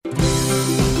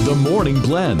Morning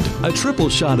Blend, a triple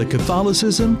shot of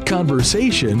Catholicism,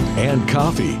 conversation, and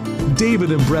coffee.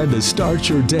 David and Brenda start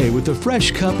your day with a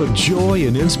fresh cup of joy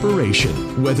and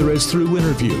inspiration, whether it's through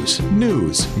interviews,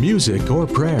 news, music, or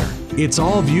prayer. It's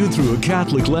all viewed through a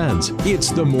Catholic lens.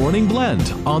 It's the Morning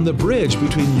Blend on the bridge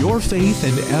between your faith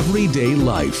and everyday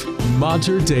life.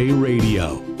 Mater Dei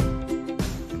Radio.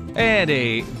 And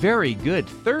a very good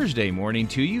Thursday morning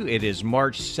to you. It is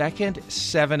March 2nd,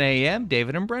 7 a.m.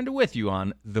 David and Brenda with you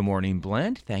on The Morning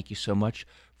Blend. Thank you so much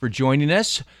for joining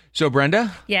us. So,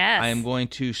 Brenda, yes, I am going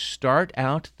to start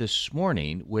out this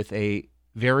morning with a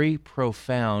very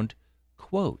profound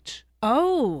quote.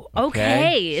 Oh,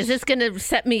 okay. Is this going to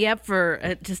set me up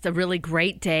for just a really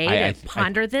great day to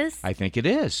ponder this? I think it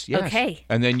is, yes. Okay.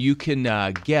 And then you can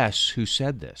guess who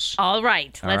said this. All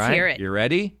right. Let's hear it. You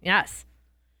ready? Yes.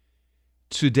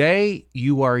 Today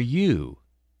you are you.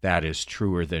 That is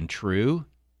truer than true.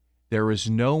 There is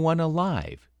no one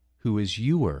alive who is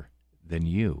youer than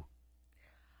you.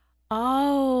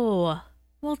 Oh,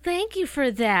 well, thank you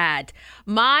for that.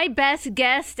 My best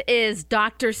guest is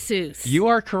Dr. Seuss. You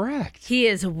are correct. He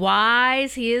is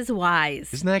wise. He is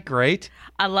wise. Isn't that great?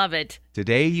 I love it.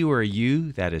 Today you are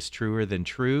you. That is truer than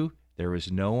true. There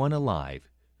is no one alive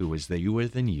who is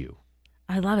youer than you.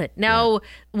 I love it. Now,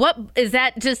 What is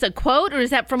that, just a quote, or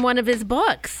is that from one of his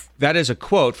books? That is a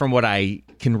quote from what I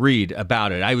can read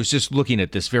about it. I was just looking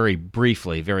at this very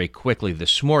briefly, very quickly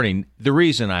this morning. The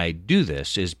reason I do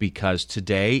this is because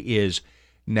today is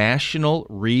National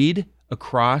Read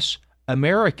Across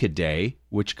America Day,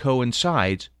 which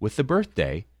coincides with the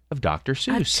birthday of Dr.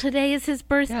 Seuss. Today is his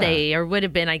birthday, or would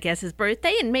have been, I guess, his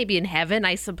birthday, and maybe in heaven,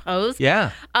 I suppose.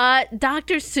 Yeah.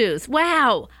 Dr. Seuss,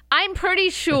 wow. I'm pretty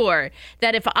sure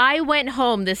that if I went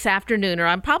home this afternoon, or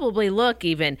I'm probably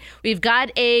even, we've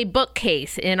got a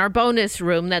bookcase in our bonus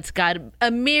room that's got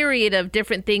a myriad of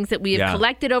different things that we have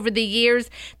collected over the years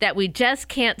that we just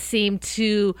can't seem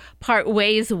to part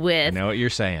ways with. I know what you're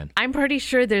saying. I'm pretty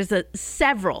sure there's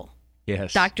several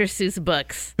Dr. Seuss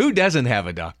books. Who doesn't have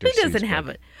a Dr. Seuss book? Who doesn't have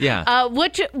it? Yeah.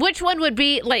 Which one would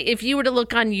be, like, if you were to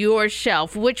look on your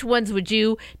shelf, which ones would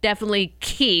you definitely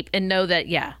keep and know that,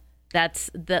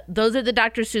 those are the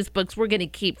Dr. Seuss books we're going to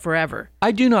keep forever?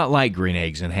 I do not like Green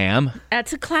Eggs and Ham.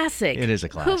 That's a classic. It is a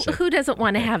classic. Who doesn't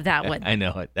want to have that one? I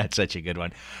know it. That's such a good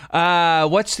one.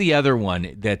 What's the other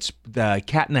one that's the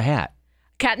Cat in the Hat?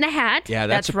 Cat in the Hat. Yeah,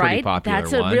 that's a right. pretty popular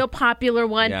That's one. a real popular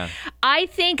one. Yeah. I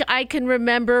think I can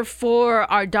remember for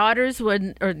our daughters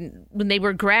when they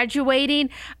were graduating,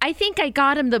 I think I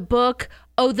got them the book,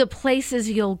 Oh, the Places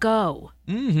You'll Go,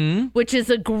 which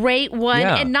is a great one.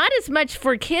 Yeah. And not as much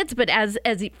for kids, but as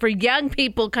for young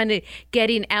people kind of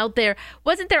getting out there.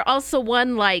 Wasn't there also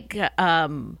one like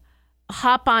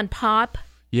Hop on Pop?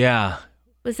 Yeah.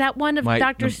 Was that one of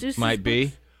Dr. Seuss's Might be.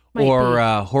 books? Or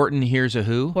Horton Hears a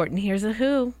Who. Horton Hears a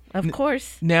Who, of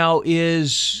course. Now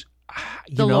is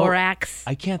the Lorax.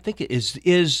 I can't think.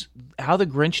 Is How the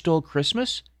Grinch Stole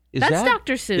Christmas? That's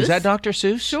Dr. Seuss. Is that Dr.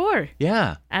 Seuss? Sure.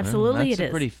 Yeah. Absolutely, that's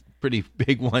it is. Pretty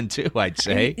big one too, I'd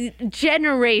say.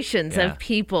 Generations of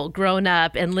people grown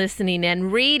up and listening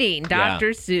and reading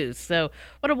Dr. Seuss. So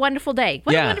what a wonderful day.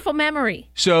 What a wonderful memory.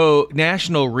 So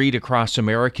National Read Across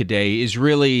America Day is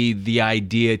really the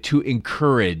idea to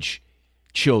encourage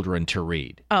children to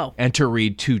read. Oh. And to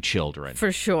read to children.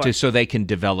 For sure. So they can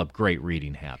develop great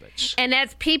reading habits. And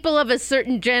as people of a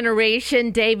certain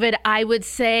generation, David, I would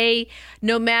say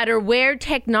no matter where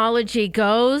technology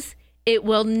goes, it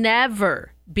will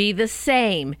never be the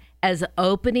same as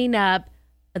opening up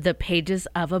the pages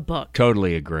of a book.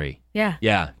 Totally agree. Yeah.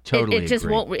 Yeah, totally It just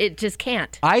agree. won't. It just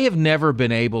can't. I have never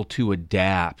been able to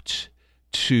adapt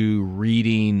to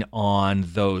reading on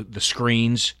the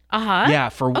screens. Yeah,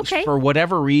 for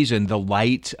whatever reason, the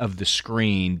light of the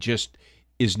screen just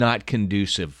is not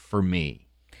conducive for me.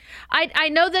 I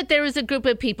know that there is a group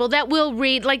of people that will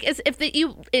read, like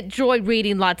you enjoy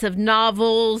reading lots of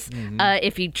novels,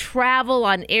 if you travel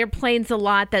on airplanes a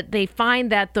lot, that they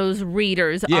find that those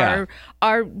readers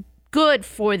are good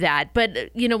for that.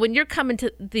 But, when you're coming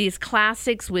to these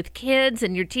classics with kids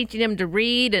and you're teaching them to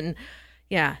read and,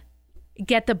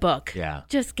 get the book. Yeah.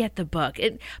 Just get the book.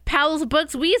 Powell's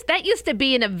Books, that used to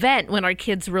be an event when our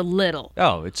kids were little.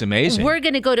 Oh, it's amazing. We're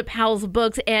going to go to Powell's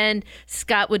Books, and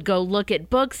Scott would go look at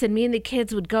books, and me and the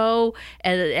kids would go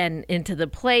and into the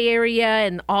play area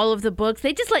and all of the books.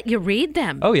 They just let you read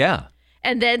them. Oh, yeah.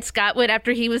 And then Scott would,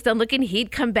 after he was done looking,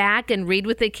 he'd come back and read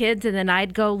with the kids, and then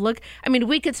I'd go look. I mean,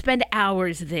 we could spend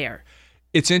hours there.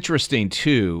 It's interesting,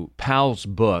 too, Powell's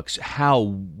Books, how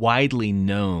widely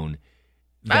known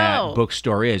that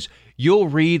bookstore is. You'll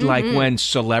read like when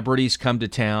celebrities come to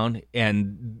town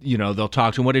and, they'll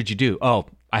talk to them. What did you do? Oh,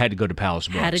 I had to go to Powell's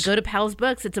Books. Had to go to Powell's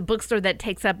Books. It's a bookstore that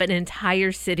takes up an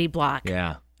entire city block.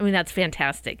 Yeah. I mean, that's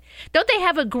fantastic. Don't they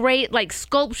have a great like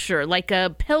sculpture, like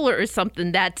a pillar or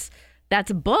something that's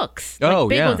books? Oh, like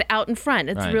big yeah. ones out in front.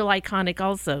 It's Right. real iconic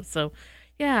also. So,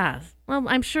 yeah. Well,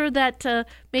 I'm sure that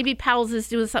maybe Powell's is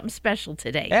doing something special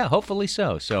today. Yeah, hopefully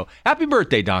so. So happy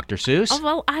birthday, Dr. Seuss. Oh,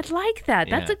 well, I'd like that.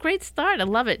 That's Yeah. a great start. I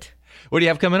love it. What do you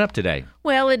have coming up today?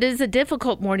 Well, it is a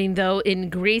difficult morning, though, in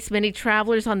Greece. Many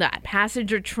travelers on the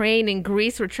passenger train in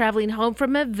Greece were traveling home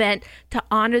from an event to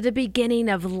honor the beginning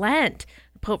of Lent.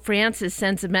 Pope Francis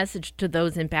sends a message to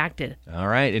those impacted. All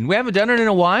right. And we haven't done it in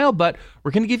a while, but we're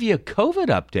going to give you a COVID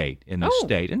update in the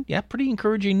state. And yeah, pretty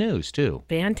encouraging news, too.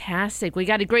 Fantastic. We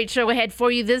got a great show ahead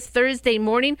for you this Thursday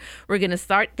morning. We're going to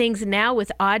start things now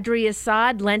with Audrey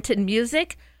Assad, Lenten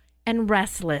Music, and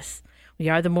Restless. We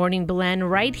are the Morning Blend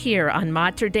right here on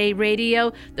Mater Dei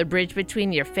Radio, the bridge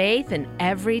between your faith and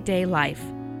everyday life.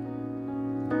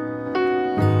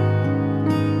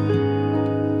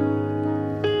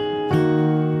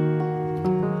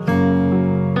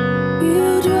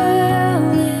 You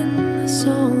dwell in the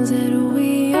songs that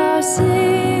we are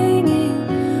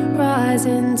singing, rise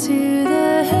into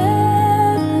the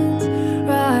heavens,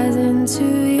 rise into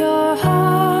your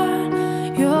heart,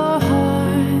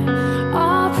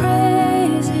 our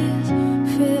praises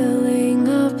filling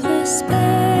up the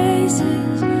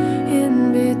spaces in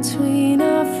between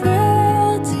our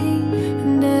frailty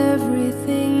and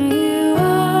everything you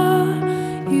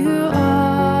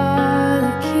are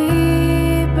the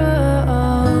keeper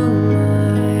of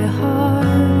my heart.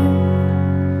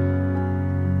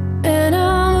 And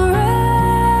I'm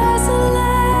restless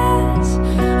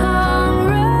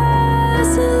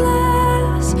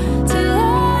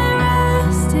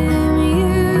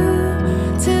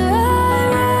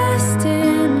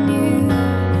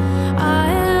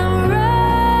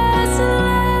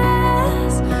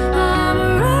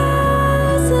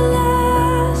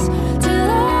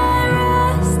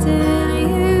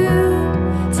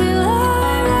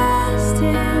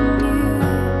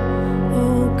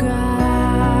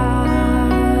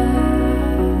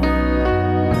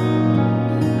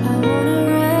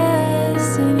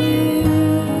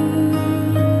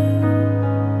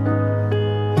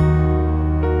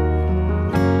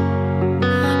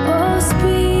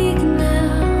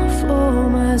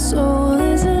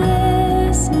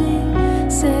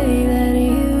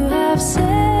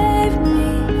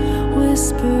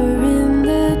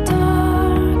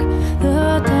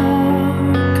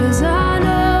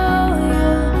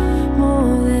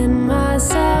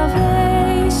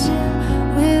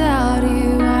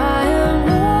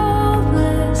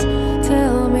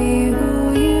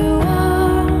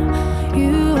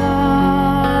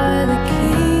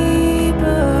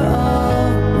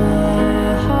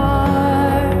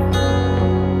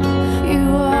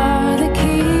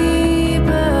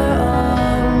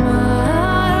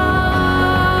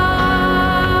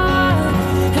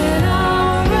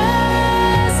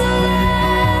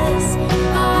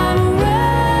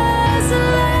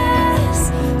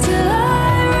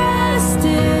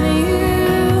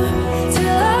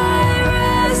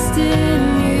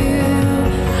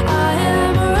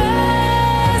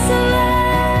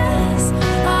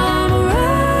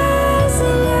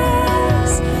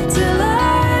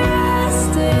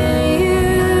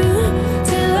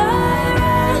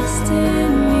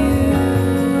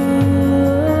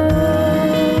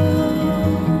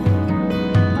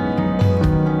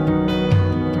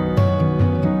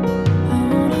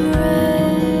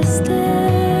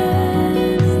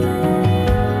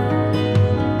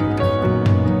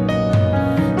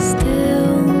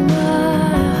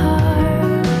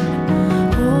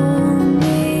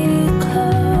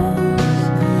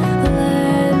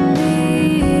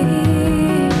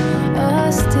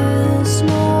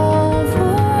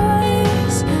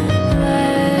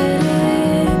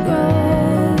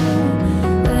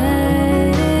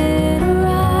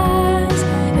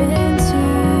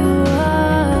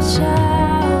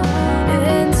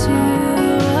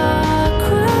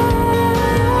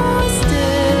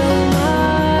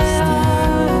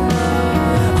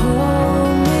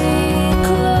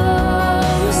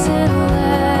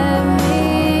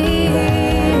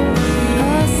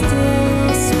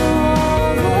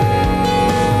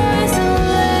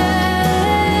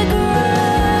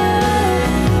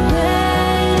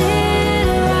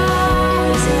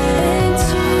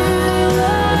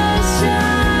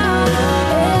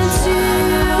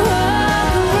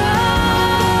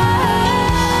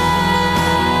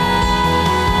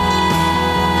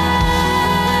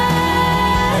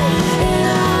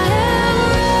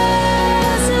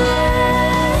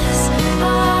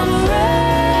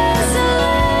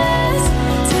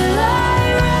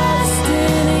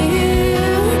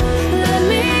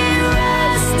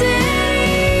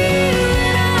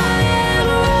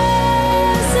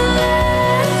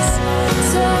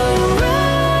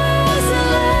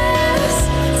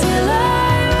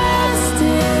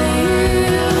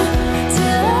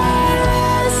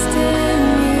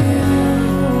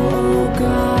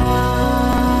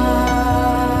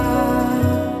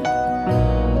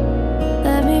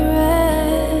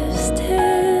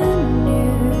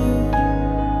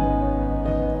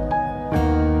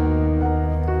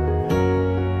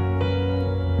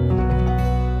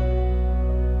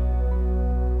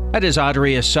That is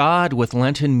Audrey Assad with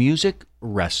Lenten music,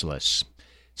 Restless.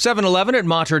 7-Eleven at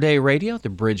Mater Dei Radio, the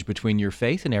bridge between your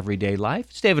faith and everyday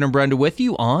life. It's David and Brenda with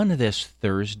you on this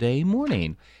Thursday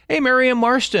morning. Hey, Miriam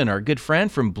Marston, our good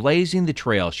friend from Blazing the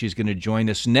Trail. She's going to join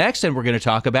us next, and we're going to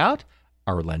talk about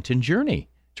our Lenten journey.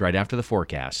 It's right after the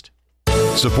forecast.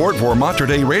 Support for Mater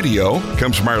Dei Radio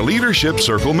comes from our Leadership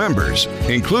Circle members,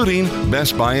 including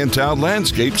Best Buy in Town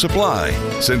Landscape Supply.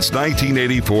 Since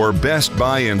 1984, Best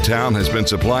Buy in Town has been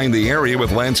supplying the area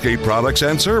with landscape products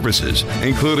and services,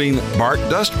 including bark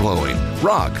dust blowing,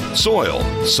 rock, soil,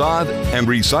 sod, and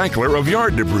recycler of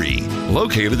yard debris.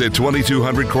 Located at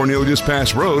 2200 Cornelius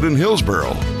Pass Road in Hillsboro.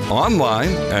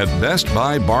 Online at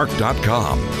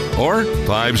bestbuybark.com or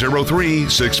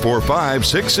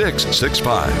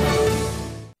 503-645-6665.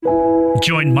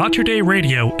 Join Mater Dei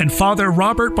Radio and Father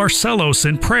Robert Barcelos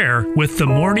in prayer with the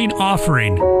Morning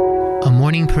Offering. A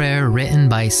morning prayer written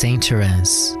by Saint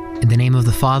Therese. In the name of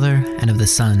the Father, and of the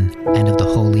Son, and of the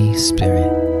Holy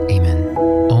Spirit. Amen.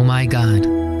 O my God,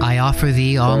 I offer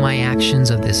Thee all my actions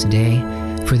of this day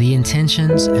for the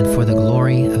intentions and for the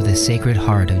glory of the Sacred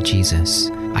Heart of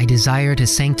Jesus. I desire to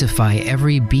sanctify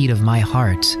every beat of my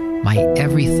heart, my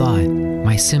every thought,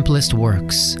 my simplest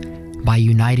works, by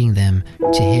uniting them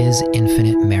to His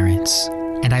infinite merits.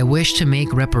 And I wish to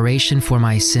make reparation for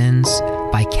my sins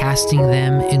by casting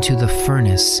them into the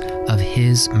furnace of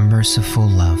His merciful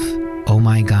love. O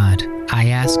my God, I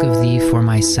ask of Thee for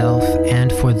myself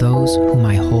and for those whom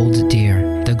I hold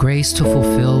dear, the grace to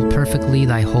fulfill perfectly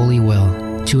Thy holy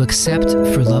will, to accept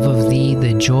for love of Thee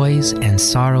the joys and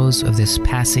sorrows of this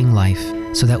passing life,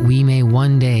 so that we may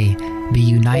one day be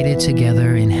united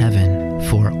together in heaven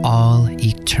for all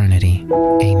eternity.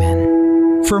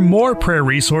 Amen. For more prayer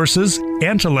resources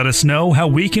and to let us know how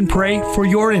we can pray for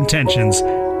your intentions,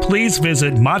 please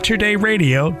visit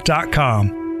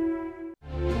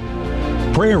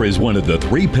materdeiradio.com. Prayer is one of the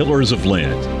 3 pillars of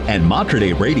Lent, and Mater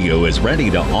Dei Radio is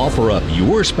ready to offer up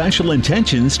your special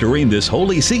intentions during this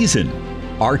holy season.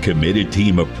 Our committed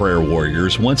team of prayer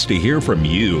warriors wants to hear from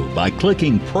you by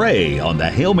clicking Pray on the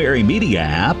Hail Mary Media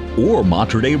app or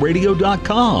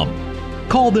materdeiradio.com.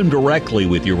 Call them directly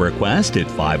with your request at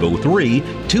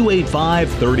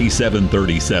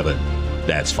 503-285-3737.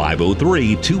 That's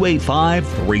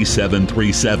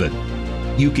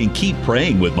 503-285-3737. You can keep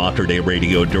praying with Mater Dei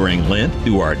Radio during Lent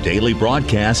through our daily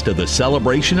broadcast of the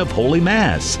celebration of Holy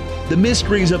Mass, the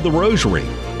mysteries of the Rosary,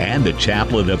 and the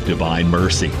Chaplet of Divine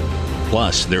Mercy.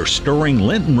 Plus, their stirring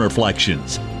Lenten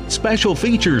reflections, special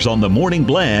features on the Morning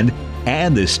Blend,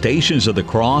 and the Stations of the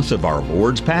Cross of Our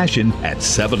Lord's Passion at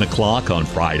 7 o'clock on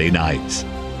Friday nights.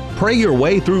 Pray your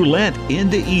way through Lent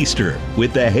into Easter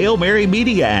with the Hail Mary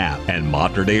Media app and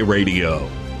Mater Dei Radio,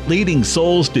 leading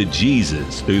souls to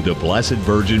Jesus through the Blessed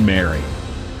Virgin Mary.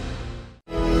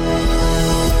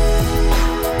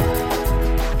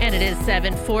 And it is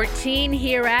 7:14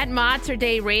 here at Mater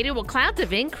Dei Radio. Well, clouds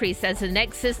have increased as the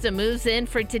next system moves in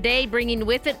for today, bringing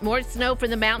with it more snow from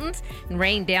the mountains and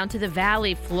rain down to the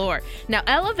valley floor. Now,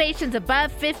 elevations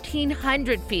above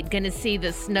 1,500 feet going to see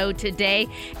the snow today,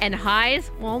 and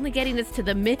highs, well, only getting us to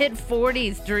the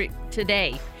mid-40s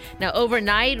today. Now,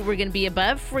 overnight, we're going to be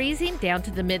above freezing, down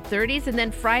to the mid-30s, and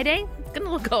then Friday, it's going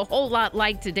to look a whole lot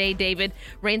like today, David.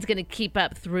 Rain's going to keep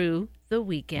up through the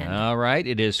weekend. All right.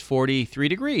 It is 43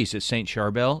 degrees at St.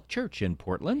 Charbel Church in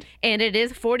Portland. And it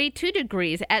is 42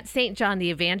 degrees at St. John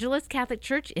the Evangelist Catholic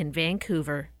Church in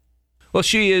Vancouver. Well,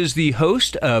 she is the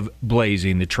host of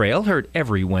Blazing the Trail, heard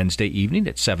every Wednesday evening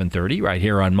at 7:30 right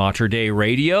here on Mater Dei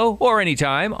Radio or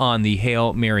anytime on the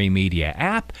Hail Mary Media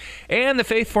app, and the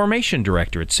Faith Formation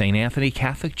Director at St. Anthony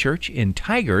Catholic Church in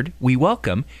Tigard. We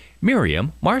welcome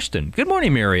Miriam Marston. Good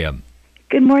morning, Miriam.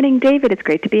 Good morning, David. It's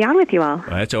great to be on with you all.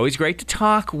 Well, it's always great to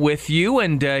talk with you,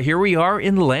 and here we are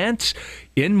in Lent,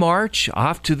 in March,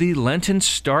 off to the Lenten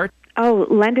start. Oh,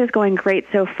 Lent is going great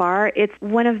so far. It's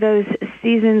one of those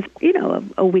seasons,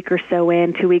 a week or so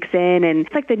in, 2 weeks in, and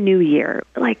it's like the new year.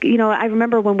 I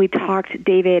remember when we talked,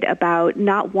 David, about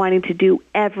not wanting to do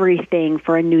everything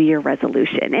for a New Year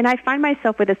resolution. And I find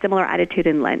myself with a similar attitude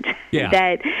in Lent. Yeah.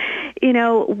 That,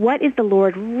 what is the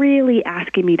Lord really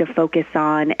asking me to focus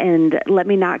on, and let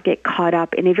me not get caught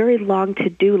up in a very long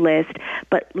to-do list,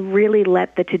 but really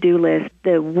let the to-do list,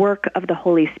 the work of the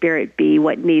Holy Spirit, be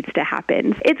what needs to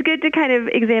happen. It's good to kind of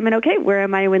examine, okay, where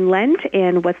am I in Lent,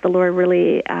 and what's the Lord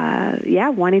really,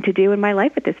 wanting to do in my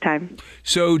life at this time.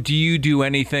 So do you do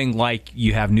anything like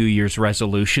you have New Year's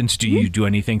resolutions? Do you do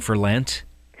anything for Lent?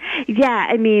 Yeah,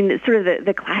 I mean, sort of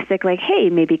the classic, like, hey,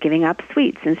 maybe giving up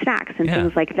sweets and snacks and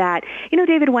things like that. You know,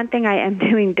 David, one thing I am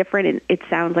doing different, and it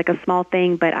sounds like a small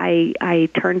thing, but I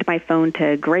turned my phone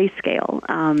to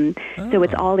grayscale. So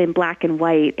it's all in black and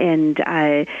white, and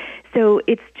so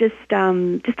it's just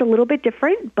a little bit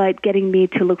different, but getting me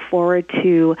to look forward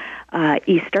to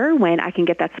Easter when I can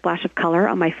get that splash of color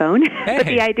on my phone. Hey. But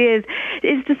the idea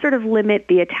is to sort of limit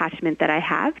the attachment that I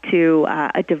have to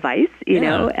a device, you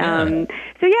know.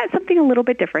 So yeah, it's something a little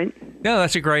bit different. No,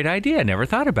 that's a great idea. I never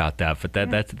thought about that, but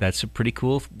that's a pretty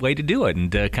cool way to do it,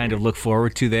 and kind of look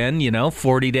forward to then,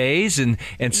 40 days and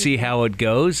see how it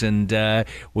goes, and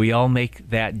we all make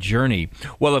that journey.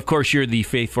 Well, of course, you're the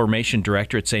Faith Formation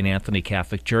Director at St. Anthony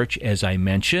Catholic Church, as I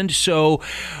mentioned. So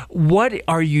what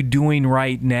are you doing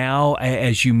right now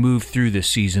as you move through the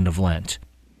season of Lent?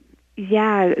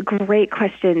 Yeah, great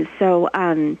question. So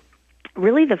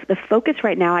really the focus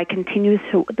right now, I continue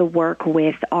the work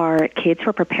with our kids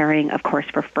who are preparing, of course,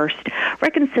 for First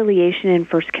Reconciliation and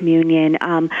First Communion.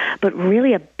 But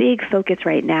really a big focus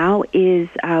right now is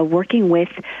working with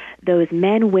those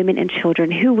men, women, and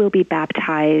children who will be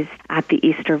baptized at the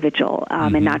Easter Vigil.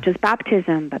 And not just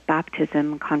baptism, but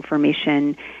baptism,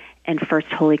 confirmation, and First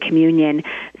Holy Communion.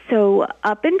 So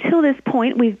up until this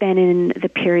point, we've been in the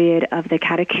period of the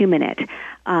catechumenate,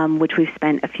 which we've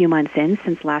spent a few months in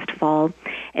since last fall.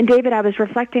 And David, I was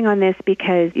reflecting on this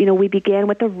because, we began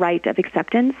with the rite of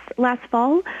acceptance last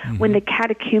fall when the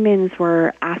catechumens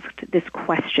were asked this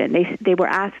question. They were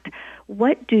asked,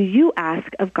 what do you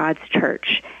ask of God's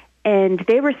church? And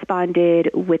they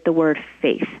responded with the word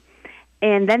faith.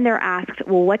 And then they're asked,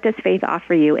 well, what does faith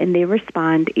offer you? And they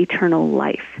respond, eternal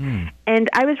life. And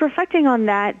I was reflecting on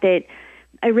that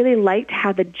I really liked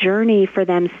how the journey for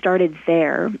them started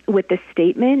there with the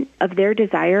statement of their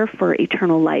desire for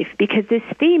eternal life, because this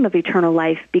theme of eternal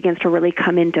life begins to really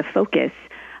come into focus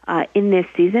in this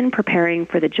season, preparing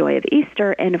for the joy of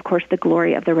Easter and, of course, the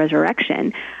glory of the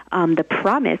resurrection, the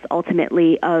promise,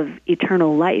 ultimately, of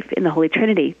eternal life in the Holy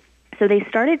Trinity. So they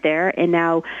started there, and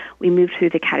now we moved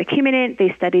through the catechumenate.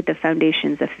 They studied the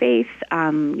foundations of faith,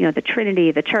 the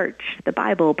Trinity, the Church, the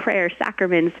Bible, prayer,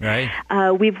 sacraments. Right.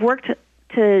 We've worked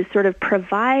to sort of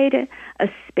provide a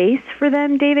space for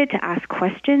them, David, to ask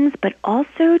questions, but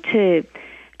also to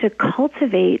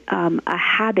cultivate a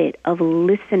habit of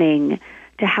listening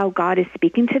to how God is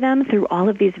speaking to them through all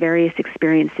of these various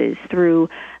experiences, through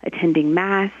attending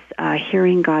Mass,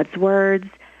 hearing God's words,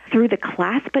 through the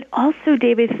class, but also,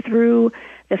 David, through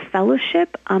the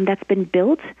fellowship that's been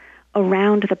built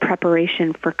around the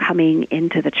preparation for coming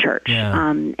into the church.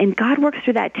 Yeah. And God works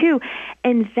through that too.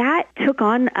 And that took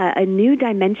on a new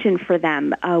dimension for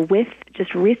them with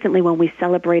just recently when we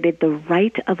celebrated the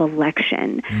rite of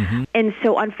election. And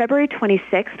so on February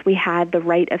 26th, we had the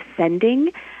rite of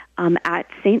sending at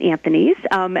St. Anthony's,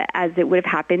 as it would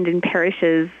have happened in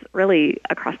parishes really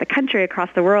across the country, across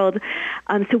the world.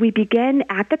 So we begin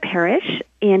at the parish,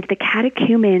 and the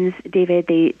catechumens, David,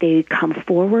 they come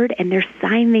forward and they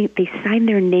sign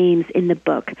their names in the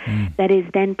book that is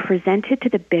then presented to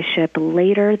the bishop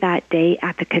later that day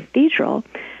at the cathedral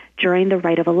during the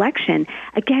rite of election.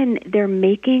 Again, they're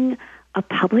making a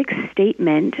public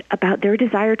statement about their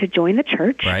desire to join the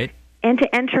church. Right. And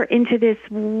to enter into this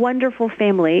wonderful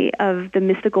family of the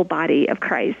mystical body of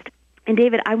Christ. And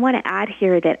David, I want to add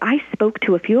here that I spoke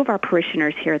to a few of our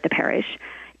parishioners here at the parish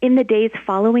in the days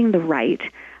following the rite,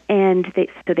 and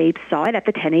they saw it at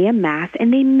the 10 a.m. Mass,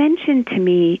 and they mentioned to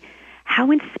me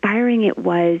how inspiring it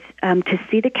was to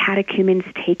see the catechumens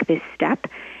take this step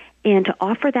and to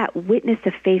offer that witness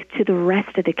of faith to the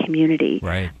rest of the community.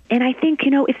 Right. And I think,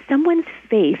 if someone's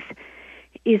faith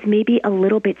is maybe a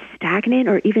little bit stagnant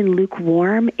or even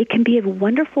lukewarm, it can be a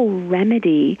wonderful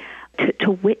remedy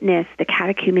to witness the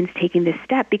catechumens taking this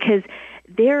step, because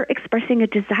they're expressing a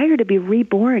desire to be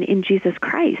reborn in Jesus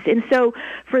Christ. And so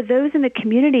for those in the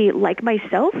community, like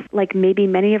myself, like maybe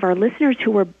many of our listeners who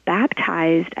were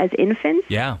baptized as infants,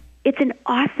 it's an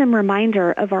awesome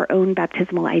reminder of our own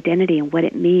baptismal identity and what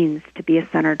it means to be a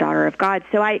son or daughter of God.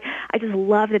 So I just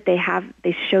love that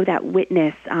they show that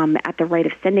witness at the rite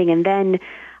of sending. And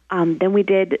then we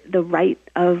did the rite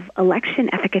of election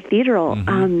at the cathedral.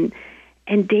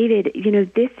 And David,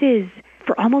 this is,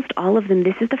 for almost all of them,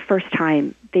 this is the first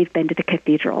time they've been to the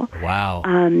cathedral. Wow.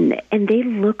 And they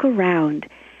look around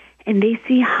and they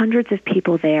see hundreds of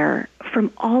people there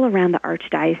from all around the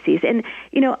archdiocese. And,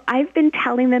 I've been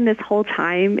telling them this whole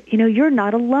time, you're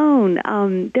not alone.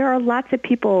 There are lots of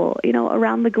people,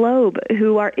 around the globe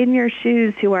who are in your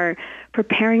shoes, who are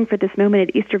preparing for this moment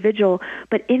at Easter Vigil.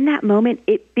 But in that moment,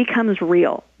 it becomes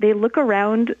real. They look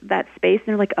around that space and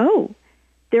they're like, oh,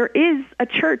 there is a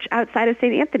church outside of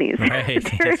St. Anthony's. Right.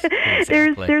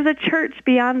 Exactly. There's a church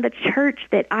beyond the church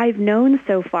that I've known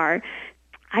so far.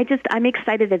 I'm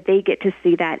excited that they get to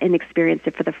see that and experience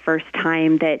it for the first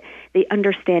time, that they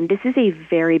understand this is a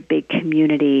very big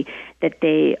community that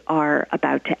they are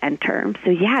about to enter. So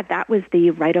yeah, that was the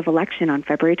rite of election on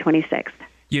February 26th.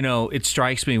 You know, it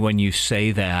strikes me when you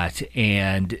say that,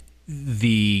 and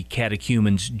the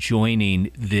catechumens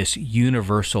joining this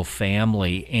universal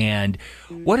family, and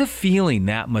what a feeling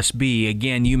that must be.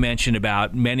 Again, you mentioned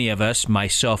about many of us,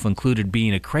 myself included,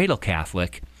 being a cradle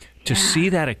Catholic, to see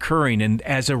that occurring, and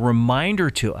as a reminder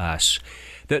to us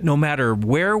that no matter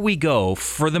where we go,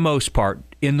 for the most part,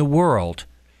 in the world,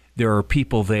 there are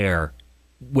people there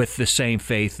with the same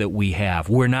faith that we have.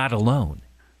 We're not alone.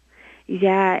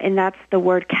 Yeah, and that's the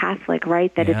word Catholic,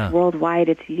 right? That it's worldwide,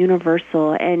 it's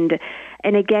universal. And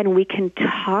again, we can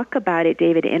talk about it,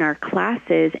 David, in our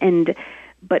classes,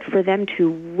 but for them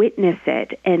to witness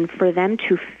it and for them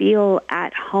to feel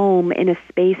at home in a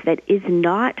space that is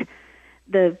not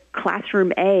the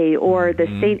classroom A or the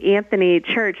St. Anthony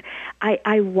Church,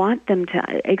 I want them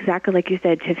to, exactly like you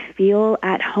said, to feel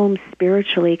at home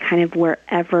spiritually kind of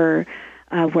wherever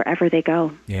they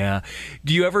go. Yeah.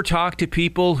 Do you ever talk to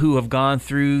people who have gone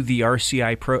through the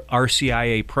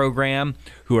RCIA program,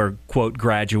 who are, quote,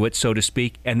 graduates, so to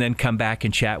speak, and then come back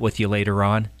and chat with you later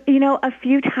on? You know, a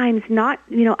few times. I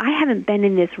haven't been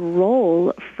in this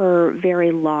role for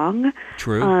very long.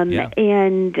 True.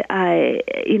 And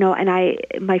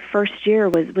my first year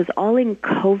was all in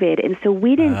COVID, and so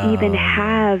we didn't even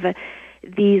have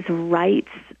these rights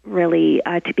really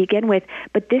to begin with.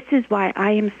 But this is why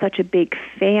I am such a big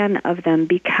fan of them,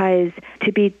 because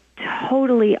to be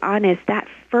totally honest, that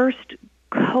first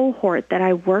cohort that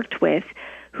I worked with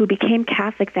who became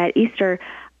Catholic that Easter,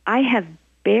 I have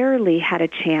barely had a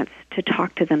chance to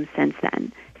talk to them since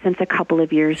a couple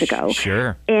of years ago.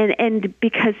 Sure. And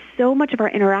because so much of our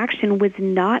interaction was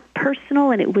not personal,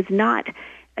 and it was not,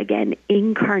 again,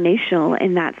 incarnational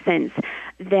in that sense,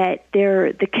 that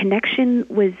the connection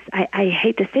was, I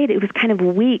hate to say it was kind of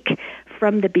weak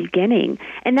from the beginning.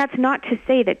 And that's not to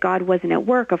say that God wasn't at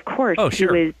work. Of course,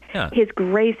 sure. His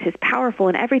grace is powerful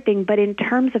and everything. But in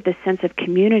terms of the sense of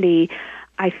community,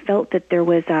 I felt that there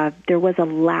was a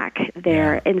lack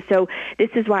there. Yeah. And so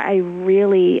this is why I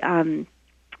really am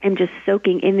just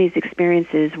soaking in these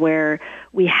experiences where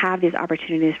we have these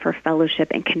opportunities for fellowship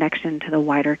and connection to the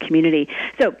wider community.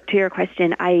 So to your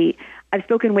question, I've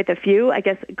spoken with a few, I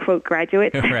guess, quote,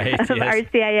 graduates of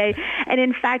RCIA. And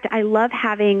in fact, I love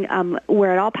having,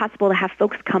 where at all possible, to have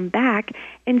folks come back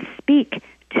and speak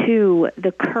to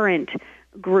the current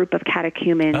group of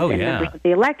catechumens and members of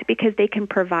the elect, because they can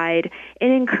provide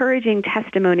an encouraging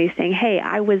testimony saying, hey,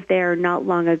 I was there not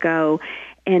long ago,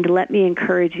 and let me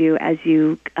encourage you as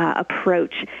you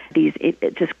approach these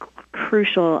just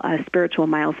crucial spiritual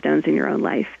milestones in your own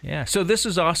life. Yeah, so this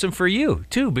is awesome for you,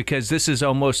 too, because this is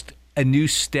almost a new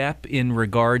step in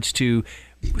regards to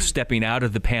stepping out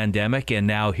of the pandemic, and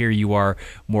now here you are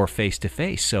more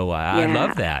face-to-face. So I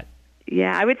love that.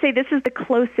 Yeah, I would say this is the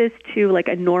closest to like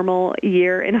a normal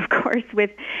year. And of course,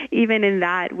 even in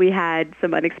that, we had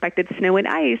some unexpected snow and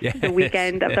ice the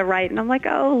weekend of the rite. And I'm like,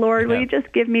 oh, Lord, will you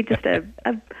just give me just a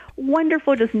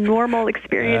wonderful, just normal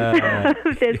experience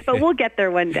of this? But we'll get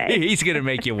there one day. He's going to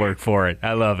make you work for it.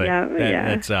 I love it.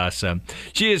 That's awesome.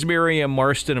 She is Miriam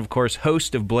Marston, of course,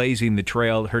 host of Blazing the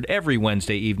Trail, heard every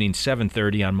Wednesday evening,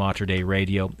 7:30 on Mater Dei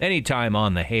Radio, anytime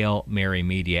on the Hail Mary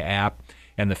Media app,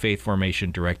 and the Faith Formation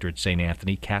Director at St.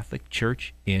 Anthony Catholic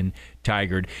Church in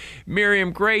Tigard.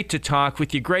 Miriam, great to talk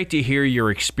with you. Great to hear your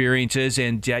experiences.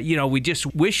 And, we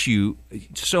just wish you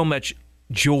so much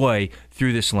joy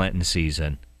through this Lenten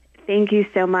season. Thank you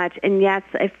so much. And yes,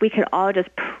 if we could all just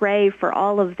pray for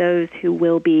all of those who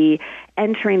will be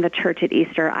entering the church at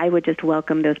Easter, I would just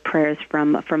welcome those prayers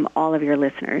from all of your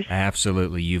listeners.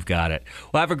 Absolutely. You've got it.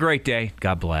 Well, have a great day.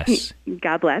 God bless.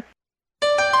 God bless.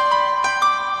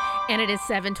 And it is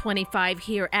 7:25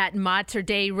 here at Mater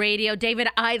Dei Radio. David,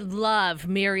 I love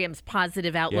Miriam's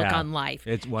positive outlook on life.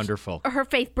 It's wonderful. Her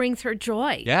faith brings her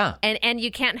joy. Yeah. And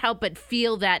you can't help but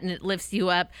feel that, and it lifts you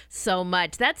up so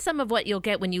much. That's some of what you'll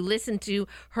get when you listen to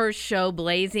her show,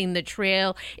 Blazing the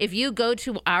Trail. If you go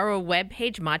to our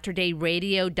webpage,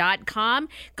 materdeiradio.com,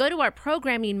 go to our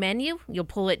programming menu, you'll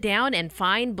pull it down and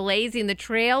find Blazing the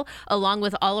Trail along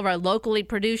with all of our locally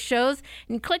produced shows,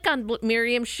 and click on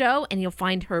Miriam's show, and you'll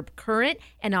find her current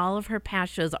and all of her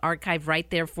past shows archived right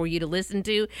there for you to listen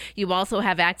to. You also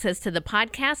have access to the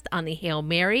podcast on the Hail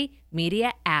Mary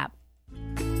Media app.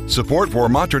 Support for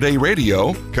Mater Dei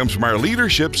Radio comes from our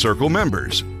Leadership Circle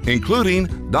members,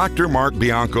 including Dr. Mark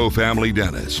Bianco, family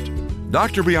dentist,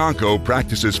 Dr. Bianco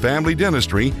practices family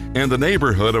dentistry in the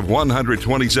neighborhood of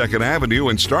 122nd Avenue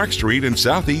and Stark Street in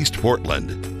Southeast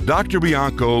Portland. Dr.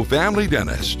 Bianco Family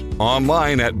Dentist.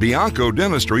 Online at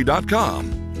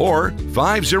biancodentistry.com or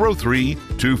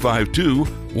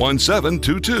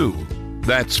 503-252-1722.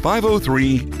 That's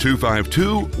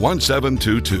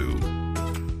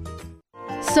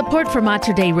 503-252-1722. Support for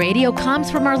Mater Dei Radio comes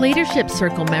from our Leadership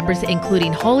Circle members,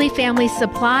 including Holy Family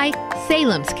Supply,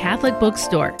 Salem's Catholic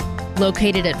Bookstore.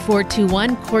 Located at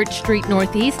 421 Court Street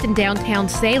Northeast in downtown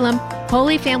Salem,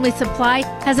 Holy Family Supply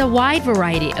has a wide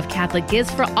variety of Catholic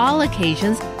gifts for all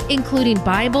occasions, including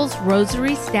Bibles,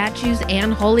 rosaries, statues,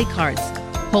 and holy cards.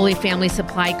 Holy Family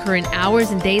Supply current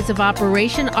hours and days of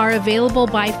operation are available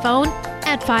by phone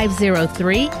at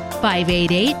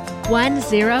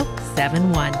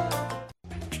 503-588-1071.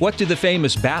 What do the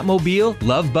famous Batmobile,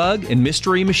 Love Bug, and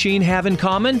Mystery Machine have in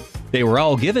common? They were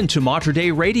all given to Mater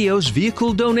Dei Radio's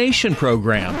vehicle donation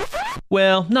program.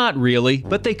 Well, not really,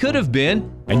 but they could have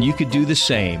been, and you could do the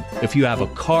same. If you have a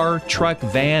car, truck,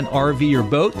 van, RV, or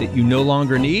boat that you no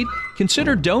longer need,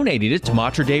 consider donating it to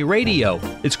Mater Dei Radio.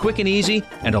 It's quick and easy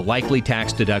and a likely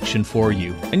tax deduction for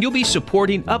you. And you'll be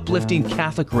supporting uplifting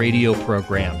Catholic radio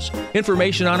programs.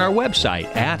 Information on our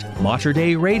website at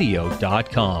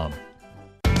materdeiradio.com.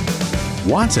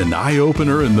 Want an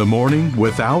eye-opener in the morning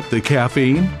without the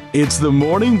caffeine? It's the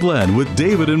Morning Blend with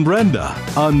David and Brenda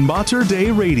on Mater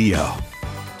Dei Radio.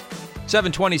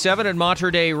 727 at Mater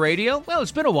Dei Radio. Well,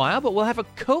 it's been a while, but we'll have a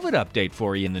COVID update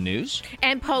for you in the news.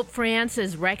 And Pope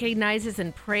Francis recognizes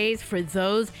and prays for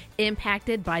those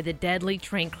impacted by the deadly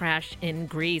train crash in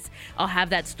Greece. I'll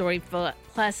have that story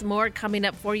plus more coming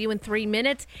up for you in 3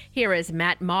 minutes. Here is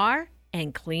Matt Maher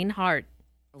and Clean Heart.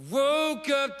 I woke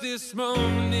up this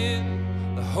morning,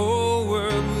 the whole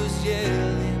world was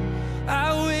yelling.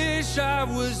 I wish I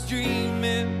was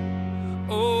dreaming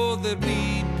all that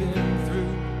we've been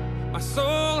through. My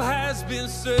soul has been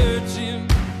searching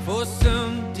for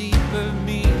some deeper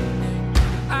meaning.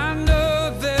 I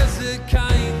know there's a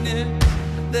kindness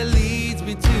that leads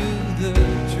me to the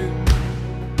truth.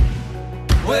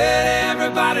 When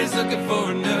everybody's looking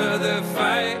for another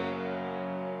fight,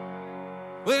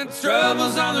 when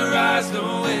trouble's on the rise,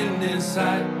 no end in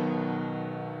sight.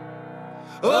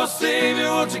 Oh, Savior,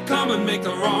 won't you come and make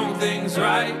the wrong things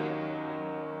right?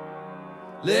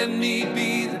 Let me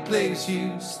be the place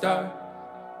you start.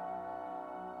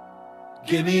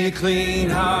 Give me a clean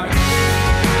heart.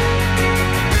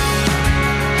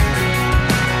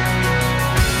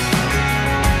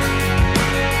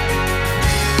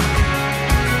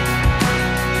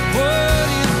 What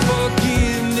is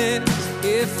forgiveness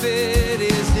if it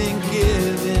isn't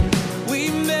given? We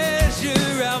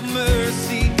measure out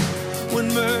mercy when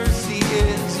mercy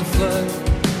is a flood.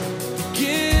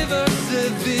 Give us a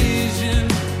vision,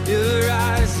 your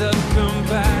eyes of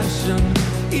compassion.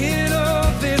 In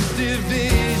all this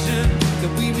division,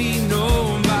 that we be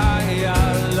known by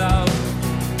our love.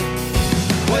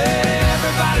 When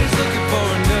everybody's looking for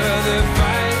another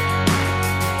fight,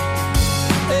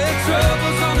 and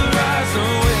trouble's on the rise, no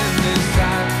end in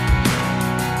sight.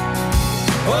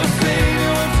 Oh,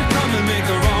 Savior, won't you come and make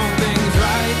the wrong things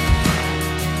right?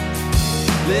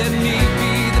 Let me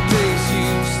be the place you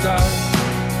start.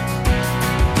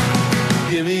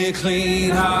 Give me a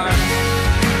clean heart.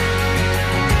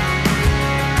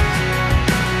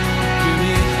 Give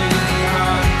me a clean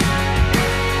heart.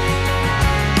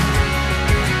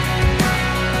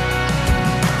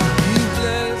 You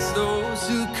blessed those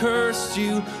who cursed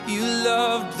you. You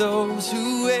loved those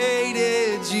who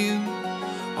hated you.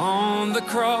 On the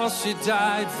cross you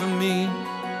died for me.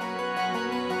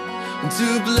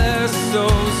 To bless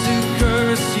those who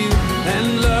curse you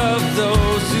and love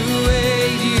those who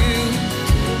hate you.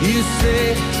 You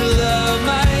say to love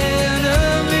my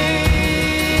enemies.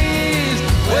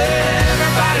 When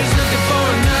everybody's looking for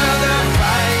another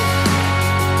fight,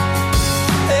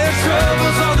 their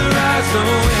troubles on the rise, no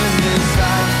end in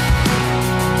sight.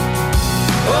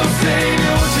 Oh, Savior,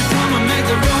 won't you come and make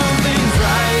the wrong things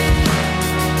right?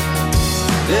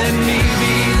 Let me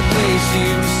be the place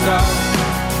you start.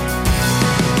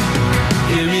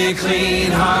 Give me a clean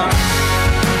heart.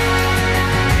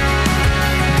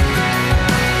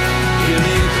 Give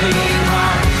me a clean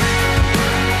heart.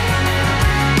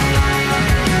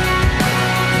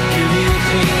 Give me a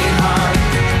clean heart.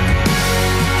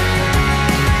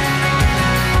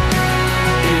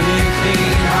 Give me a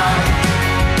clean heart.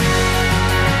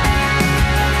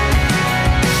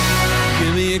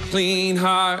 Give me a clean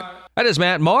heart. That is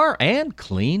Matt Maher and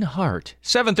Clean Heart.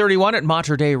 731 at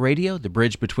Mater Dei Radio, the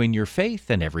bridge between your faith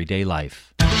and everyday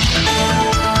life.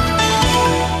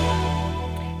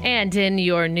 And in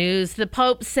your news, the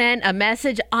Pope sent a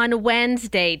message on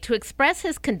Wednesday to express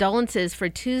his condolences for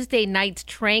Tuesday night's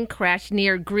train crash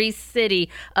near Greece city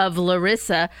of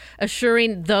Larissa,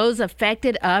 assuring those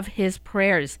affected of his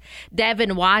prayers.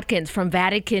 Devin Watkins from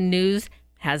Vatican News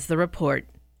has the report.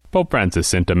 Pope Francis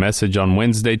sent a message on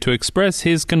Wednesday to express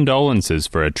his condolences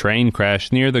for a train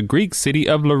crash near the Greek city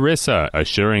of Larissa,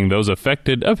 assuring those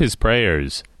affected of his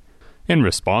prayers. In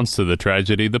response to the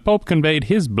tragedy, the Pope conveyed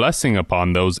his blessing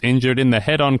upon those injured in the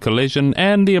head-on collision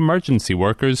and the emergency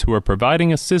workers who are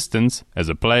providing assistance as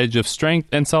a pledge of strength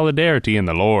and solidarity in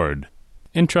the Lord.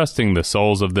 Entrusting the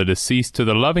souls of the deceased to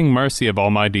the loving mercy of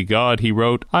Almighty God, he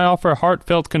wrote, "I offer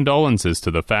heartfelt condolences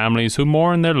to the families who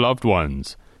mourn their loved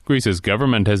ones." Greece's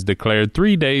government has declared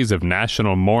 3 days of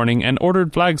national mourning and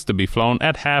ordered flags to be flown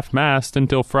at half-mast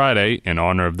until Friday in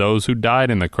honor of those who died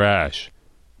in the crash.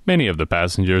 Many of the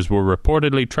passengers were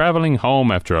reportedly traveling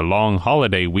home after a long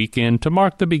holiday weekend to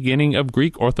mark the beginning of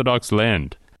Greek Orthodox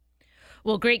Lent.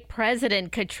 Well, Greek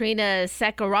President Katrina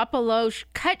Sakharopoulou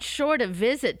cut short a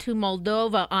visit to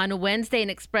Moldova on Wednesday and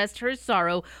expressed her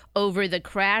sorrow over the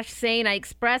crash, saying, "I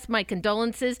express my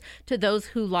condolences to those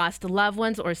who lost loved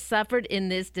ones or suffered in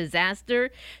this disaster."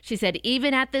 She said,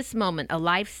 "Even at this moment, a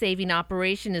life-saving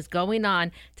operation is going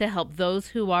on to help those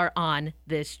who are on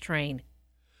this train."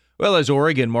 Well, as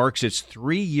Oregon marks its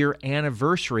 3-year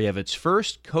anniversary of its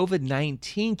first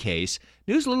COVID-19 case,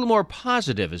 news a little more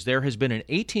positive as there has been an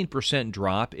 18%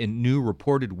 drop in new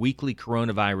reported weekly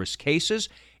coronavirus cases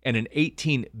and an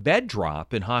 18-bed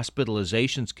drop in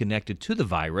hospitalizations connected to the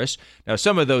virus. Now,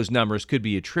 some of those numbers could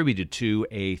be attributed to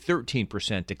a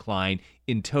 13% decline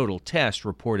in total tests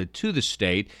reported to the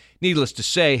state. Needless to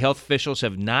say, health officials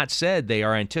have not said they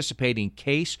are anticipating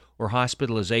case or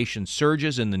hospitalization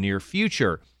surges in the near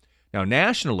future. Now,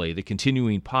 nationally, the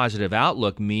continuing positive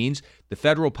outlook means the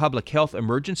federal public health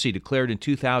emergency declared in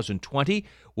 2020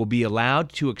 will be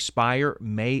allowed to expire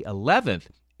May 11th.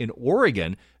 In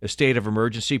Oregon, a state of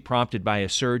emergency prompted by a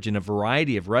surge in a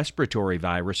variety of respiratory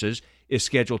viruses is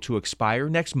scheduled to expire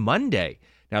next Monday.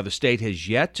 Now, the state has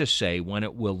yet to say when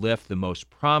it will lift the most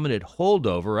prominent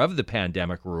holdover of the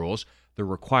pandemic rules, the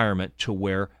requirement to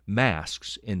wear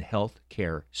masks in health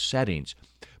care settings.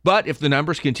 But if the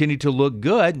numbers continue to look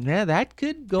good, that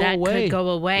could go away. That could go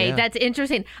away. Yeah. That's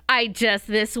interesting. I just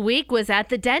this week was at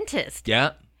the dentist.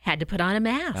 Yeah. Had to put on a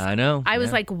mask. I know. I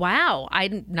was like, wow,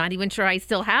 I'm not even sure I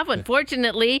still have one.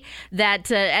 Fortunately,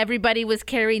 that everybody was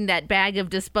carrying that bag of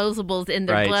disposables in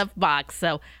their glove box.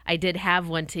 So I did have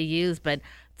one to use, but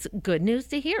it's good news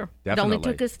to hear. Definitely. It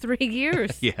only took us 3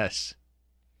 years. Yes.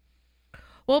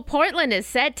 Well, Portland is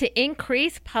set to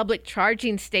increase public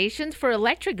charging stations for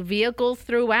electric vehicles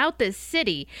throughout the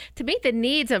city to meet the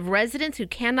needs of residents who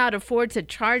cannot afford to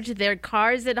charge their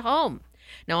cars at home.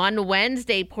 Now, on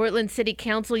Wednesday, Portland City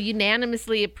Council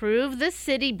unanimously approved the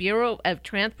City Bureau of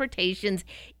Transportation's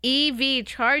EV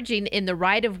charging in the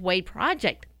right-of-way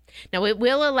project. Now, it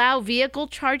will allow vehicle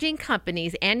charging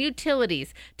companies and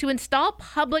utilities to install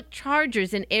public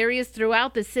chargers in areas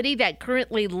throughout the city that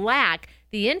currently lack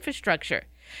the infrastructure.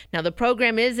 Now, the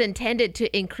program is intended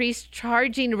to increase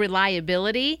charging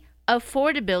reliability,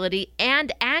 affordability,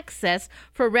 and access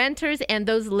for renters and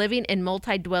those living in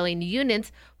multi-dwelling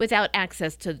units without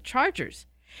access to the chargers.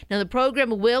 Now, the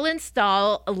program will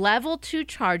install level 2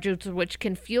 chargers, which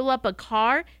can fuel up a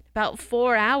car in about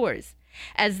 4 hours.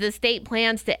 As the state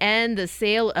plans to end the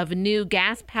sale of new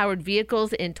gas-powered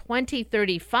vehicles in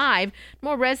 2035,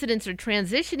 more residents are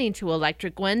transitioning to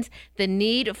electric ones. The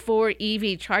need for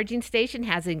EV charging station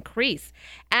has increased.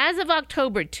 As of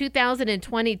October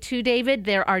 2022, David,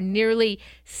 there are nearly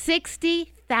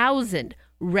 60,000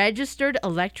 registered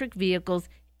electric vehicles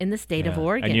in the state of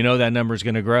Oregon. And you know that number is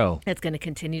going to grow. It's going to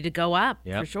continue to go up,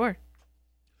 for sure.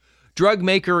 Drug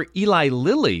maker Eli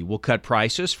Lilly will cut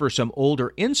prices for some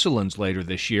older insulins later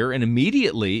this year and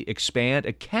immediately expand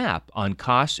a cap on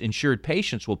costs insured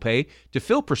patients will pay to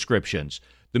fill prescriptions.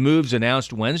 The moves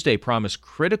announced Wednesday promise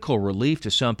critical relief to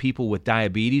some people with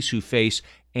diabetes who face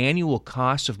annual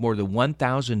costs of more than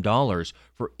 $1,000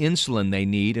 for insulin they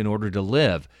need in order to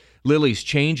live. Lilly's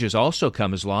changes also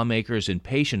come as lawmakers and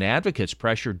patient advocates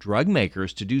pressure drug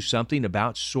makers to do something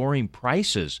about soaring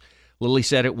prices. Lilly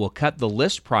said it will cut the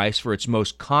list price for its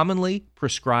most commonly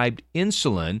prescribed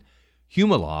insulin,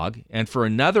 Humalog, and for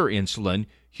another insulin,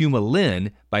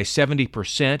 Humulin, by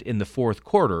 70% in the fourth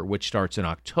quarter, which starts in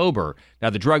October.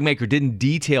 Now, the drug maker didn't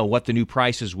detail what the new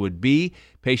prices would be.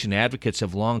 Patient advocates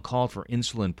have long called for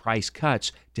insulin price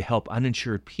cuts to help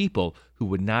uninsured people who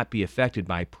would not be affected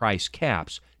by price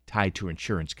caps tied to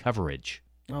insurance coverage.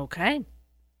 Okay.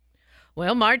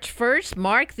 Well, March 1st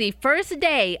marked the first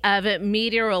day of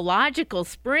meteorological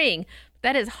spring.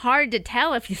 That is hard to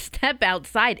tell if you step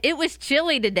outside. It was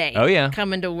chilly today. Oh, yeah.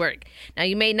 Coming to work. Now,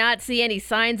 you may not see any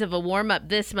signs of a warm-up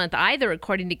this month either,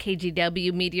 according to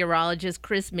KGW meteorologist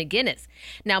Chris McGinnis.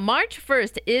 Now, March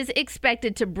 1st is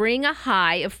expected to bring a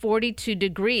high of 42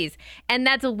 degrees, and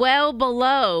that's well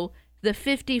below the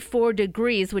 54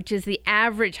 degrees, which is the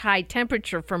average high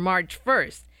temperature for March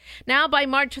 1st. Now, by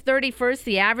March 31st,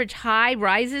 the average high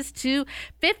rises to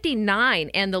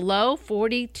 59 and the low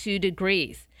 42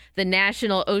 degrees. The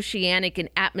National Oceanic and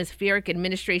Atmospheric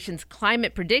Administration's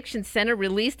Climate Prediction Center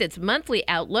released its monthly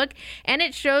outlook, and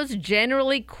it shows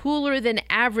generally cooler than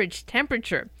average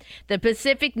temperature. The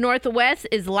Pacific Northwest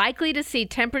is likely to see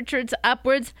temperatures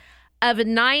upwards of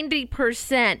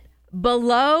 90%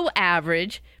 below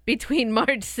average between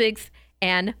March 6th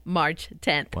and March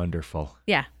 10th. Wonderful.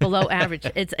 Yeah, below average.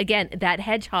 It's, again, that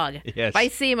hedgehog. Yes. If I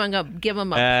see him, I'm going to give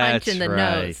him a punch in the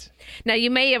nose. Now, you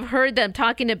may have heard them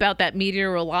talking about that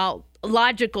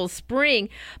meteorological spring,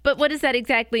 but what does that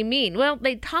exactly mean? Well,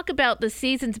 they talk about the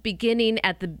seasons beginning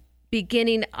at the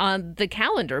beginning on the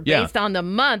calendar based on the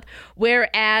month,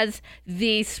 whereas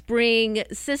the spring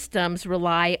systems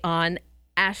rely on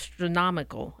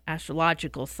astrological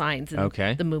signs and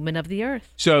the movement of the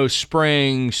earth. So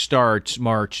spring starts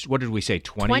March, what did we say,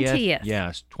 20th? 20th.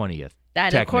 Yes, 20th.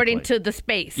 That according to the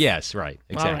space. Yes, right.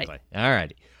 Exactly. All All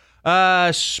righty.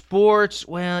 Sports,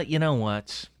 well, you know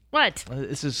what? What?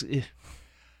 This is...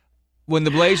 When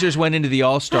the Blazers went into the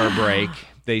All-Star break,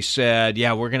 they said,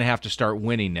 we're going to have to start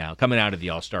winning now, coming out of the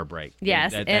All-Star break.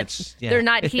 Yes, they're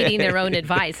not heeding their own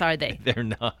advice, are they? They're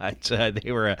not.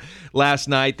 They were last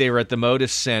night, they were at the Moda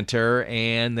Center,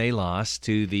 and they lost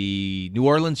to the New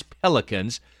Orleans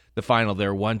Pelicans. The final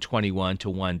there,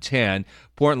 121-110.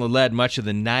 Portland led much of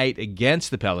the night against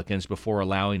the Pelicans before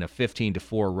allowing a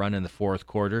 15-4 run in the fourth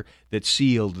quarter that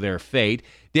sealed their fate.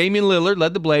 Damian Lillard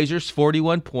led the Blazers,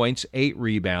 41 points, 8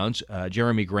 rebounds.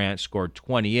 Jeremy Grant scored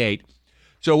 28.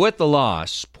 So with the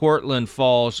loss, Portland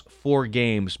falls 4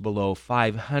 games below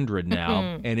 500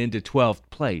 now and into 12th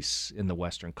place in the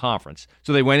Western Conference.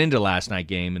 So they went into last night's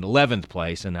game in 11th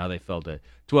place, and now they fell to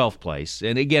 12th place.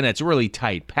 And again, it's a really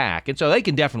tight pack, and so they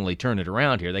can definitely turn it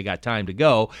around here. They got time to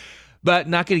go, but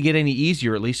not going to get any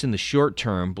easier, at least in the short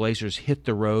term. Blazers hit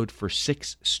the road for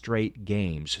 6 straight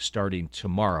games starting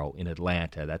tomorrow in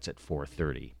Atlanta. That's at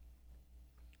 4:30.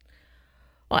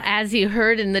 Well, as you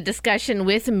heard in the discussion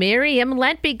with Miriam,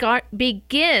 Lent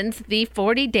begins the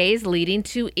 40 days leading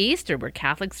to Easter, where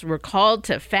Catholics were called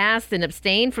to fast and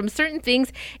abstain from certain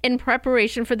things in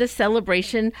preparation for the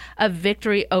celebration of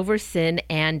victory over sin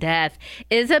and death.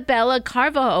 Isabella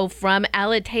Carvalho from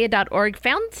aleteia.org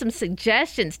found some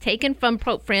suggestions taken from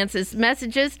Pope Francis'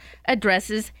 messages,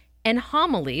 addresses, and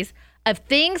homilies of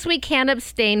things we can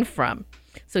abstain from.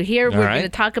 So here we're going to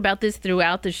talk about this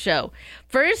throughout the show.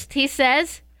 First, he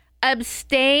says,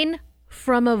 abstain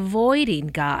from avoiding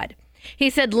God. He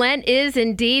said Lent is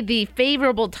indeed the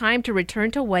favorable time to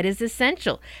return to what is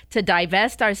essential, to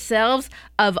divest ourselves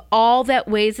of all that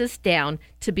weighs us down,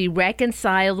 to be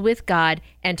reconciled with God,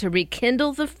 and to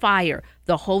rekindle the fire,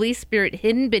 the Holy Spirit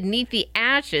hidden beneath the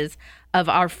ashes of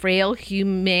our frail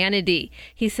humanity.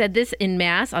 He said this in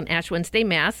Mass, on Ash Wednesday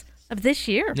Mass of this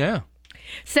year. Yeah.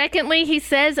 Secondly, he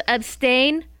says,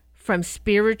 abstain from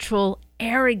spiritual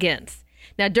arrogance.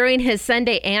 Now, during his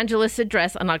Sunday Angelus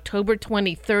address on October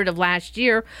 23rd of last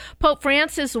year, Pope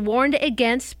Francis warned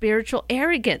against spiritual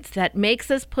arrogance that makes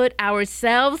us put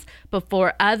ourselves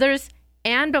before others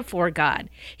and before God.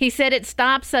 He said it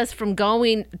stops us from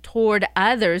going toward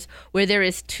others where there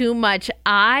is too much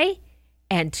I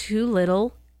and too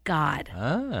little God.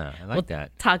 I like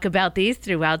that. Talk about these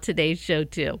throughout today's show,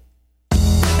 too.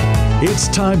 It's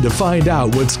time to find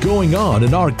out what's going on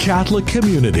in our Catholic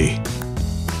community.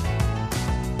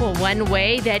 Well, one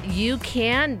way that you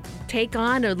can take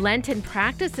on a Lenten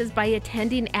practice is by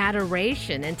attending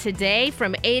adoration. And today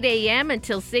from 8 a.m.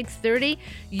 until 6:30,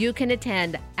 you can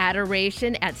attend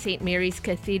adoration at St. Mary's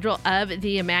Cathedral of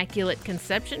the Immaculate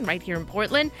Conception right here in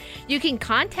Portland. You can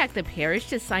contact the parish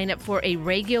to sign up for a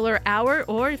regular hour,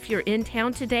 or if you're in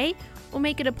town today, we'll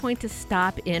make it a point to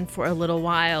stop in for a little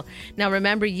while. Now,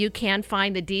 remember, you can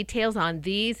find the details on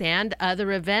these and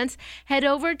other events. Head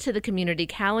over to the community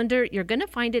calendar. You're going to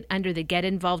find it under the Get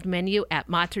Involved menu at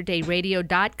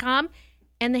materdeiradio.com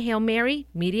and the Hail Mary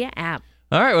Media app.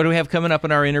 All right, what do we have coming up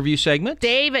in our interview segment?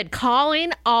 David,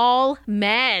 calling all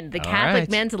men. The Catholic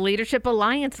Men's Leadership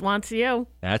Alliance wants you.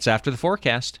 That's after the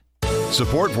forecast.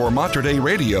 Support for Mater Dei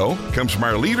Radio comes from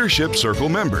our Leadership Circle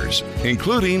members,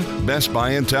 including Best Buy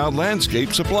in Town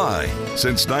Landscape Supply.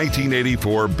 Since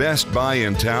 1984, Best Buy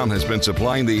in Town has been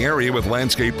supplying the area with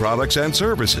landscape products and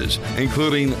services,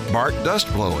 including bark dust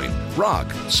blowing,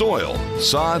 rock, soil,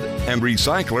 sod, and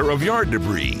recycler of yard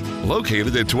debris.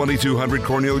 Located at 2200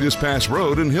 Cornelius Pass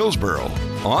Road in Hillsboro.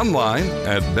 Online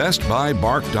at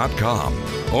bestbuybark.com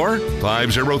or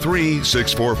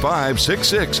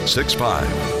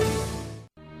 503-645-6665.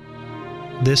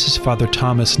 This is Father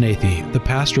Thomas Nathy, the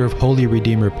pastor of Holy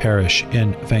Redeemer Parish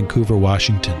in Vancouver,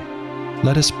 Washington.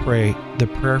 Let us pray the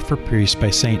Prayer for Priests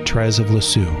by St. Therese of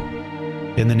Lisieux.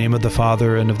 In the name of the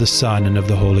Father, and of the Son, and of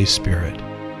the Holy Spirit.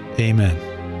 Amen.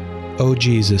 O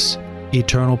Jesus,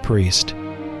 eternal priest,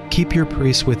 keep your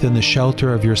priests within the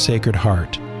shelter of your Sacred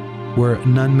Heart, where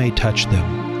none may touch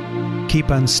them. Keep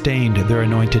unstained their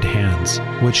anointed hands,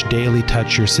 which daily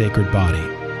touch your sacred body.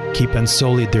 Keep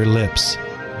unsullied their lips,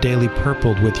 daily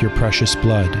purpled with your precious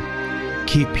blood.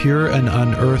 Keep pure and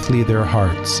unearthly their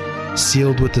hearts,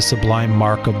 sealed with the sublime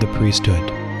mark of the priesthood.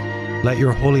 Let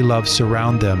your holy love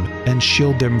surround them and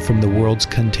shield them from the world's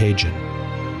contagion.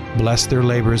 Bless their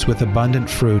labors with abundant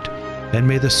fruit, and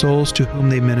may the souls to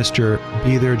whom they minister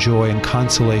be their joy and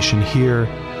consolation here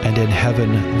and in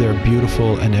heaven, their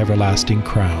beautiful and everlasting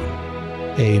crown.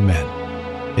 Amen.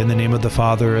 In the name of the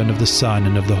Father, and of the Son,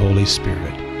 and of the Holy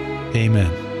Spirit.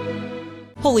 Amen.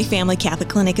 Holy Family Catholic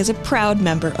Clinic is a proud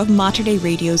member of Mater Dei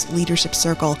Radio's Leadership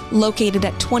Circle. Located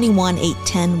at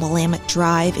 21810 Willamette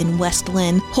Drive in West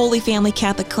Lynn, Holy Family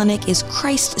Catholic Clinic is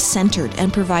Christ-centered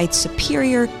and provides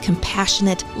superior,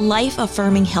 compassionate,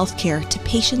 life-affirming health care to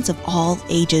patients of all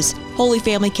ages. Holy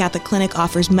Family Catholic Clinic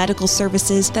offers medical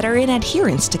services that are in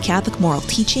adherence to Catholic moral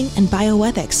teaching and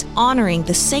bioethics, honoring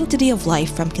the sanctity of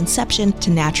life from conception to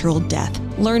natural death.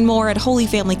 Learn more at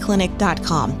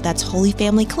holyfamilyclinic.com. That's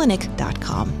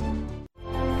holyfamilyclinic.com.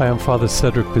 Hi, I'm Father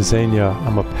Cedric Bizania.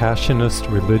 I'm a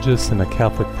Passionist, religious, and a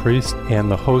Catholic priest,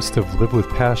 and the host of Live with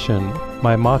Passion.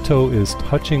 My motto is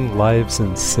touching lives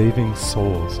and saving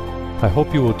souls. I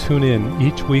hope you will tune in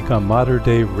each week on Mater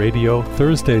Dei Radio,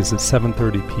 Thursdays at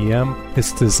 7:30 p.m.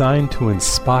 It's designed to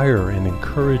inspire and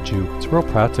encourage you. It's real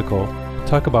practical.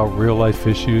 Talk about real-life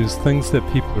issues, things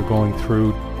that people are going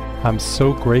through. I'm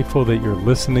so grateful that you're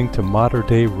listening to Mater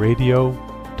Dei Radio.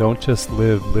 Don't just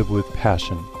live with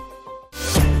passion.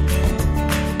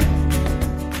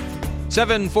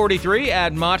 7:43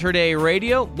 at Mater Dei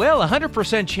Radio. Well,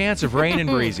 100% chance of rain and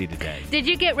breezy today. Did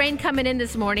you get rain coming in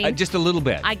this morning? Just a little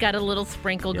bit. I got a little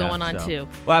sprinkle going on too.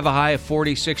 We'll have a high of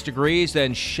 46 degrees,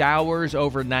 then showers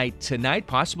overnight tonight,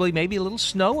 possibly maybe a little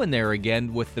snow in there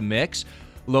again with the mix.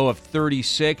 Low of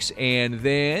 36, and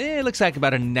then it looks like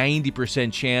about a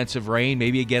 90% chance of rain,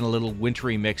 maybe again a little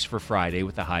wintry mix for Friday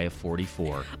with a high of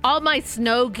 44. All my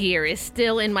snow gear is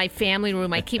still in my family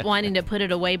room. I keep wanting to put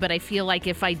it away, but I feel like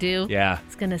if I do,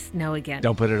 it's going to snow again.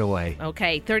 Don't put it away.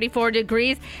 Okay, 34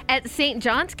 degrees at St.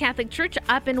 John's Catholic Church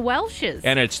up in Welsh's.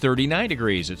 And it's 39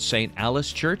 degrees at St.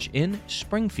 Alice Church in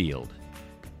Springfield.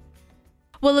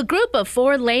 Well, a group of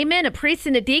 4 laymen, a priest,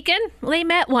 and a deacon, they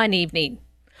met one evening.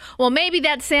 Well, maybe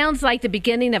that sounds like the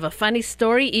beginning of a funny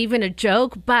story, even a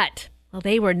joke, but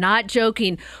they were not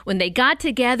joking when they got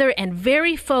together and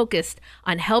very focused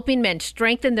on helping men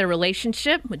strengthen their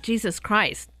relationship with Jesus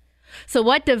Christ. So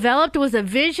what developed was a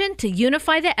vision to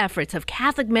unify the efforts of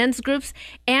Catholic men's groups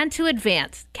and to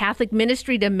advance Catholic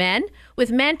ministry to men with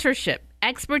mentorship,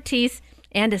 expertise,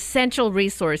 and essential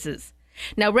resources.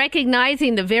 Now,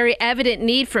 recognizing the very evident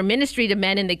need for ministry to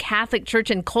men in the Catholic Church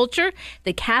and culture,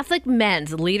 the Catholic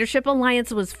Men's Leadership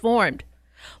Alliance was formed.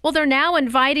 Well, they're now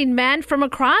inviting men from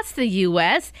across the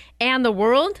U.S. and the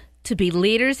world to be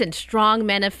leaders and strong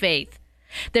men of faith.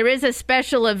 There is a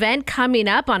special event coming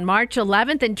up on March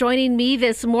 11th, and joining me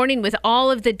this morning with all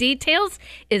of the details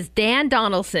is Dan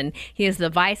Donaldson. He is the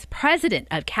Vice President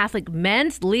of Catholic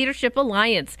Men's Leadership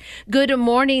Alliance. Good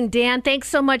morning, Dan. Thanks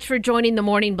so much for joining the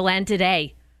Morning Blend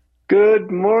today.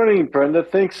 Good morning, Brenda.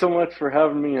 Thanks so much for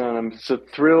having me on. I'm so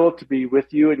thrilled to be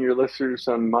with you and your listeners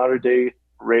on Mater Dei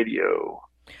Radio.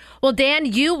 Well, Dan,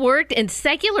 you worked in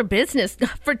secular business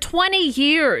for 20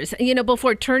 years,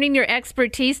 before turning your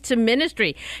expertise to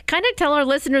ministry. Kind of tell our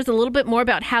listeners a little bit more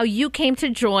about how you came to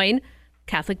join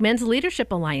Catholic Men's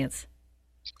Leadership Alliance.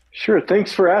 Sure.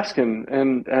 Thanks for asking.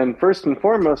 And first and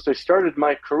foremost, I started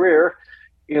my career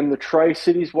in the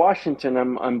Tri-Cities, Washington.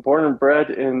 I'm born and bred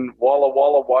in Walla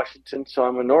Walla, Washington, so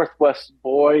I'm a Northwest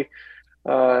boy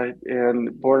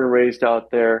and born and raised out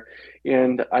there.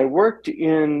 And I worked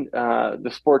in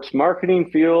the sports marketing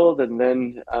field, and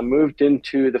then moved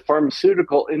into the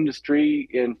pharmaceutical industry,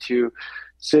 into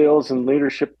sales and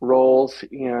leadership roles.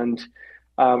 And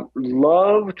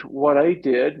Loved what I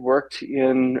did. Worked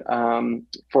in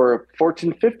for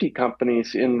Fortune 50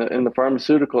 companies in the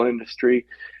pharmaceutical industry,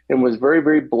 and was very,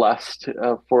 very blessed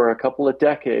for a couple of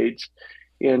decades.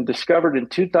 And discovered in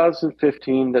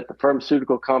 2015 that the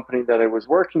pharmaceutical company that I was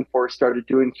working for started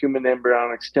doing human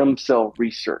embryonic stem cell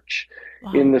research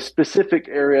in the specific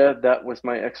area that was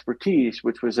my expertise,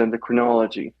 which was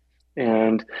endocrinology.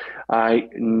 And I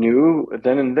knew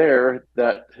then and there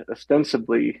that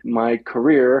ostensibly my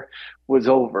career was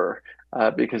over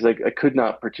because I could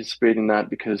not participate in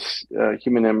that because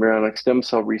human embryonic stem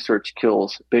cell research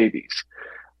kills babies.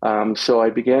 So I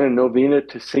began a novena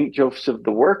to St. Joseph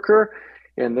the Worker,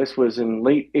 and this was in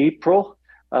late April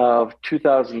of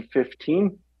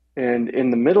 2015. And in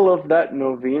the middle of that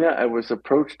novena, I was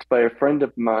approached by a friend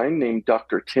of mine named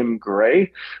Dr. Tim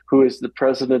Gray, who is the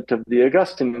president of the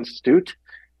Augustine Institute.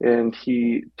 And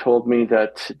he told me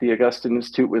that the Augustine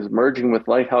Institute was merging with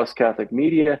Lighthouse Catholic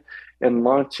Media and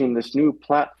launching this new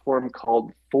platform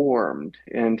called Formed.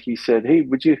 And he said, "Hey,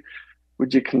 would you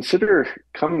consider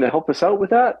coming to help us out with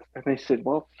that?" And I said,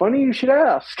 "Well, funny you should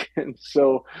ask." And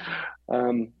so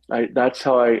that's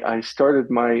how I started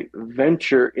my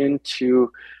venture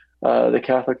into the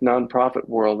Catholic nonprofit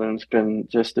world, and it's been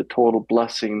just a total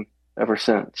blessing ever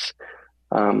since.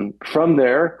 From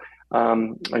there,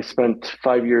 I spent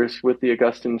 5 years with the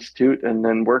Augustine Institute and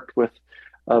then worked with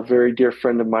a very dear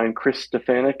friend of mine, Chris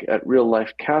Stefanik, at Real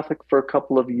Life Catholic for a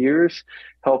couple of years,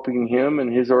 helping him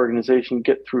and his organization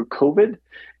get through COVID.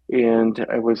 And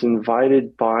I was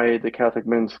invited by the Catholic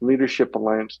Men's Leadership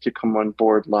Alliance to come on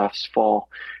board last fall.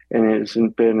 And it has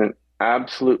been an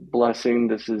absolute blessing.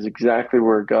 This is exactly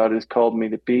where God has called me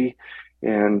to be.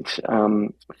 And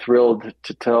I'm thrilled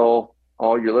to tell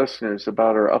all your listeners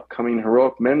about our upcoming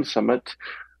Heroic Men Summit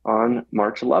on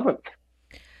March 11th.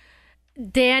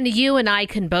 Dan, you and I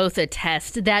can both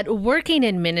attest that working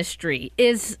in ministry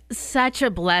is such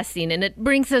a blessing and it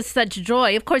brings us such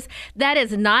joy. Of course, that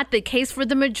is not the case for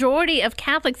the majority of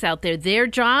Catholics out there. Their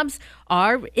jobs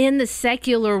are in the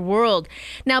secular world.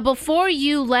 Now, before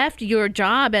you left your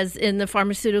job as in the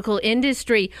pharmaceutical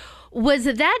industry, was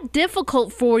that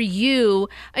difficult for you?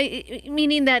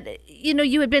 Meaning that,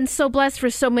 you had been so blessed for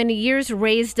so many years,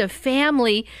 raised a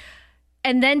family,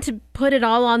 and then to put it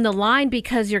all on the line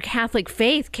because your Catholic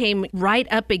faith came right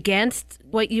up against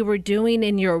what you were doing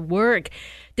in your work.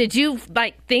 Did you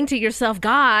think to yourself,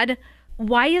 God,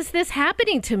 why is this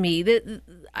happening to me?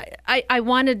 I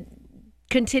want to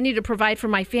continue to provide for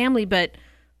my family, but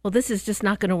this is just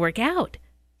not going to work out.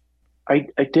 I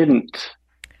didn't.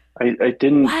 I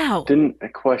didn't. Wow. Didn't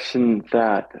question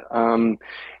that. And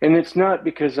it's not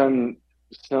because I'm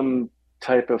some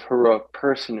type of heroic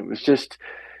person. It was just.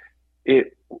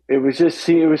 It was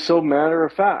so matter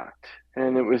of fact,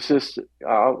 and it was just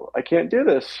I can't do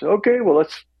this. Okay, well,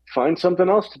 let's find something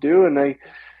else to do. And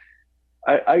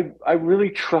I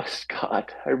really trust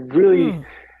God. I really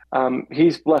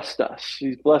He's blessed us.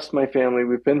 He's blessed my family.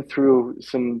 We've been through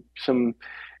some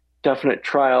definite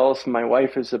trials. My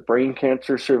wife is a brain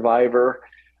cancer survivor.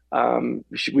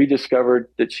 We discovered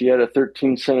that she had a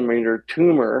 13-centimeter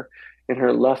tumor in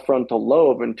her left frontal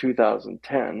lobe in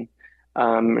 2010.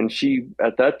 And she,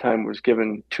 at that time, was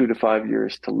given 2 to 5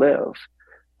 years to live.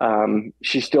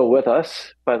 She's still with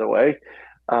us, by the way.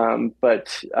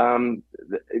 But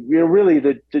really,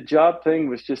 the job thing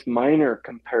was just minor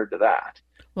compared to that.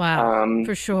 Wow,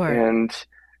 for sure. And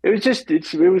it was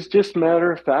just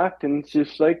matter of fact. And it's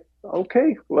just like,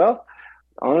 okay, well,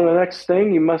 on to the next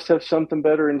thing, you must have something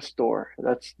better in store.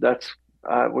 That's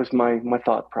was my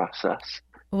thought process.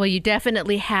 Well, you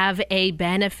definitely have a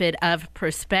benefit of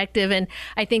perspective, and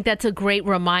I think that's a great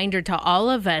reminder to all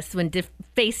of us when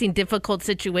facing difficult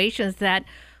situations that,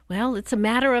 it's a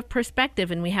matter of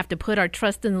perspective, and we have to put our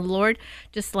trust in the Lord,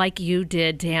 just like you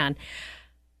did, Dan.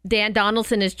 Dan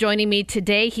Donaldson is joining me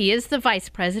today. He is the Vice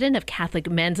President of Catholic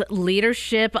Men's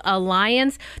Leadership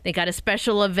Alliance. They got a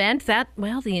special event that,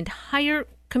 the entire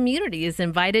community is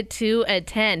invited to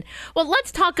attend. Well,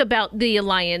 let's talk about the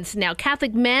Alliance now.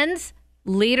 Catholic Men's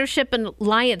Leadership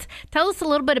Alliance. Tell us a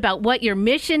little bit about what your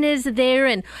mission is there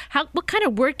and what kind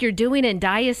of work you're doing in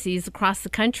dioceses across the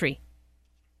country.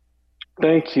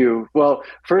 Thank you. Well,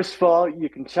 first of all, you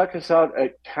can check us out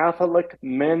at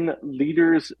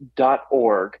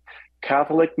CatholicMenLeaders.org,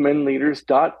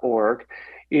 CatholicMenLeaders.org.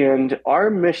 And our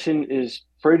mission is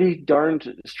pretty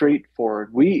darned straightforward.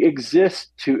 We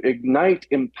exist to ignite,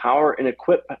 empower, and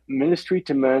equip ministry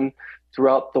to men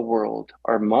throughout the world.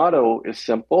 Our motto is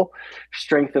simple: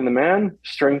 strengthen the man,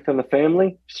 strengthen the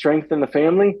family, strengthen the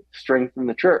family, strengthen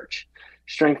the church.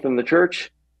 Strengthen the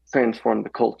church, transform the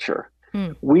culture.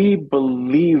 We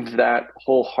believe that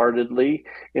wholeheartedly,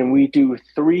 and we do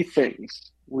three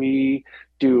things. We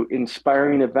do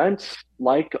inspiring events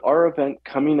like our event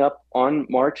coming up on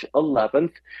March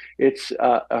 11th. It's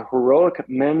a Heroic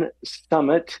Men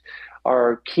Summit.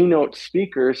 Our keynote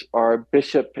speakers are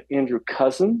Bishop Andrew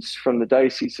Cousins from the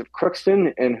Diocese of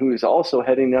Crookston, and who is also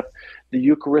heading up the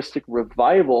Eucharistic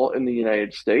Revival in the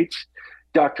United States.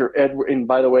 Dr. Edward, and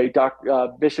by the way,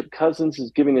 Bishop Cousins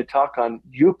is giving a talk on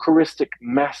Eucharistic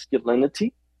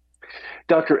masculinity.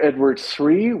 Dr. Edward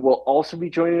Sri will also be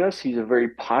joining us. He's a very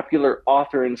popular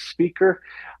author and speaker.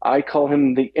 I call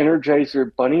him the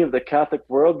Energizer Bunny of the Catholic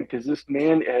world because this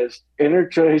man has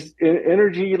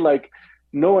energy like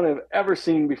no one I've ever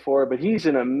seen before, but he's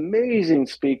an amazing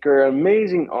speaker,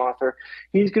 amazing author.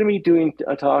 He's going to be doing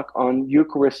a talk on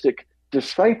Eucharistic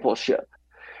discipleship.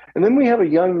 And then we have a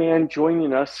young man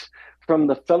joining us from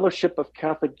the Fellowship of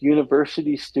Catholic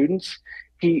University Students.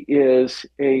 He is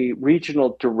a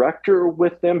regional director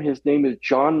with them. His name is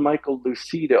John Michael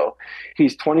Lucido.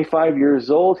 He's 25 years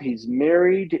old. He's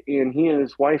married, and he and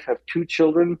his wife have two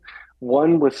children,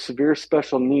 one with severe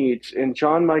special needs. And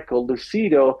John Michael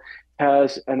Lucido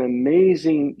has an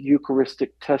amazing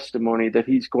Eucharistic testimony that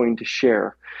he's going to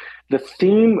share. The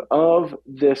theme of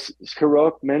this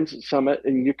Heroic Men's Summit,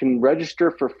 and you can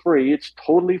register for free, it's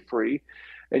totally free,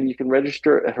 and you can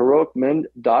register at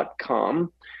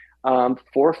heroicmen.com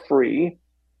for free.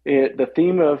 The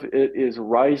theme of it is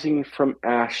Rising from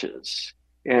Ashes,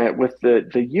 with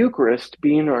the Eucharist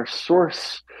being our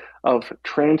source of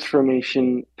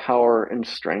transformation, power, and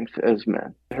strength as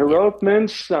men. Heroic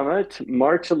Men's Summit,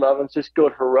 March 11th. Just go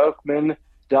to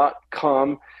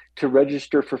heroicmen.com to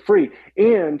register for free.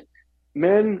 And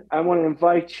men, I want to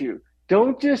invite you,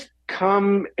 don't just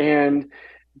come and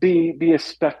be a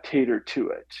spectator to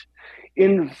it.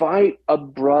 Invite a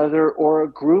brother or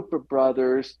a group of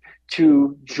brothers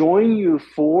to join you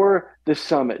for the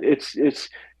summit. It's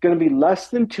going to be less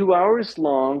than 2 hours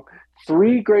long,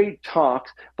 3 great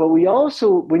talks, but we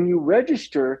also, when you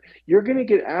register, you're going to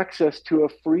get access to a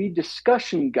free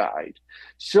discussion guide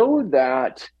so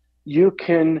that you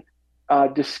can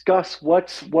discuss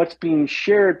what's being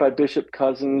shared by Bishop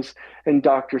Cousins and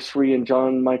Dr. Sri and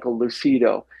John Michael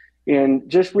Lucido. And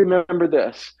just remember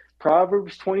this,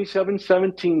 Proverbs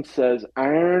 27:17 says,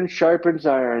 iron sharpens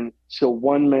iron, so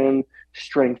one man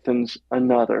strengthens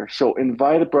another. So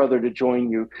invite a brother to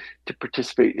join you to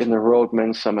participate in the Heroic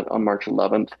Men's Summit on March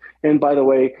 11th. And by the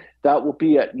way, that will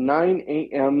be at 9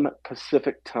 a.m.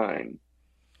 Pacific time.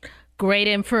 Great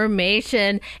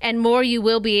information and more you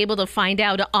will be able to find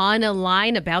out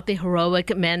online about the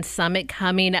Heroic Men's Summit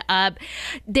coming up.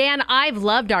 Dan, I've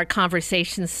loved our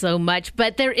conversation so much,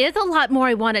 but there is a lot more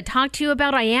I want to talk to you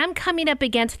about. I am coming up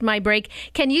against my break.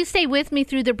 Can you stay with me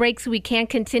through the break so we can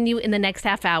continue in the next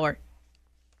half hour?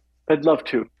 I'd love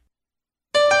to.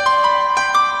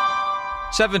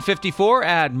 7:54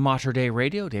 at Mater Dei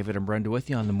Radio. David and Brenda with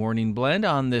you on the Morning Blend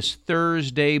on this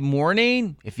Thursday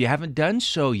morning. If you haven't done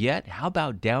so yet, how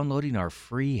about downloading our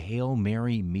free Hail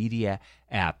Mary Media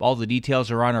app? All the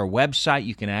details are on our website.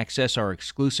 You can access our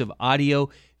exclusive audio,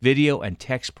 video, and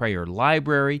text prayer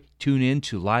library. Tune in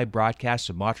to live broadcasts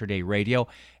of Mater Dei Radio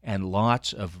and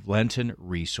lots of Lenten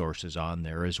resources on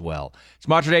there as well. It's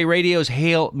Mater Dei Radio's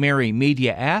Hail Mary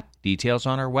Media app. Details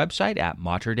on our website at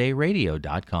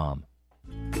materdeiradio.com.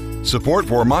 Support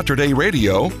for Mater Dei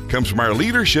Radio comes from our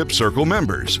Leadership Circle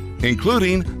members,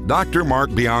 including Dr.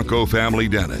 Mark Bianco, family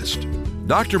dentist.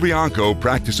 Dr. Bianco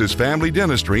practices family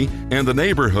dentistry in the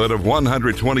neighborhood of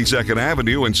 122nd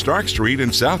Avenue and Stark Street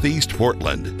in Southeast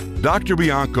Portland. Dr.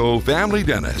 Bianco, family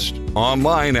dentist,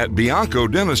 online at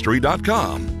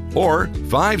biancodentistry.com or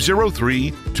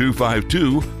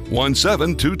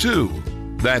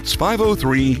 503-252-1722. That's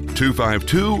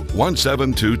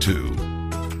 503-252-1722.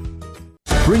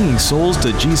 Bringing souls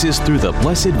to Jesus through the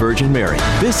Blessed Virgin Mary.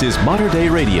 This is Mater Dei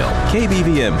Radio,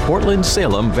 KBVM, Portland,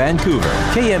 Salem, Vancouver,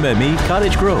 KMME,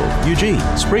 Cottage Grove, Eugene,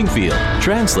 Springfield,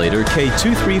 translator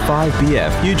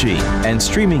K235BF, Eugene, and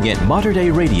streaming at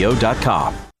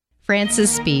materdeiradio.com.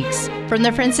 Francis speaks from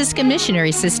the Franciscan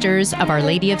Missionary Sisters of Our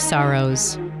Lady of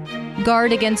Sorrows.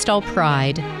 Guard against all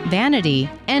pride, vanity,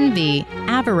 envy,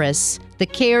 avarice, the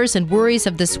cares and worries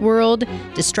of this world,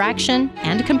 distraction,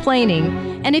 and complaining.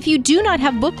 And if you do not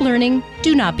have book learning,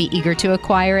 do not be eager to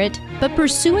acquire it, but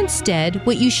pursue instead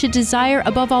what you should desire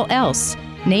above all else,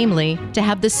 namely, to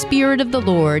have the Spirit of the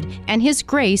Lord and His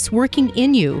grace working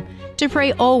in you, to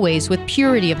pray always with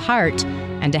purity of heart,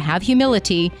 and to have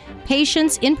humility,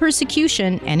 patience in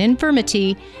persecution and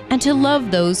infirmity, and to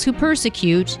love those who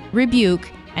persecute,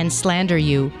 rebuke, and slander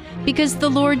you, because the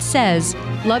Lord says,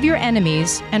 love your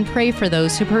enemies and pray for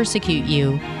those who persecute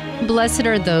you. Blessed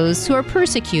are those who are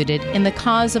persecuted in the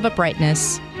cause of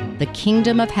uprightness. The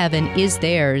kingdom of heaven is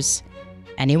theirs.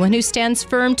 Anyone who stands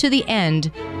firm to the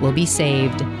end will be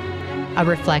saved. A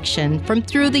reflection from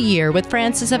Through the Year with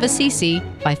Francis of Assisi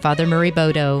by Father Murray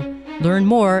Bodo. Learn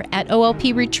more at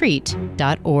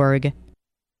olpreach.org.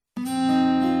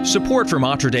 Support for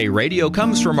Mater Dei Radio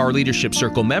comes from our Leadership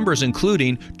Circle members,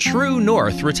 including True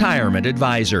North Retirement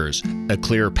Advisors, a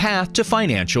clear path to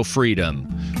financial freedom.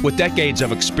 With decades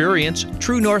of experience,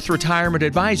 True North Retirement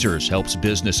Advisors helps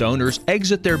business owners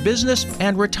exit their business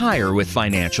and retire with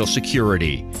financial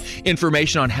security.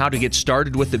 Information on how to get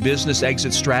started with the business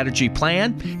exit strategy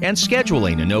plan and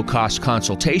scheduling a no-cost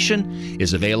consultation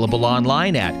is available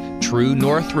online at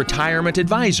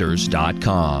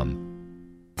TrueNorthRetirementAdvisors.com.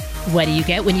 What do you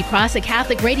get when you cross a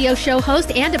Catholic radio show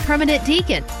host and a permanent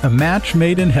deacon? A match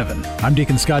made in heaven. I'm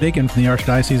Deacon Scott Aiken from the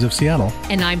Archdiocese of Seattle.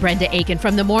 And I'm Brenda Aiken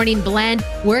from the Morning Blend.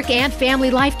 Work and family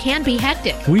life can be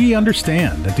hectic. We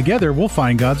understand, and together we'll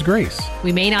find God's grace.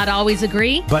 We may not always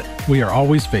agree, but we are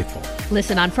always faithful.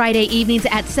 Listen on Friday evenings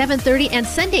at 7:30 and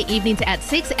Sunday evenings at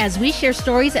 6 as we share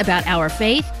stories about our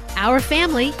faith, our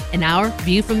family, and our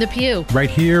view from the pew.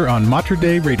 Right here on Mater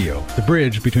Dei Radio, the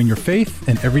bridge between your faith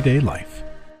and everyday life.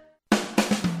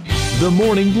 The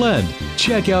Morning Blend.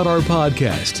 Check out our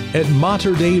podcast at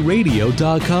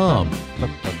materdeiradio.com.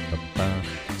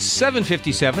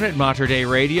 7:57 at Mater Dei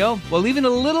Radio. Well, even a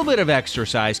little bit of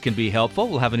exercise can be helpful.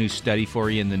 We'll have a new study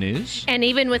for you in the news. And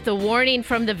even with the warning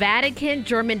from the Vatican,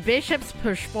 German bishops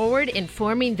push forward in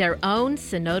forming their own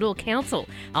synodal council.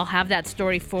 I'll have that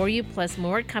story for you, plus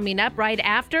more coming up right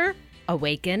after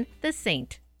Awaken the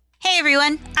Saint. Hey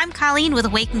everyone, I'm Colleen with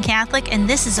Awaken Catholic, and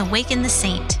this is Awaken the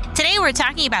Saint. Today we're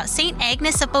talking about St.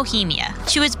 Agnes of Bohemia.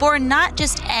 She was born not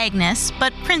just Agnes,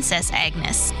 but Princess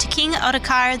Agnes, to King Ottokar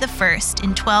I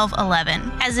in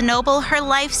 1211. As a noble, her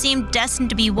life seemed destined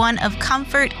to be one of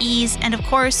comfort, ease, and of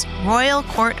course, royal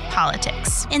court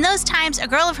politics. In those times, a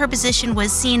girl of her position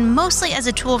was seen mostly as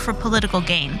a tool for political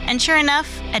gain. And sure enough,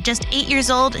 at just 8 years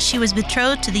old, she was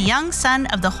betrothed to the young son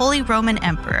of the Holy Roman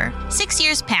Emperor. 6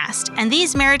 years passed, and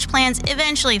these marriage plans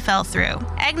eventually fell through.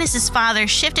 Agnes's father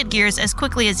shifted gears as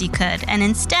quickly as he could, and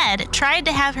instead tried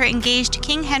to have her engaged to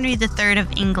King Henry III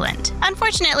of England.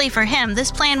 Unfortunately for him,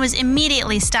 this plan was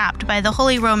immediately stopped by the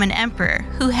Holy Roman Emperor,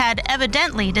 who had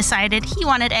evidently decided he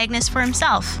wanted Agnes for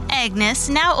himself. Agnes,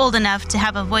 now old enough to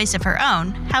have a voice of her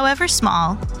own, however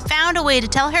small, found a way to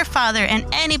tell her father and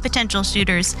any potential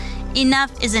suitors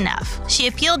enough is enough. She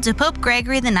appealed to Pope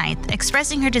Gregory IX,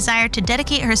 expressing her desire to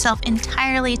dedicate herself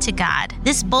entirely to God.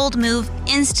 This bold move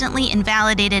instantly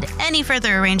invalidated any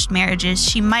further arranged marriages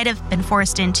she might have been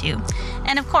forced into,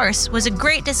 and of course was a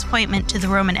great disappointment to the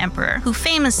Roman Emperor, who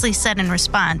famously said in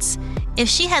response, "If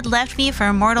she had left me for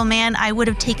a mortal man, I would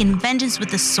have taken vengeance with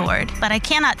the sword. But I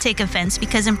cannot take offense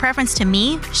because in preference to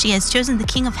me, she has chosen the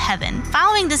King of Heaven."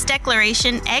 Following this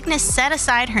declaration, Agnes set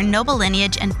aside her noble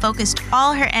lineage and focused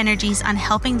all her energies on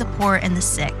helping the poor and the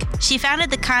sick. She founded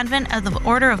the convent of the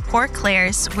Order of Poor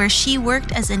Clares, where she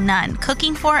worked as a nun,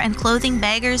 cooking for and clothing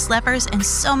beggars, lepers, and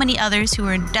so many others who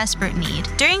were in desperate need.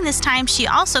 During this time, she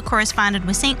also corresponded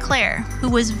with St. Clare, who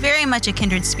was very much a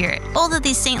kindred spirit. Both of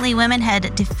these saintly women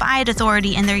had defied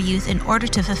authority in their youth in order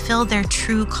to fulfill their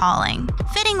true calling.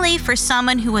 Fittingly, for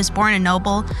someone who was born a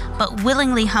noble, but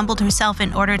willingly humbled herself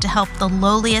in order to help the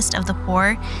lowliest of the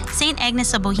poor, St.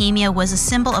 Agnes of Bohemia was a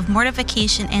symbol of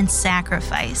mortification and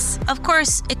sacrifice. Of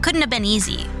course, it couldn't have been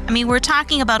easy. I mean, we're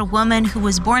talking about a woman who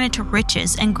was born into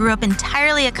riches and grew up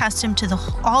entirely accustomed to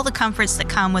all the comforts that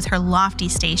come with her lofty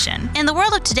station. In the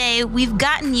world of today, we've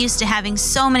gotten used to having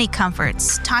so many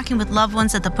comforts, talking with loved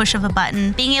ones at the push of a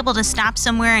button, being able to stop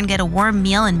somewhere and get a warm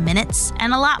meal in minutes,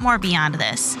 and a lot more beyond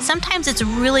this. Sometimes it's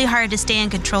really hard to stay in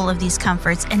control of these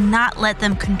comforts and not let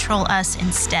them control us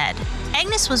instead.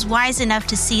 Agnes was wise enough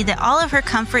to see that all of her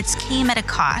comforts came at a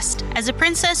cost. As a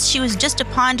princess, she was just a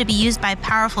pawn to be used by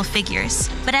powerful figures.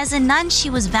 But as a nun, she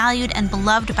was valued and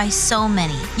beloved by so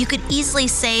many. You could easily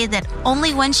say that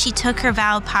only when she took her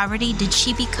vow of poverty did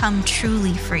she become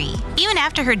truly free. Even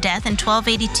after her death in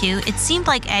 1282, it seemed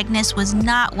like Agnes was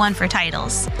not one for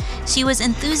titles. She was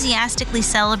enthusiastically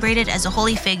celebrated as a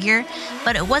holy figure,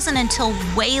 but it wasn't until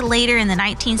way later in the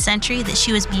 19th century that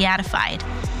she was beatified.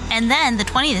 And then the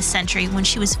 20th century when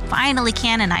she was finally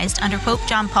canonized under Pope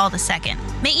John Paul II.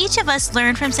 May each of us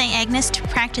learn from St. Agnes to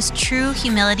practice true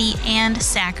humility and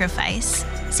sacrifice.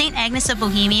 St. Agnes of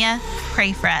Bohemia,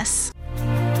 pray for us.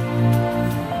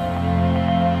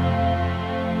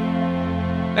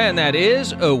 And that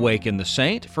is Awaken the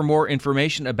Saint. For more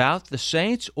information about the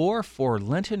saints or for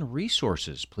Lenten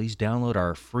resources, please download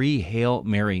our free Hail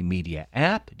Mary Media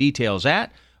app. Details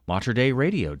at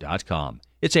materdeiradio.com.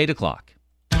 It's 8 o'clock.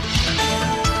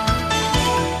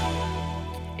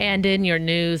 And in your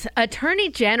news, Attorney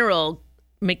General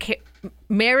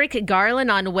Merrick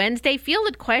Garland on Wednesday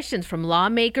fielded questions from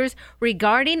lawmakers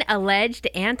regarding alleged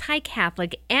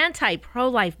anti-Catholic,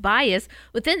 anti-pro-life bias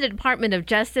within the Department of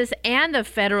Justice and the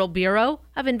Federal Bureau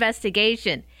of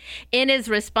Investigation. In his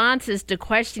responses to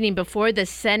questioning before the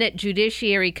Senate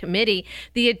Judiciary Committee,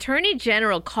 the Attorney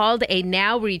General called a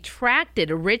now retracted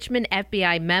Richmond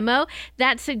FBI memo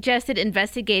that suggested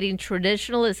investigating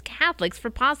traditionalist Catholics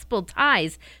for possible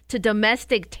ties to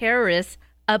domestic terrorists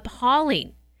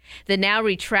appalling. The now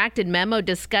retracted memo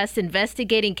discussed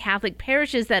investigating Catholic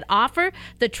parishes that offer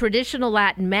the traditional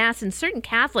Latin Mass in certain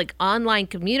Catholic online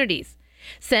communities.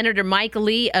 Senator Mike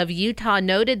Lee of Utah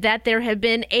noted that there have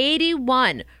been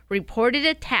 81 reported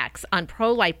attacks on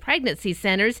pro-life pregnancy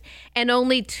centers and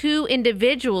only 2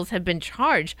 individuals have been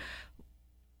charged.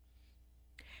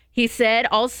 He said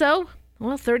also,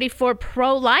 34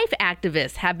 pro-life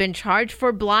activists have been charged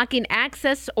for blocking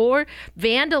access or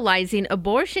vandalizing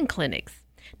abortion clinics.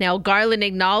 Now, Garland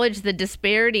acknowledged the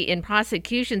disparity in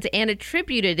prosecutions and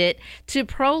attributed it to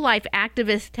pro-life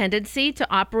activists' tendency to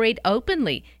operate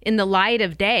openly in the light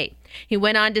of day. He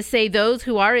went on to say those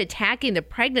who are attacking the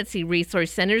pregnancy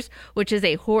resource centers, which is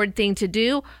a horrid thing to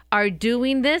do, are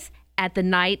doing this at the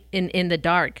night and in the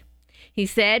dark. He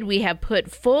said, we have put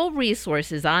full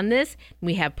resources on this.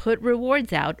 We have put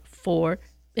rewards out for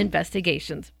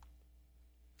investigations.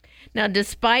 Now,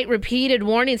 despite repeated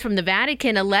warnings from the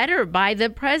Vatican, a letter by the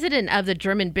president of the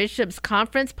German Bishops'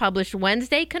 Conference published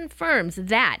Wednesday confirms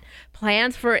that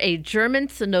plans for a German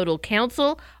Synodal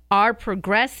Council are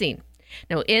progressing.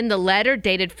 Now, in the letter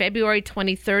dated February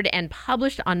 23rd and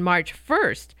published on March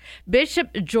 1st,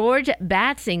 Bishop George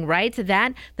Batzing writes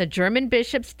that the German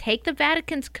bishops take the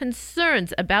Vatican's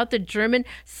concerns about the German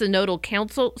Synodal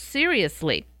Council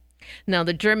seriously. Now,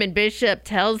 the German bishop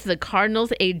tells the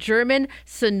cardinals a German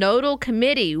synodal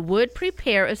committee would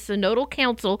prepare a synodal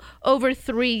council over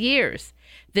 3 years.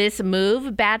 This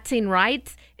move, Batzing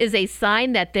writes, is a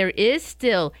sign that there is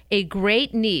still a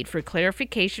great need for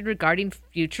clarification regarding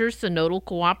future synodal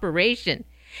cooperation.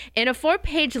 In a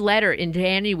 4-page letter in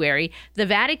January, the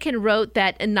Vatican wrote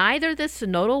that neither the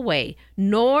Synodal Way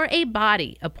nor a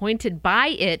body appointed by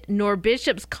it nor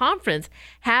Bishops' Conference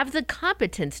have the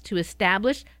competence to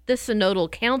establish the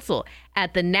Synodal Council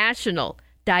at the national,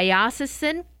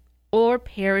 diocesan, or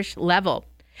parish level.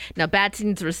 Now,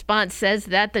 Batzing's response says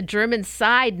that the German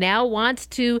side now wants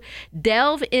to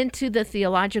delve into the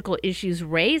theological issues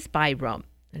raised by Rome.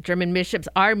 The German bishops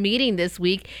are meeting this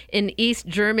week in East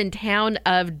German town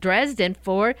of Dresden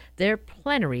for their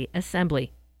plenary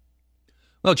assembly.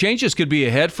 Well, changes could be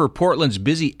ahead for Portland's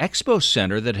busy Expo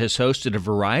Center that has hosted a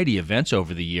variety of events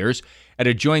over the years. At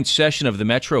a joint session of the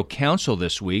Metro Council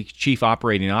this week, Chief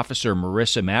Operating Officer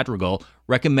Marissa Madrigal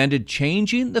recommended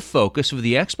changing the focus of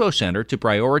the Expo Center to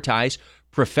prioritize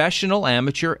professional,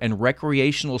 amateur, and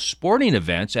recreational sporting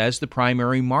events as the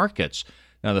primary markets.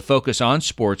 Now, the focus on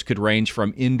sports could range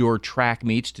from indoor track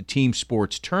meets to team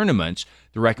sports tournaments.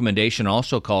 The recommendation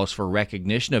also calls for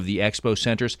recognition of the Expo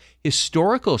Center's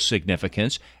historical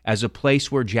significance as a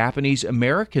place where Japanese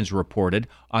Americans reported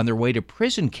on their way to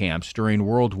prison camps during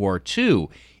World War II.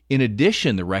 In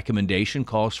addition, the recommendation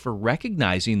calls for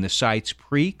recognizing the site's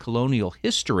pre-colonial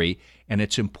history and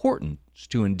its importance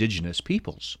to indigenous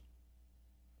peoples.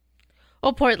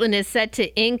 Well, Portland is set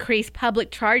to increase public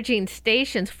charging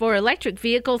stations for electric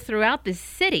vehicles throughout the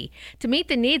city to meet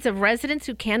the needs of residents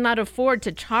who cannot afford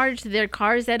to charge their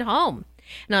cars at home.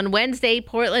 And on Wednesday,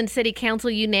 Portland City Council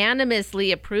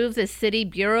unanimously approved the City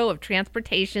Bureau of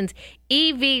Transportation's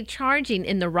EV charging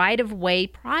in the right-of-way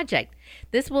project.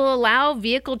 This will allow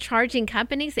vehicle charging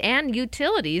companies and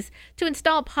utilities to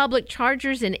install public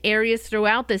chargers in areas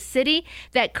throughout the city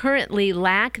that currently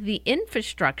lack the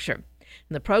infrastructure.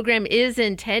 The program is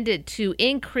intended to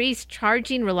increase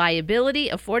charging reliability,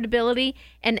 affordability,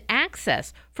 and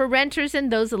access for renters and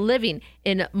those living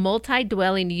in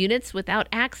multi-dwelling units without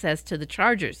access to the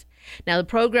chargers. Now, the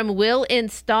program will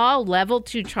install level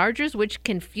 2 chargers, which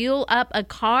can fuel up a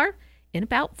car in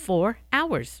about 4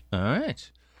 hours. All right.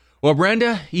 Well,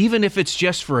 Brenda, even if it's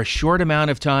just for a short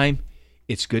amount of time,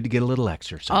 it's good to get a little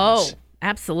exercise. Oh,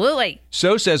 absolutely.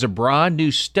 So says a broad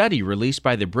new study released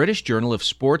by the British Journal of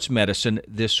Sports Medicine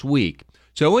this week.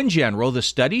 So in general, the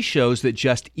study shows that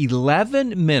just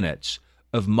 11 minutes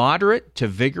of moderate to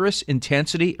vigorous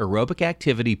intensity aerobic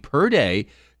activity per day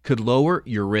could lower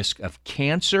your risk of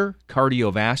cancer,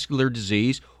 cardiovascular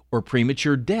disease, or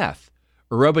premature death.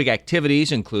 Aerobic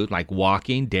activities include like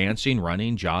walking, dancing,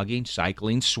 running, jogging,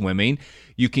 cycling, swimming.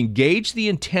 You can gauge the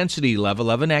intensity level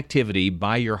of an activity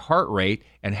by your heart rate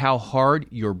and how hard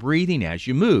you're breathing as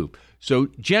you move. So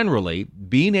generally,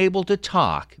 being able to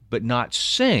talk but not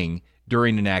sing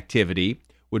during an activity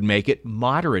would make it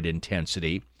moderate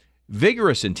intensity.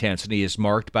 Vigorous intensity is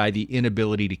marked by the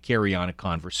inability to carry on a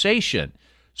conversation.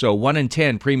 So 1 in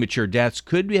 10 premature deaths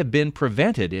could have been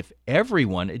prevented if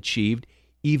everyone achieved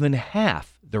even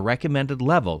half the recommended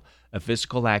level of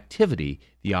physical activity,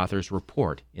 the authors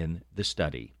report in the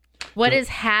study. What is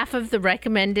half of the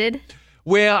recommended?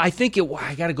 Well, I think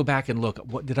I got to go back and look.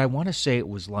 What did I want to say? It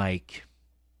was like.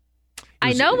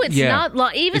 I know it's not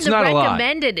long. Even it's the not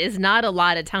recommended is not a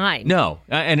lot of time. No.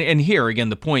 And here, again,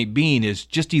 the point being is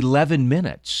just 11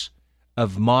 minutes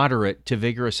of moderate to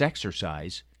vigorous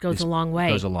exercise. Goes a long way.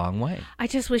 Goes a long way. I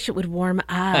just wish it would warm up.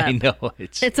 I know.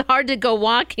 It's hard to go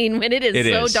walking when it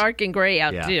is dark and gray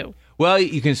out, too. Well,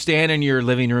 you can stand in your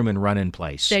living room and run in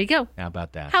place. There you go. How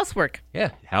about that? Housework. Yeah,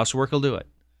 housework will do it.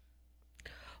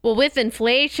 Well, with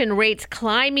inflation rates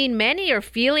climbing, many are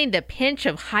feeling the pinch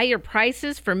of higher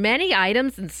prices for many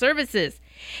items and services.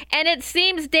 And it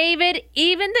seems, David,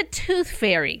 even the Tooth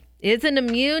Fairy isn't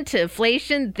immune to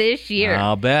inflation this year.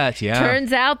 I'll bet, yeah.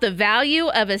 Turns out the value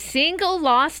of a single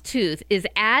lost tooth is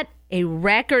at a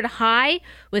record high,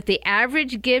 with the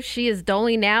average gift she is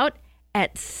doling out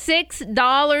at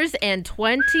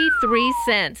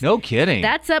 $6.23. No kidding.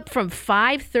 That's up from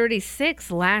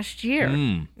 $5.36 last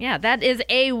year. Yeah, that is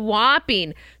a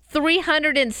whopping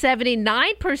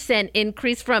 379%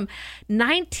 increase from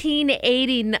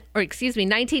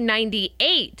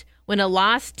 1998, when a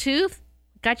lost tooth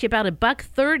got you about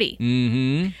 $1.30.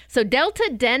 Mm-hmm. So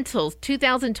Delta Dental's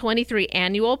 2023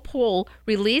 annual poll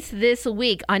released this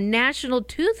week on National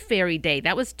Tooth Fairy Day,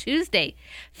 that was Tuesday,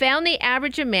 found the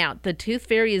average amount the Tooth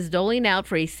Fairy is doling out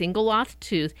for a single lost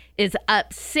tooth is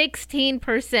up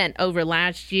 16% over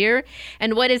last year.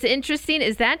 And what is interesting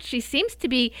is that she seems to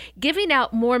be giving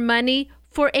out more money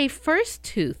for a first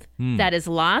tooth that is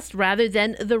lost rather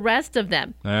than the rest of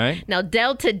them. All right. Now,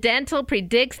 Delta Dental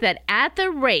predicts that at the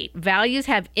rate values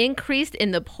have increased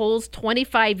in the poll's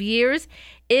 25 years,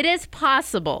 it is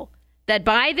possible that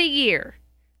by the year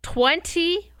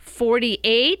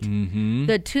 2048,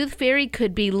 the Tooth Fairy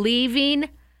could be leaving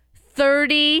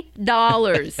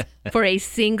 $30 for a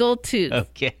single tooth.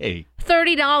 Okay.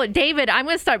 $30. David, I'm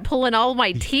going to start pulling all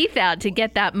my teeth out to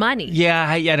get that money. Yeah,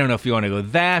 I don't know if you want to go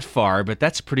that far, but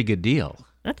that's a pretty good deal.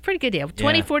 That's a pretty good deal.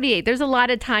 2048. There's a lot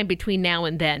of time between now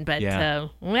and then, but wow,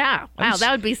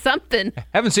 that would be something.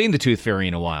 Haven't seen the Tooth Fairy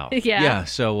in a while. Yeah. Yeah,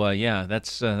 so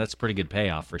that's a pretty good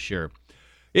payoff for sure.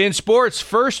 In sports,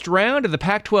 first round of the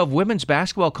Pac-12 Women's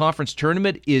Basketball Conference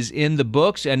Tournament is in the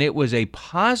books, and it was a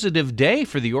positive day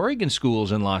for the Oregon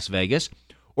schools in Las Vegas.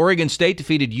 Oregon State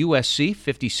defeated USC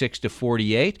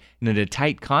 56-48, and in a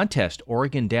tight contest,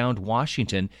 Oregon downed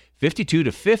Washington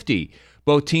 52-50.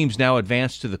 Both teams now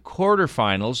advance to the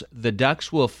quarterfinals. The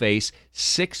Ducks will face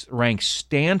 6th-ranked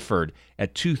Stanford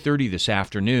at 2:30 this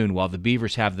afternoon, while the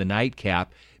Beavers have the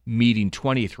nightcap, meeting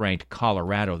 20th-ranked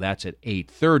Colorado. That's at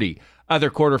 8:30. Other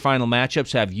quarterfinal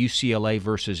matchups have UCLA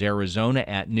versus Arizona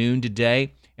at noon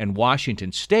today, and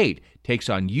Washington State takes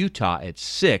on Utah at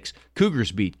 6.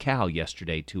 Cougars beat Cal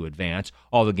yesterday to advance.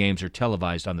 All the games are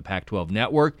televised on the Pac-12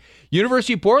 network.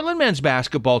 University of Portland men's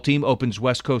basketball team opens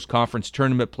West Coast Conference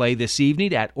tournament play this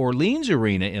evening at Orleans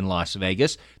Arena in Las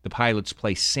Vegas. The Pilots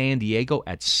play San Diego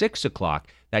at 6 o'clock.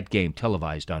 That game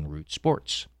televised on Root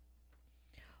Sports.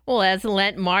 Well, as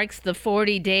Lent marks the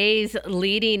 40 days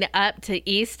leading up to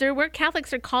Easter, where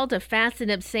Catholics are called to fast and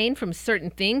abstain from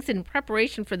certain things in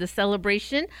preparation for the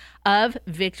celebration of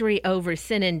victory over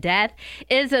sin and death,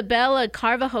 Isabella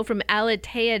Carvajo from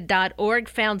aletea.org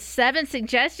found 7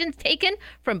 suggestions taken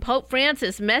from Pope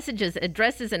Francis' messages,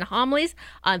 addresses, and homilies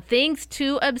on things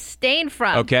to abstain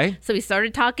from. Okay. So we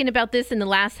started talking about this in the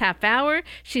last half hour.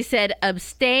 She said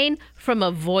abstain from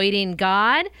avoiding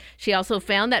God. She also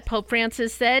found that Pope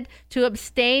Francis said to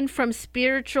abstain from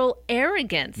spiritual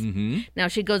arrogance. Now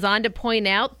she goes on to point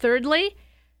out, thirdly,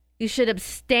 you should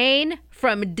abstain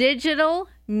from digital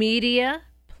media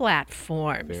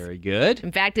platforms. Very good.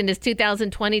 In fact, in his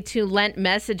 2022 Lent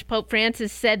message, Pope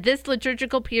Francis said this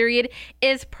liturgical period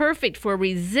is perfect for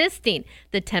resisting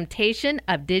the temptation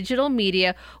of digital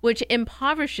media, which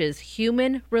impoverishes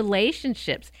human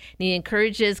relationships. And he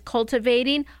encourages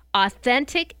cultivating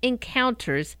authentic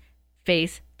encounters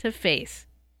face to face.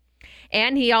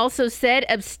 And he also said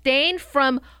abstain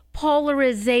from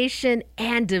polarization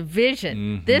and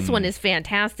division. This one is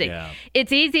fantastic. Yeah.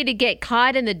 It's easy to get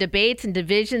caught in the debates and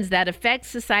divisions that affect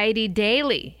society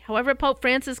daily. However, Pope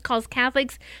Francis calls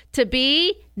Catholics to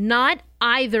be not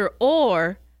either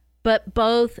or, but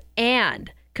both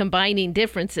and, combining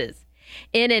differences.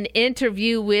 In an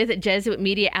interview with Jesuit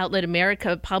media outlet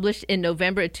America published in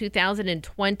November of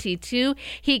 2022,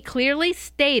 he clearly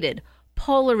stated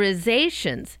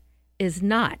polarizations is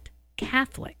not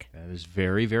Catholic. That is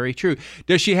very, very true.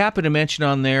 Does she happen to mention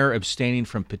on there abstaining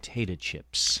from potato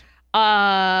chips?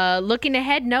 Looking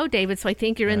ahead, no, David, so I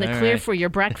think you're in the All clear right. for your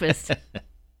breakfast.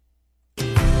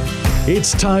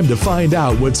 It's time to find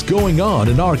out what's going on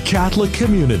in our Catholic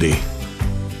community.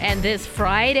 And this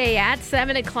Friday at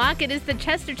 7 o'clock, it is the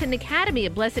Chesterton Academy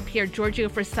of Blessed Pier Giorgio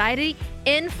Frassati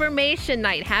Information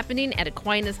Night happening at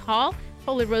Aquinas Hall,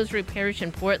 Holy Rosary Parish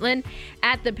in Portland.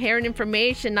 At the Parent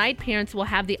Information Night, parents will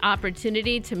have the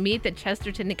opportunity to meet the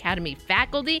Chesterton Academy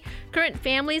faculty, current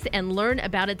families, and learn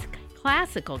about its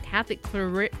classical Catholic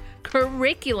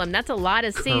curriculum. That's a lot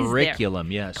of C's there.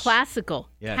 Curriculum, yes. Classical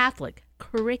Yes. Catholic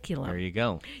curriculum. There you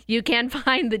go. You can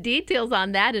find the details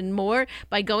on that and more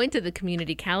by going to the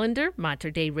community calendar,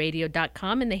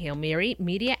 materdeiradio.com, and the Hail Mary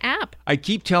Media app. I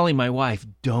keep telling my wife,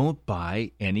 don't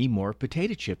buy any more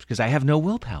potato chips because I have no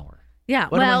willpower. Yeah,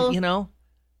 What well,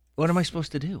 what am I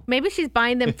supposed to do? maybe she's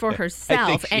buying them for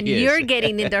herself, she and is. you're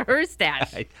getting into her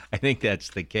stash. I think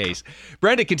that's the case.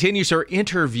 Brenda continues her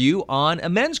interview on a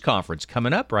men's conference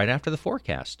coming up right after the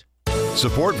forecast.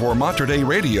 Support for Mater Dei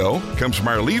Radio comes from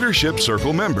our Leadership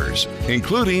Circle members,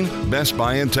 including Best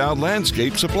Buy in Town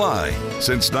Landscape Supply.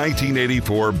 Since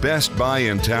 1984, Best Buy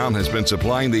in Town has been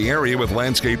supplying the area with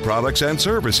landscape products and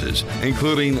services,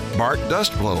 including bark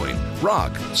dust blowing,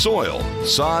 rock, soil,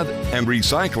 sod, and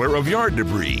recycler of yard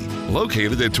debris.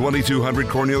 Located at 2200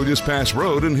 Cornelius Pass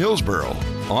Road in Hillsboro.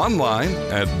 Online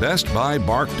at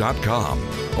bestbuybark.com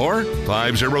or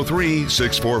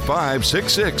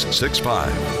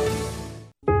 503-645-6665.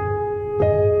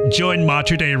 Join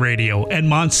Mater Dei Radio and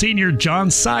Monsignor John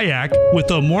Syak with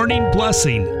the Morning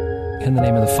Blessing. In the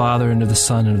name of the Father, and of the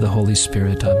Son, and of the Holy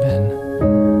Spirit.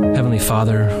 Amen. Heavenly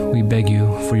Father, we beg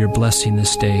you for your blessing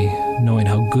this day, knowing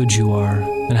how good you are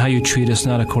and how you treat us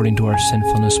not according to our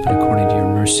sinfulness, but according to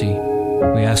your mercy.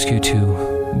 We ask you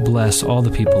to bless all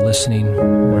the people listening,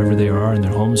 wherever they are, in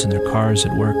their homes, in their cars,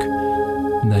 at work,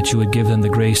 and that you would give them the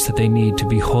grace that they need to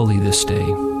be holy this day.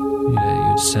 You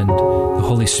would send the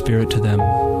Holy Spirit to them.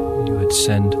 You would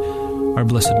send our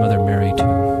Blessed Mother Mary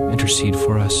to intercede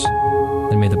for us.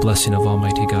 And may the blessing of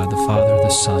Almighty God, the Father, the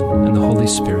Son, and the Holy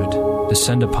Spirit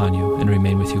descend upon you and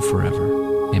remain with you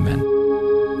forever. Amen.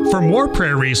 For more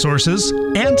prayer resources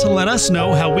and to let us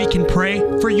know how we can pray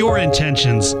for your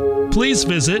intentions, please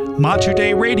visit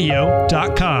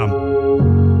materdeiradio.com.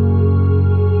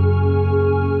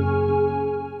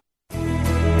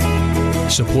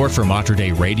 Support for Mater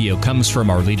Dei Radio comes from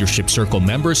our Leadership Circle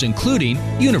members, including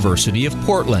University of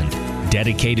Portland,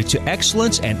 dedicated to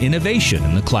excellence and innovation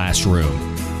in the classroom.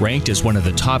 Ranked as one of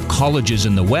the top colleges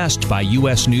in the West by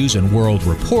U.S. News and World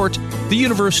Report, the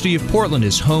University of Portland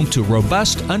is home to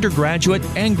robust undergraduate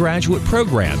and graduate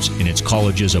programs in its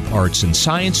colleges of arts and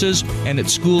sciences and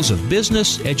its schools of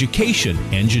business, education,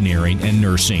 engineering, and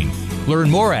nursing. Learn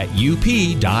more at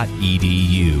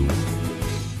up.edu.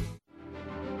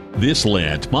 This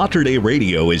Lent, Mater Dei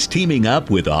Radio is teaming up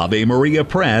with Ave Maria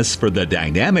Press for the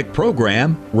dynamic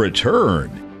program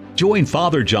Return. Join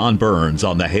Father John Burns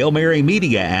on the Hail Mary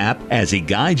Media app as he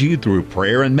guides you through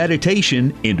prayer and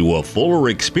meditation into a fuller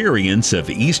experience of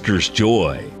Easter's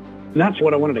joy. And that's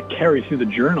what I wanted to carry through the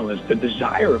journal, is the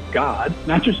desire of God,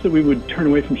 not just that we would turn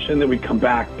away from sin, that we'd come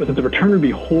back, but that the return would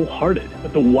be wholehearted.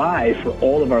 But the why for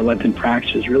all of our Lenten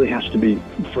practices really has to be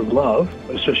for love,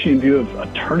 especially in view of a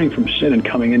turning from sin and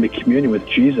coming into communion with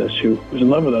Jesus, who was in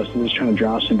love with us and is trying to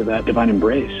draw us into that divine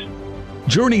embrace.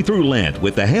 Journey through Lent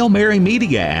with the Hail Mary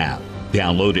Media app.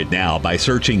 Download it now by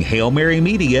searching Hail Mary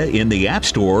Media in the App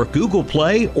Store, Google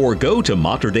Play, or go to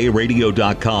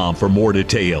materdeiradio.com for more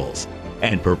details.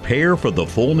 And prepare for the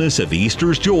fullness of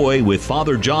Easter's joy with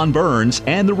Father John Burns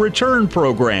and the Return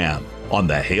program on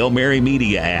the Hail Mary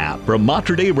Media app from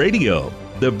Mater Dei Radio,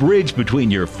 the bridge between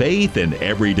your faith and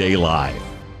everyday life.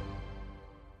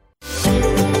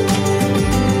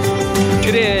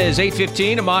 It is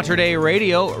 8:15 at Mater Dei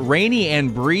Radio. Rainy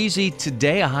and breezy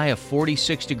today, a high of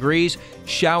 46 degrees.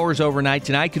 Showers overnight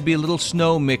tonight. Could be a little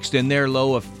snow mixed in there,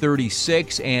 low of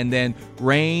 36. And then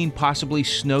rain, possibly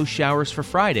snow showers for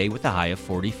Friday with a high of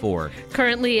 44.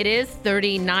 Currently, it is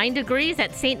 39 degrees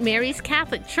at St. Mary's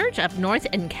Catholic Church up north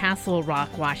in Castle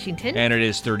Rock, Washington. And it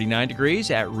is 39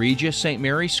 degrees at Regis St.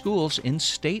 Mary's Schools in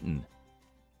Staten.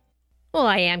 Well,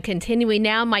 I am continuing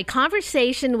now my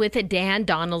conversation with Dan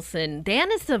Donaldson. Dan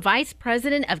is the Vice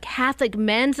President of Catholic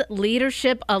Men's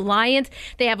Leadership Alliance.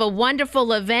 They have a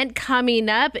wonderful event coming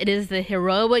up. It is the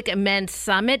Heroic Men's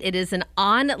Summit. It is an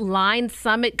online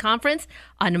summit conference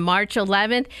on March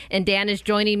 11th, and Dan is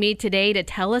joining me today to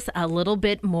tell us a little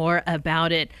bit more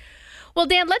about it. Well,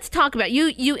 Dan, let's talk about you.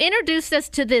 You introduced us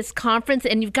to this conference,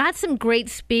 and you've got some great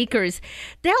speakers.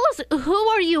 Tell us, who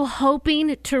are you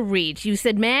hoping to reach? You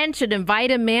said man should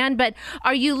invite a man, but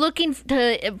are you looking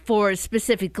for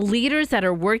specific leaders that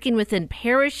are working within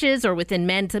parishes or within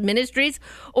men's ministries?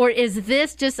 Or is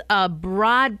this just a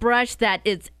broad brush that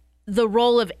it's the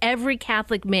role of every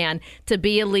Catholic man to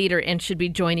be a leader and should be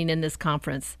joining in this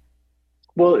conference?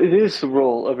 Well, it is the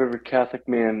role of every Catholic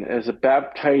man as a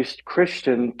baptized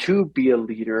Christian to be a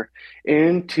leader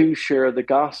and to share the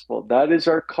gospel. That is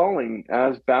our calling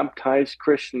as baptized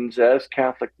Christians, as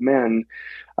Catholic men,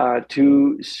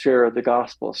 to share the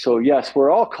gospel. So yes,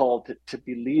 we're all called to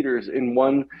be leaders in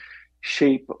one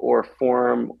shape or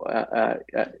form,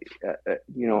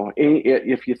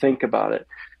 if you think about it.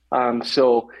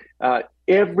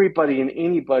 Everybody and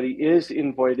anybody is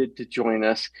invited to join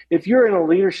us. If you're in a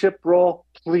leadership role,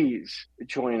 please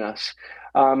join us.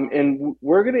 And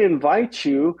we're going to invite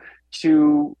you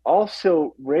to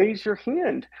also raise your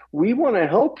hand. We want to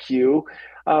help you.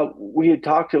 We had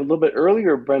talked a little bit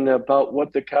earlier, Brenda, about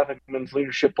what the Catholic Men's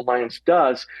Leadership Alliance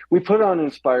does. We put on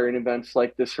inspiring events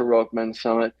like this Heroic Men's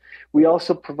Summit. We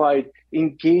also provide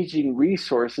engaging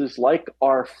resources like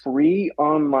our free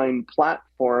online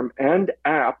platform and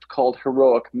app called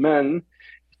Heroic Men.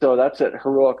 So that's at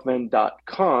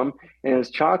heroicmen.com, and it's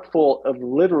chock full of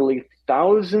literally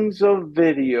thousands of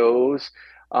videos,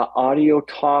 audio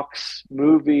talks,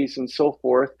 movies, and so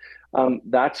forth.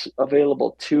 That's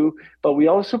available too. But we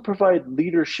also provide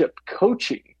leadership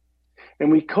coaching,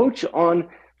 and we coach on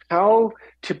how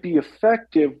to be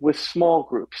effective with small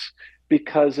groups.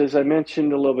 Because as I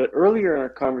mentioned a little bit earlier in our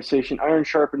conversation, iron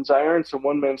sharpens iron, so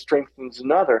one man strengthens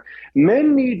another.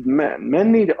 Men need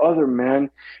other men,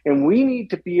 and we need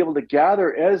to be able to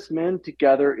gather as men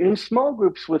together in small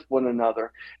groups with one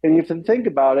another. And if you think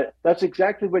about it, that's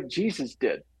exactly what Jesus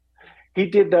did. He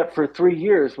did that for 3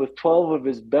 years with 12 of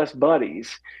his best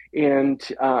buddies and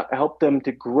helped them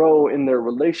to grow in their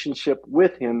relationship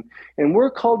with him. And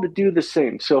we're called to do the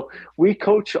same. So we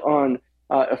coach on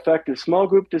effective small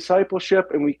group discipleship,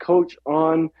 and we coach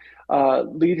on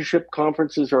leadership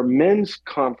conferences or men's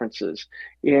conferences.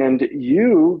 And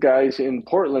you guys in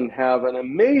Portland have an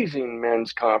amazing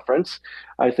men's conference.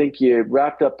 I think you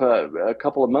wrapped up a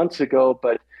couple of months ago,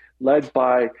 but led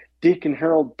by Deacon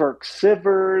Harold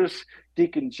Burke-Sivers,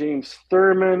 Deacon James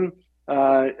Thurman.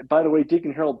 By the way,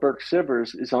 Deacon Harold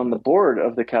Burke-Sivers is on the board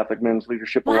of the Catholic Men's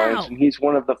Leadership Alliance, and he's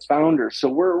one of the founders. So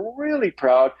we're really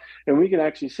proud, and we can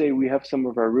actually say we have some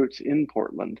of our roots in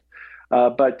Portland.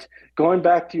 But going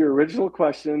back to your original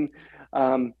question,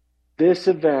 this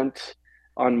event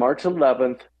on March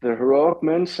 11th, the Heroic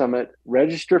Men's Summit,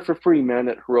 register for free men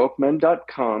at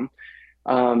heroicmen.com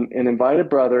and invite a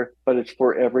brother, but it's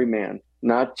for every man,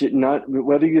 not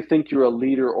whether you think you're a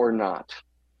leader or not.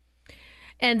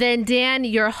 And then, Dan,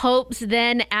 your hopes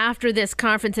then after this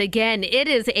conference, again, it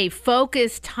is a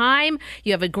focused time.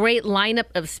 You have a great lineup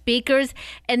of speakers.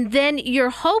 And then your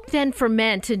hope then for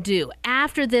men to do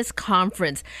after this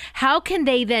conference, how can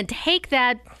they then take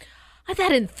that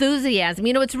enthusiasm?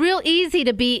 You know, it's real easy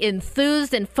to be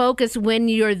enthused and focused when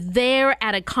you're there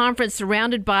at a conference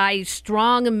surrounded by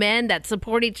strong men that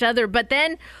support each other. But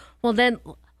then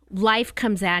life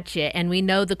comes at you. And we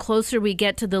know the closer we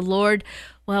get to the Lord,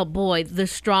 well, boy, the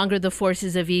stronger the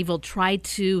forces of evil try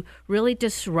to really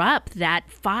disrupt that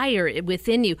fire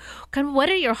within you. What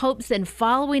are your hopes then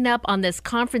following up on this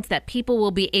conference that people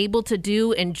will be able to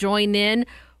do and join in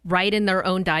right in their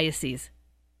own diocese?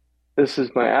 This is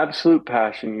my absolute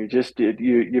passion. You just did.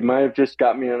 You might have just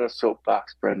got me on a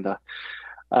soapbox, Brenda.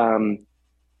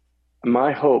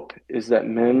 My hope is that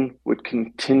men would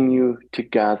continue to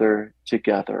gather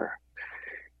together.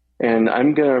 And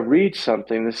I'm going to read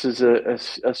something. This is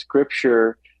a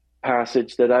scripture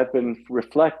passage that I've been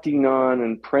reflecting on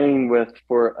and praying with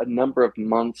for a number of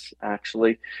months,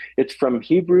 actually. It's from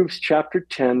Hebrews chapter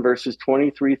 10, verses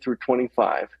 23 through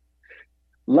 25.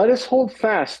 Let us hold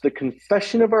fast the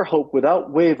confession of our hope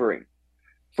without wavering,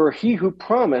 for he who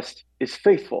promised is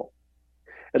faithful.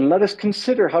 And let us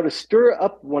consider how to stir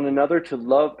up one another to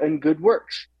love and good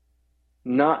works,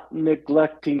 not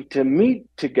neglecting to meet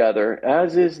together,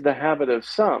 as is the habit of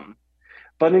some,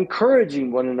 but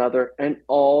encouraging one another, and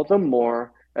all the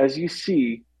more as you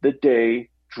see the day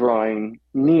drawing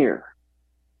near.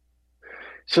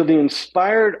 So the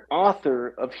inspired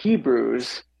author of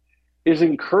Hebrews is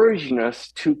encouraging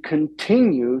us to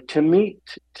continue to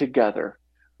meet together.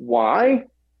 Why?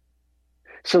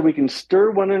 So we can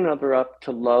stir one another up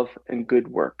to love and good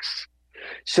works.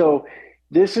 So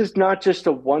this is not just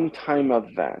a one-time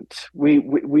event.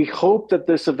 We hope that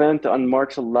this event on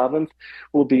March 11th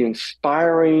will be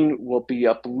inspiring, will be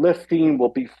uplifting, will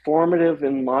be formative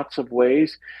in lots of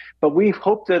ways, but we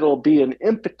hope that it'll be an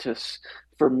impetus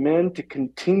for men to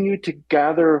continue to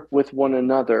gather with one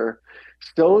another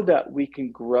so that we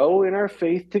can grow in our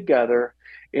faith together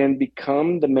and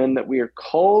become the men that we are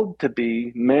called to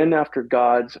be, men after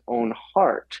God's own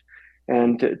heart,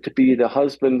 and to be the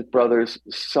husbands, brothers,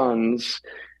 sons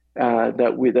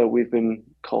that we've been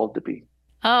called to be.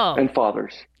 Oh, and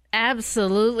fathers.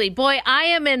 Absolutely. Boy, I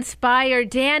am inspired,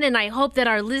 Dan, and I hope that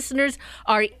our listeners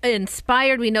are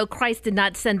inspired. We know Christ did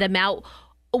not send them out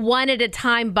one at a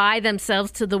time by themselves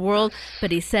to the world,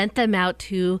 but he sent them out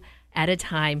two at a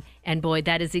time. And boy,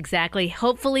 that is exactly,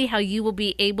 hopefully, how you will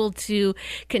be able to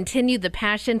continue the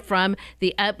passion from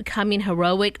the upcoming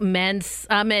Heroic Men's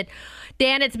Summit.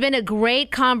 Dan, it's been a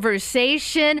great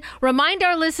conversation. Remind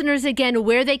our listeners again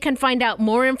where they can find out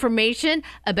more information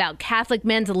about Catholic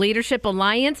Men's Leadership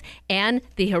Alliance and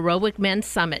the Heroic Men's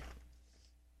Summit.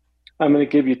 I'm going to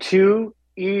give you two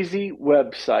easy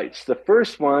websites. The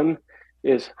first one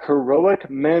is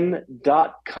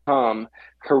heroicmen.com.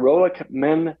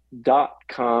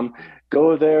 heroicmen.com.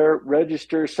 Go there,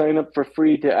 register, sign up for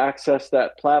free to access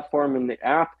that platform in the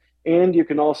app. And you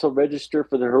can also register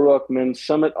for the Heroic Men's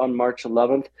Summit on March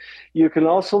 11th. You can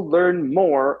also learn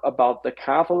more about the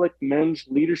Catholic Men's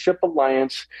Leadership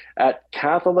Alliance at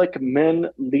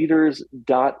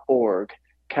catholicmenleaders.org.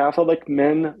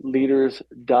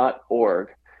 catholicmenleaders.org.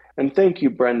 And thank you,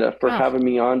 Brenda, for having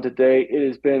me on today. It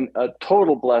has been a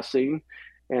total blessing,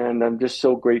 and I'm just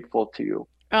so grateful to you.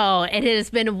 Oh, it has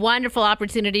been a wonderful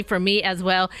opportunity for me as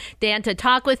well, Dan, to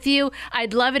talk with you.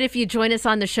 I'd love it if you join us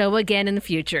on the show again in the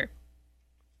future.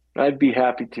 I'd be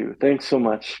happy to. Thanks so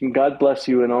much. And God bless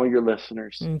you and all your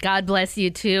listeners. God bless you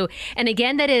too. And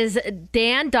again, that is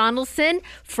Dan Donaldson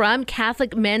from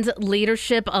Catholic Men's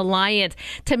Leadership Alliance.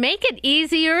 To make it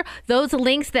easier, those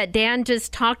links that Dan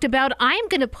just talked about, I'm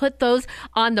going to put those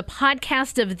on the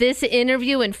podcast of this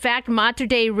interview. In fact, Mater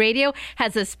Dei Radio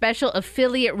has a special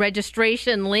affiliate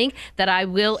registration link that I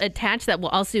will attach that will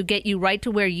also get you right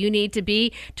to where you need to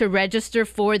be to register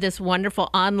for this wonderful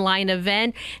online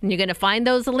event. And you're going to find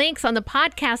those links on the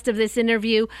podcast of this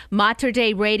interview,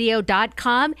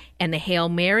 materdeiradio.com and the Hail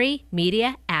Mary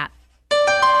Media app.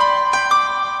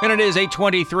 And it is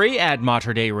 8:23 at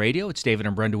Mater Dei Radio. It's David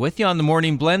and Brenda with you on the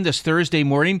Morning Blend this Thursday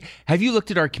morning. Have you looked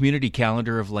at our community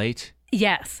calendar of late?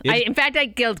 Yes. In fact, I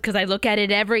guilt because I look at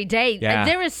it every day. Yeah.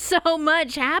 There is so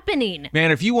much happening.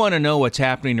 Man, if you want to know what's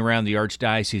happening around the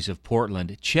Archdiocese of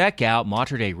Portland, check out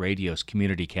Mater Dei Radio's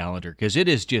community calendar because it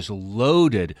is just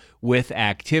loaded with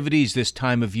activities this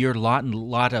time of year.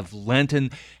 Lot of Lenten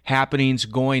happenings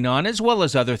going on, as well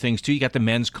as other things too. You got the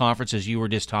men's conference, as you were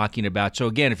just talking about. So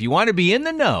again, if you want to be in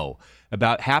the know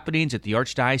about happenings at the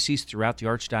Archdiocese throughout the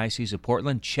Archdiocese of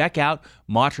Portland, check out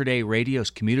Mater Dei Radio's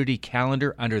community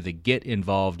calendar under the Get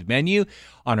Involved menu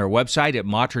on our website at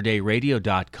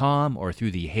materdeiradio.com or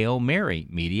through the Hail Mary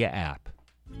Media app.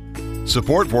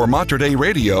 Support for Mater Dei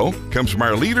Radio comes from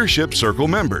our Leadership Circle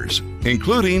members,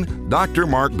 including Dr.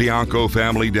 Mark Bianco,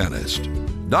 family dentist.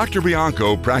 Dr.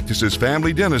 Bianco practices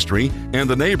family dentistry in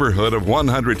the neighborhood of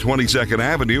 122nd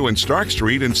Avenue and Stark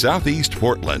Street in Southeast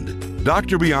Portland.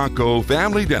 Dr. Bianco,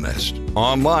 family dentist,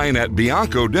 online at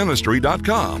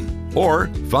biancodentistry.com or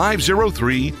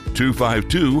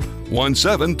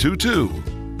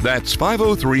 503-252-1722. That's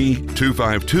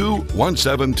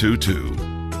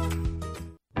 503-252-1722.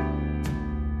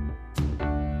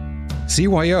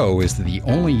 CYO is the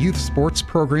only youth sports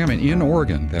program in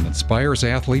Oregon that inspires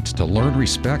athletes to learn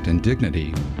respect and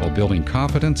dignity while building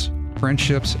confidence,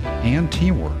 friendships, and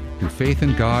teamwork through faith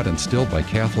in God instilled by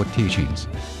Catholic teachings.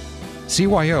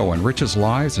 CYO enriches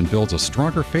lives and builds a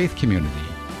stronger faith community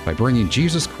by bringing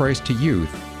Jesus Christ to youth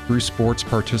through sports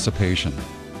participation.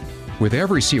 With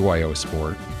every CYO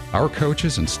sport, our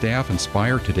coaches and staff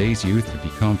inspire today's youth to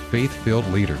become faith-filled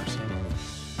leaders.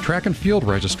 Track and field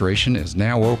registration is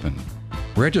now open.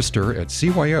 Register at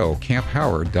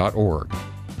cyoCampHoward.org.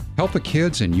 Help the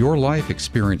kids in your life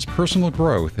experience personal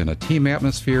growth in a team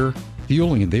atmosphere,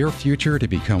 fueling their future to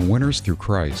become winners through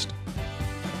Christ.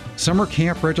 Summer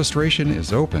camp registration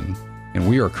is open, and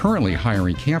we are currently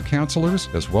hiring camp counselors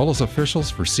as well as officials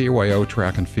for CYO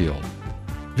track and field.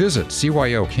 Visit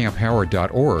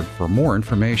cyoCampHoward.org for more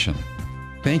information.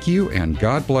 Thank you, and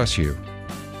God bless you.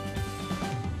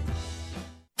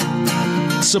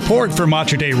 Support for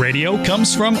Mater Dei Radio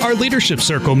comes from our Leadership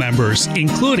Circle members,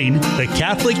 including the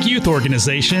Catholic Youth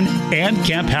Organization and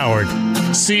Camp Howard.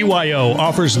 CYO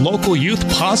offers local youth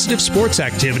positive sports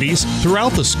activities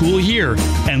throughout the school year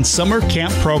and summer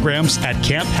camp programs at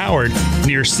Camp Howard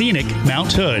near scenic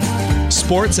Mount Hood.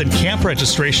 Sports and camp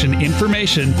registration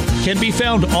information can be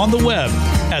found on the web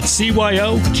at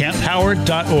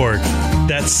cyoCampHoward.org.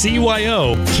 That's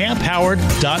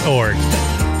cyoCampHoward.org.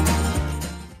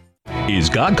 Is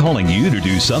God calling you to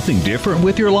do something different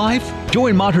with your life?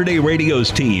 Join Mater Dei Radio's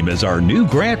team as our new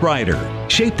grant writer.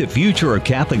 Shape the future of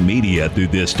Catholic media through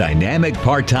this dynamic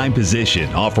part-time position,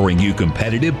 offering you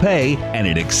competitive pay and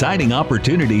an exciting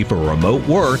opportunity for remote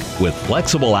work with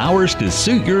flexible hours to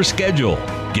suit your schedule.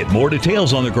 Get more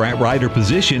details on the grant writer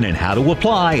position and how to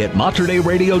apply at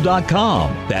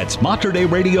MaterDeiRadio.com. That's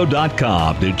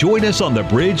MaterDeiRadio.com to join us on the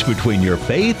bridge between your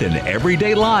faith and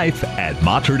everyday life at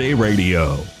Mater Dei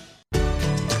Radio.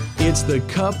 It's the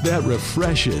cup that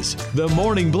refreshes. The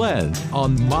Morning Blend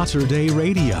on Mater Dei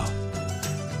Radio.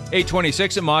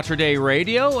 826 at Mater Dei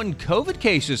Radio, and COVID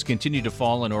cases continue to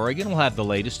fall in Oregon. We'll have the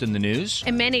latest in the news.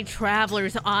 And many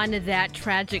travelers on that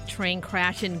tragic train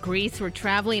crash in Greece were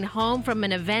traveling home from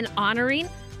an event honoring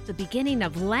the beginning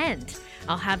of Lent.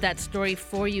 I'll have that story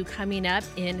for you coming up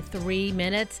in 3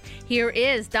 minutes. Here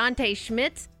is Dante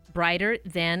Schmidt's Brighter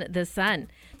Than the Sun.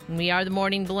 We are the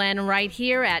Morning Blend right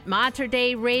here at Mater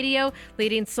Dei Radio,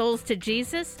 leading souls to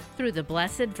Jesus through the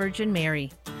Blessed Virgin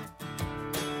Mary.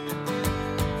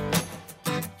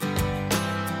 It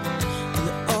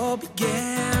all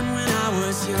began when I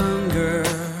was younger.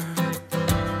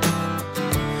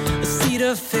 A seed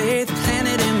of faith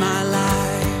planted in my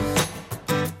life.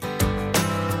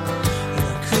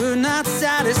 I could not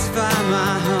satisfy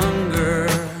my hunger.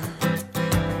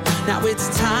 Now it's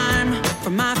time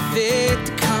for my faith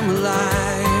to come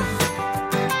alive.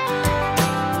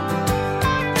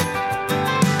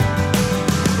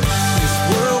 This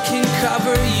world can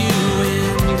cover you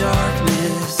in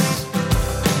darkness,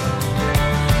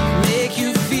 make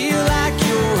you feel like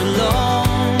you're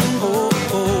alone. Oh,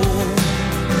 oh.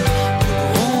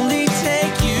 It'll only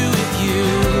take you if you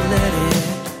let it,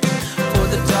 for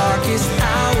the darkest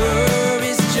hour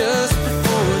is just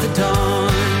before the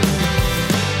dawn.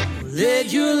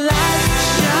 Let your light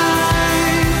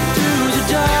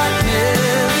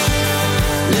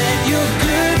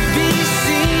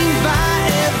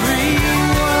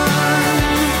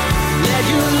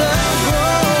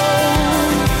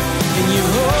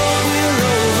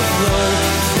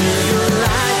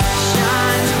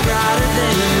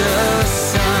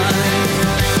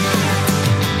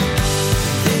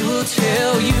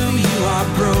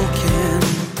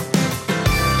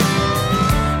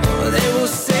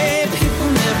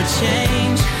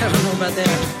I don't know about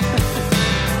that.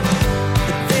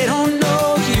 But they don't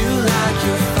know you like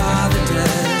your Father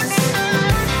does.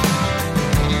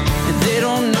 And they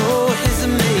don't know His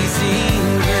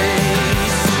amazing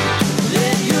grace.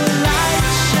 Let your light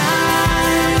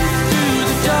shine through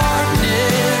the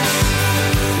darkness.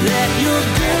 Let your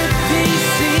good be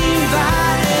seen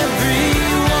by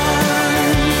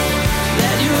everyone.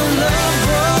 Let your love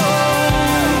grow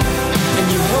and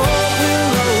your hope will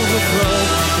overflow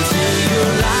until your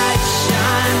light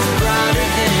shines brighter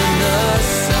than the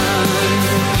sun.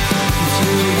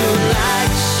 Until your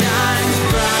light shines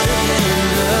brighter than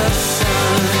the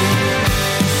sun.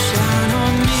 Shine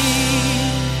on me,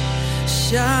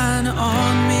 shine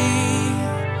on me.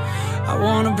 I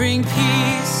want to bring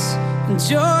peace and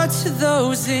joy to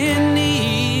those in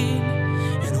need.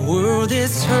 In a world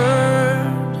that's hurt,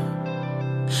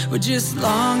 we're just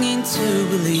longing to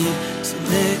believe. So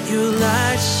let your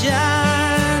light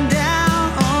shine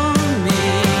down on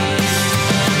me.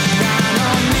 Shine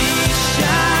on me,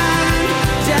 shine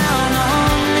down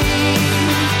on me.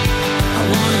 I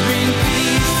want to bring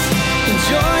peace and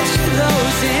joy to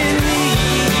those in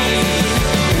need.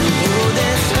 In a world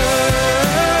that's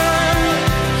hurt,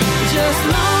 we're just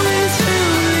longing to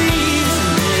believe. So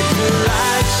let your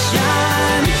light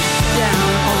shine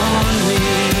down on me.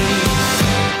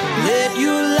 Let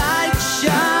your light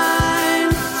shine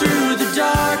through the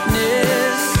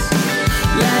darkness.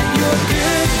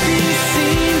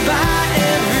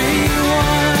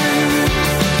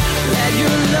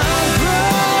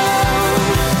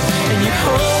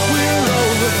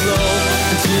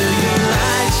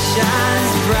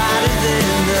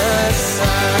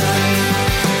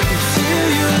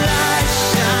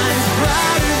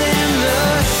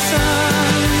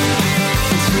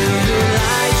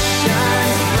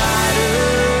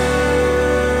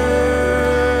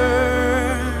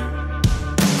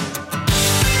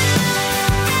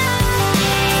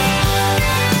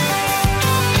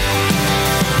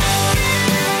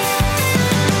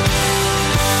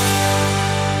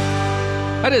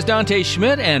 That is Dante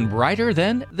Schmidt and Brighter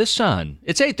Than the Sun.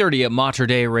 It's 8:30 at Mater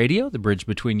Dei Radio, the bridge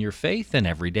between your faith and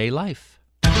everyday life.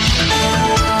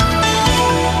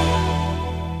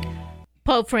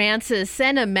 Pope Francis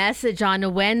sent a message on a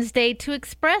Wednesday to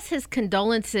express his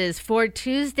condolences for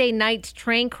Tuesday night's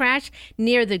train crash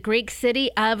near the Greek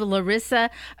city of Larissa,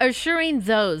 assuring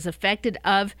those affected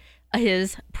of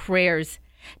his prayers.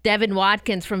 Devin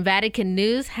Watkins from Vatican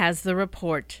News has the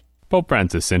report. Pope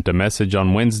Francis sent a message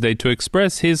on Wednesday to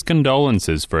express his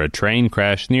condolences for a train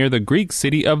crash near the Greek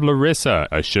city of Larissa,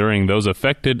 assuring those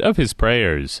affected of his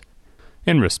prayers.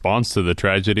 In response to the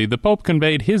tragedy, the Pope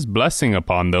conveyed his blessing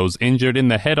upon those injured in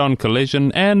the head-on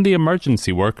collision and the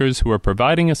emergency workers who are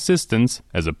providing assistance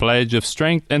as a pledge of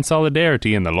strength and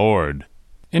solidarity in the Lord.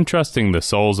 Entrusting the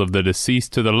souls of the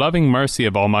deceased to the loving mercy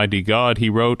of Almighty God, he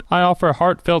wrote, "I offer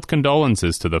heartfelt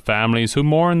condolences to the families who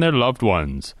mourn their loved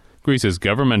ones. Greece's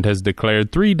government has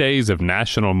declared 3 days of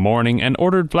national mourning and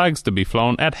ordered flags to be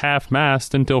flown at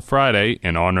half-mast until Friday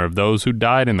in honor of those who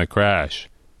died in the crash.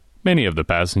 Many of the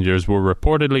passengers were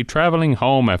reportedly traveling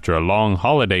home after a long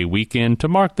holiday weekend to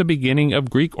mark the beginning of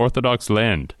Greek Orthodox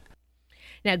Lent."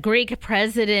 Now, Greek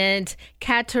President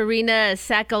Katerina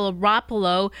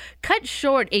Sakellaropoulou cut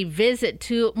short a visit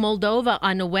to Moldova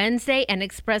on a Wednesday and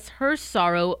expressed her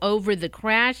sorrow over the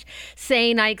crash,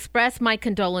 saying, "I express my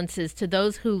condolences to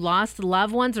those who lost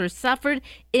loved ones or suffered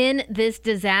in this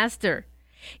disaster.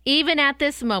 Even at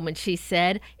this moment," she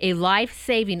said, "a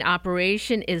life-saving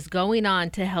operation is going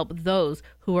on to help those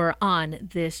who are on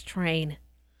this train."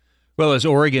 Well, as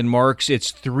Oregon marks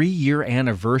its 3-year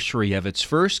anniversary of its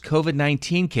first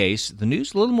COVID-19 case, the news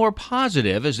is a little more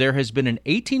positive as there has been an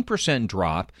 18%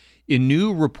 drop in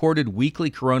new reported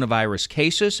weekly coronavirus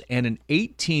cases and an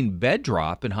 18-bed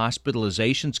drop in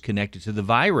hospitalizations connected to the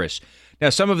virus. Now,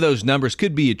 some of those numbers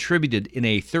could be attributed in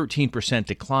a 13%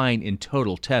 decline in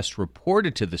total tests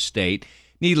reported to the state.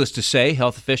 Needless to say,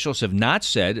 health officials have not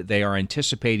said they are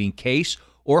anticipating case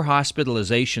or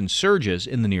hospitalization surges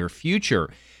in the near future.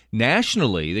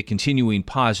 Nationally, the continuing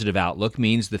positive outlook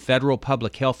means the federal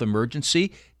public health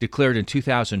emergency declared in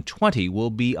 2020 will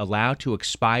be allowed to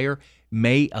expire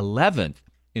May 11th.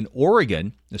 In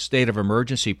Oregon, the state of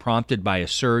emergency prompted by a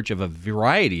surge of a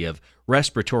variety of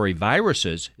respiratory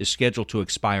viruses is scheduled to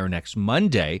expire next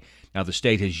Monday. Now, the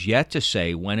state has yet to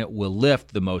say when it will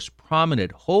lift the most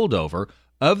prominent holdover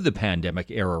of the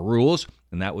pandemic-era rules,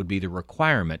 and that would be the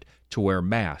requirement to wear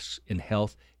masks in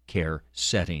health care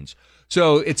settings.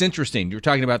 So it's interesting. You're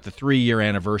talking about the 3-year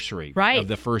anniversary of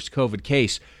the first COVID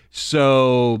case.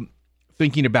 So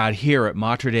thinking about here at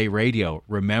Mater Dei Radio,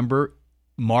 remember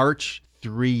March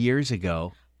 3 years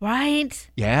ago? Right?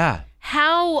 Yeah.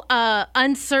 How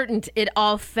uncertain it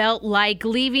all felt like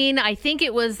leaving. I think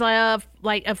it was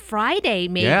like a Friday,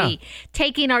 maybe,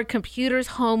 taking our computers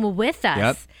home with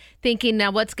us. Thinking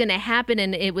now what's going to happen.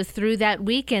 And it was through that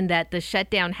weekend that the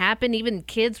shutdown happened. Even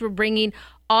kids were bringing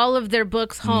all of their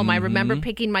books home. I remember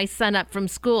picking my son up from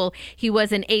school. He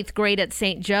was in 8th grade at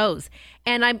St. Joe's.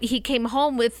 And he came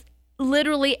home with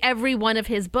literally every one of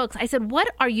his books. I said, "What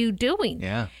are you doing?"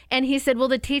 Yeah. And he said, "Well,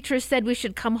 the teacher said we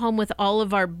should come home with all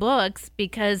of our books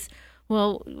because,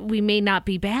 well, we may not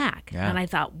be back." Yeah. And I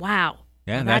thought, wow,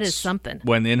 yeah, that is something.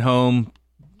 When in-home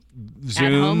Zoom,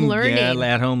 at-home learning.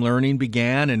 at-home learning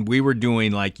began, and we were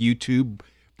doing like YouTube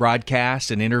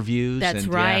broadcasts and interviews. That's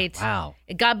and, right. Wow.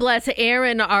 God bless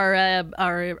Aaron,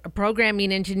 our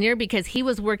programming engineer, because he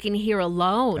was working here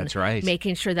alone. That's right.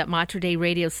 Making sure that Mater Dei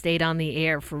Radio stayed on the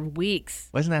air for weeks.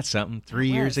 Wasn't that something?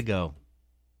 3 years ago.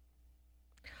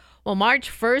 Well, March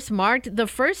 1st marked the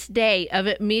first day of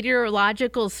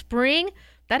meteorological spring.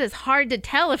 That is hard to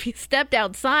tell if you stepped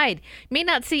outside. You may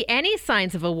not see any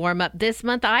signs of a warm-up this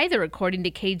month either, according to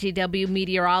KGW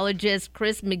meteorologist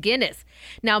Chris McGinnis.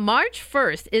 Now, March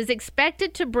 1st is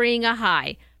expected to bring a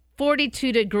high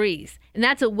 42 degrees, and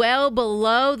that's well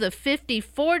below the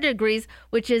 54 degrees,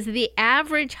 which is the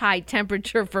average high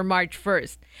temperature for March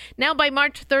 1st. Now, by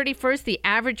March 31st, the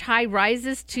average high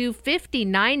rises to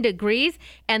 59 degrees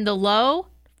and the low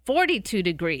 42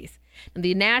 degrees.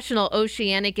 The National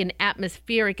Oceanic and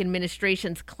Atmospheric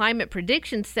Administration's Climate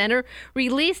Prediction Center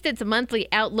released its monthly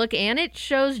outlook, and it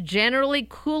shows generally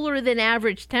cooler than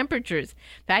average temperatures.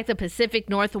 In fact, the Pacific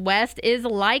Northwest is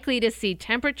likely to see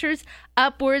temperatures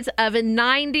upwards of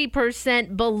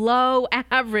 90% below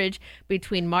average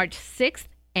between March 6th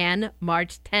and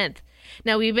March 10th.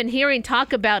 Now, we've been hearing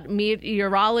talk about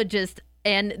meteorologists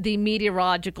and the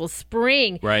meteorological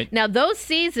spring. Right. Now, those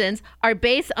seasons are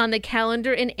based on the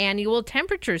calendar and annual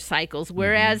temperature cycles,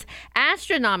 whereas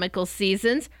astronomical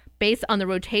seasons based on the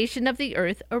rotation of the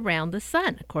Earth around the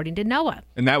sun, according to NOAA.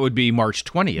 And that would be March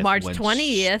 20th. March when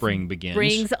 20th spring begins.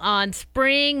 brings on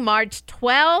spring. March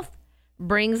 12th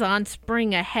brings on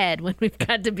spring ahead when we've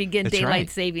got to begin That's daylight right.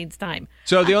 savings time.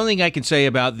 So the only thing I can say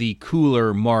about the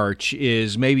cooler March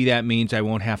is maybe that means I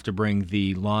won't have to bring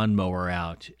the lawnmower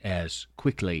out as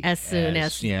quickly. As soon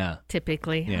as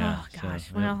typically. Yeah, Oh, gosh.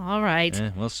 so, well, all right.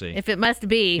 We'll see. If it must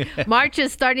be. March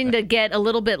is starting to get a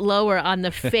little bit lower on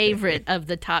the favorite of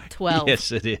the top 12.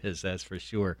 Yes, it is. That's for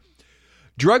sure.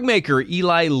 Drug maker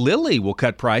Eli Lilly will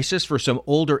cut prices for some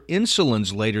older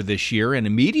insulins later this year and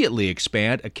immediately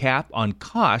expand a cap on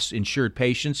costs insured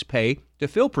patients pay to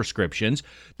fill prescriptions.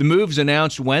 The moves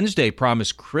announced Wednesday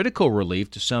promise critical relief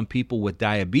to some people with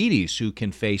diabetes who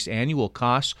can face annual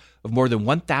costs of more than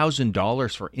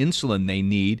 $1,000 for insulin they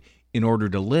need in order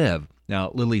to live.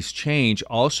 Now, Lilly's change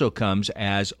also comes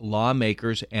as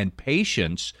lawmakers and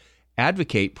patients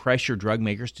advocate pressure drug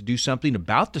makers to do something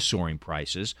about the soaring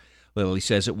prices. Lilly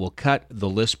says it will cut the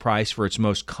list price for its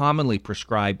most commonly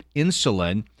prescribed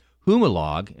insulin,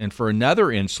 Humalog, and for another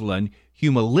insulin,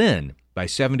 Humulin, by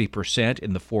 70%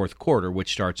 in the fourth quarter,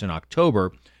 which starts in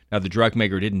October. Now, the drug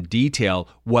maker didn't detail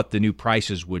what the new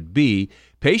prices would be.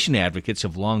 Patient advocates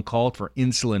have long called for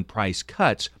insulin price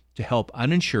cuts to help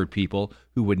uninsured people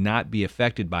who would not be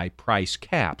affected by price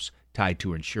caps tied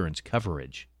to insurance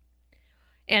coverage.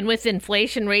 And with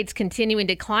inflation rates continuing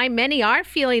to climb, many are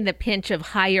feeling the pinch of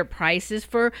higher prices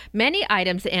for many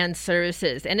items and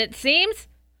services. And it seems,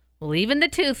 well, even the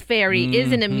Tooth Fairy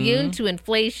isn't immune to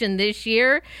inflation this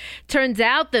year. Turns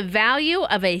out the value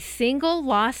of a single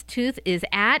lost tooth is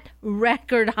at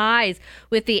record highs,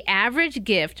 with the average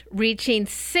gift reaching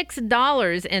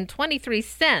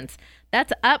 $6.23.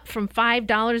 That's up from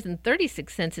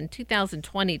 $5.36 in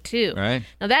 2022. Right.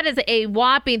 Now, that is a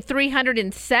whopping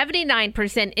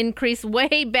 379% increase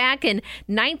way back in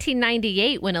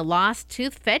 1998 when a lost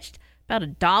tooth fetched about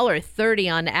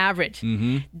 $1.30 on average.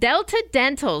 Delta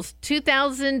Dental's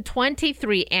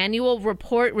 2023 annual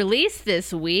report released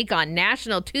this week on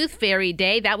National Tooth Fairy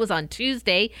Day, that was on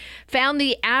Tuesday, found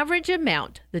the average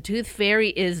amount the Tooth Fairy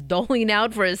is doling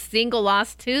out for a single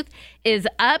lost tooth is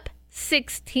up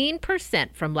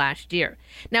 16% from last year.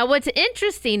 Now, what's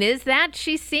interesting is that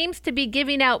she seems to be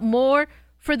giving out more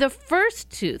for the first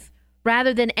tooth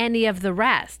rather than any of the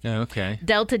rest. Okay.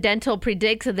 Delta Dental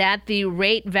predicts that the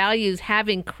rate values have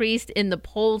increased in the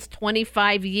polls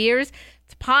 25 years.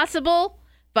 It's possible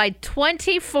by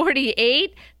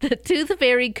 2048, the Tooth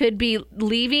Fairy could be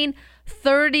leaving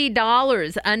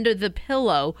 $30 under the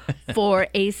pillow for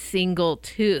a single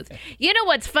tooth. You know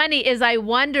what's funny is I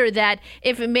wonder that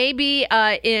if maybe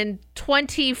in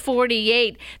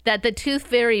 2048 that the Tooth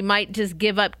Fairy might just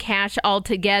give up cash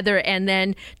altogether and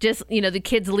then just, the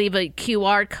kids leave a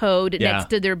QR code next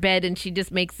to their bed and she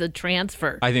just makes the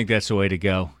transfer. I think that's the way to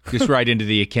go. Just right into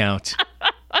the account.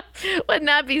 Wouldn't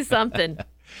that be something?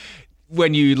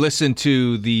 When you listen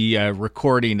to the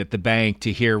recording at the bank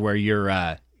to hear where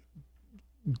your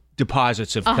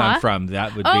deposits have come from,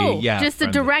 that would be just a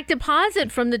direct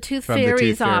deposit from the Tooth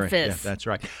Fairy's office. Yeah, that's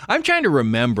right. I'm trying to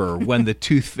remember when the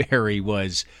Tooth Fairy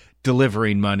was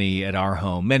delivering money at our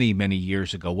home many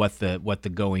years ago, what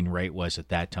the going rate was at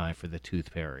that time for the Tooth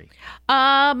Fairy.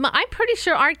 I'm pretty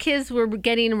sure our kids were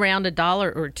getting around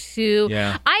 $1 or $2.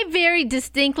 Yeah. I very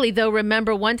distinctly though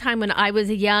remember one time when I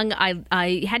was young,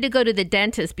 I had to go to the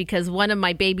dentist because one of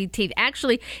my baby teeth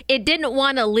actually it didn't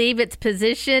want to leave its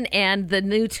position and the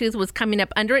new tooth was coming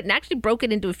up under it and actually broke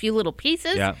it into a few little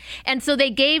pieces. Yeah. And so they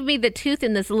gave me the tooth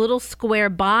in this little square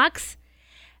box.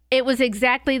 It was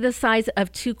exactly the size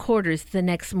of 2 quarters the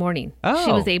next morning. Oh,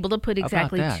 she was able to put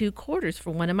exactly about that? 2 quarters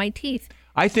for one of my teeth.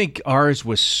 I think ours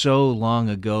was so long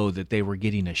ago that they were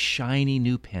getting a shiny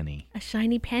new penny. A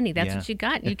shiny penny. That's what you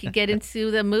got. You could get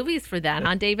into the movies for that,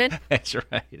 huh, David? That's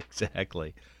right.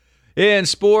 Exactly. In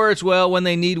sports, well, when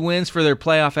they need wins for their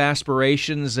playoff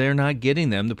aspirations, they're not getting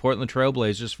them. The Portland Trail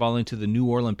Blazers falling to the New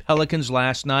Orleans Pelicans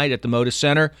last night at the Moda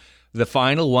Center. The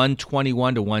final,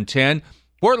 121-110.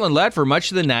 Portland led for much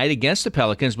of the night against the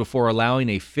Pelicans before allowing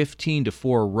a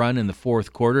 15-4 run in the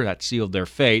fourth quarter. That sealed their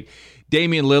fate.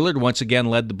 Damian Lillard once again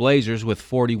led the Blazers with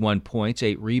 41 points,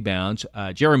 8 rebounds.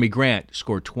 Jeremy Grant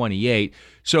scored 28.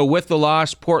 So with the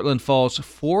loss, Portland falls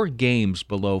 4 games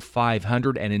below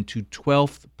 500 and into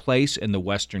 12th place in the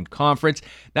Western Conference.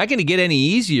 Not going to get any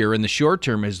easier in the short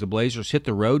term as the Blazers hit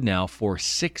the road now for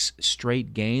 6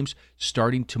 straight games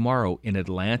starting tomorrow in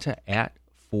Atlanta at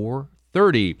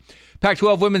 4:30.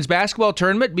 Pac-12 women's basketball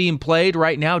tournament being played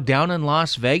right now down in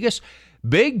Las Vegas.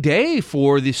 big day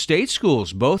for the state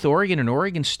schools. Both Oregon and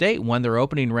Oregon State won their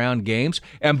opening round games,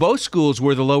 and both schools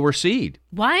were the lower seed.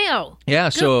 Wow. Yeah,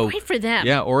 Great for them.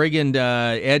 Yeah, Oregon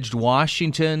edged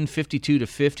Washington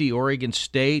 52-50. Oregon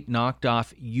State knocked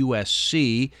off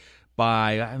USC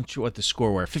by, I'm not sure what the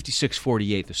score were,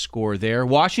 56-48 the score there.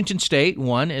 Washington State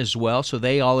won as well, so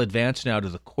they all advance now to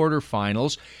the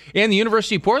quarterfinals. And the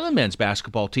University of Portland men's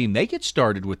basketball team, they get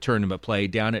started with tournament play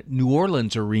down at New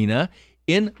Orleans Arena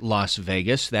in Las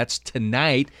Vegas. That's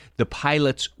tonight. The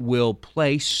Pilots will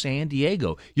play San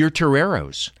Diego. Your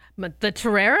Toreros. The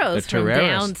Toreros from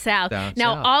down south.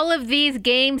 Now, all of these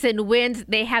games and wins,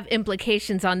 they have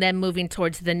implications on them moving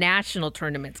towards the national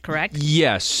tournaments, correct?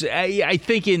 Yes. I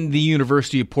think in the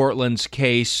University of Portland's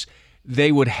case,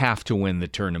 they would have to win the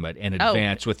tournament and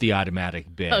advance with the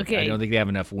automatic bid. Okay. I don't think they have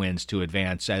enough wins to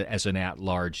advance as an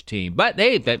at-large team. But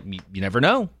you never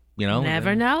know.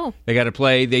 Never know. They got to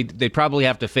play. They probably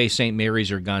have to face St.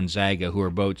 Mary's or Gonzaga, who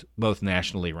are both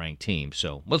nationally ranked teams.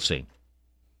 So we'll see.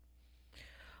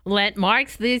 Lent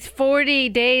marks these 40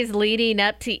 days leading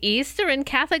up to Easter, and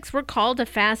Catholics were called to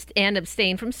fast and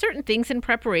abstain from certain things in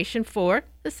preparation for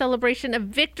the celebration of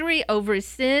victory over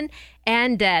sin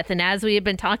and death. And as we have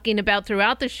been talking about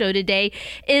throughout the show today,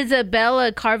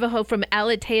 Isabella Carvajal from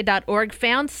aleteia.org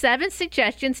found 7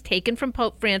 suggestions taken from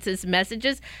Pope Francis'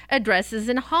 messages, addresses,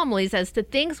 and homilies as to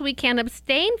things we can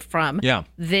abstain from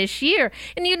this year.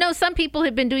 And some people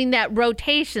have been doing that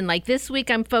rotation, like this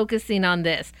week I'm focusing on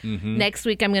this. Mm-hmm. Next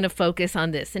week I'm going to focus on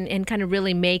this and kind of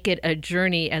really make it a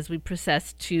journey as we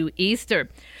process to Easter.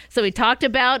 So we talked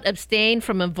about abstain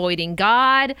from avoiding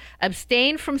God,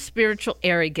 abstain from spiritual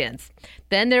arrogance.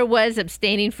 Then there was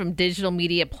abstaining from digital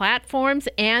media platforms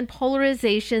and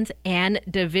polarizations and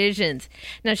divisions.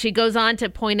 Now, she goes on to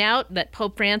point out that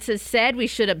Pope Francis said we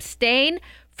should abstain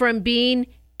from being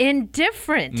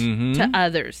indifferent to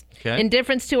others. Okay.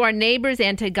 Indifference to our neighbors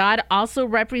and to God also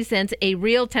represents a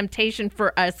real temptation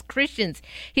for us Christians.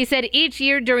 He said each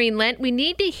year during Lent, we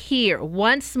need to hear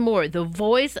once more the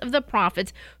voice of the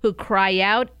prophets who cry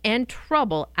out and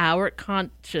trouble our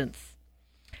conscience.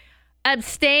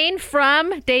 Abstain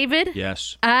from, David?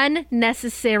 Yes.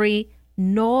 Unnecessary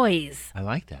noise. I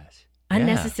like that.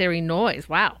 Unnecessary noise.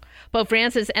 Wow. Pope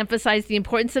Francis emphasized the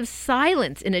importance of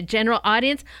silence in a general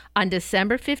audience on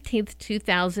December 15th,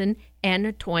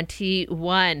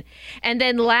 2021. And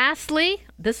then lastly,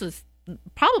 this was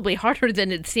probably harder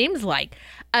than it seems like,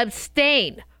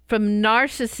 abstain from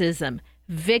narcissism,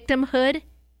 victimhood,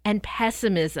 and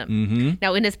pessimism. Mm-hmm.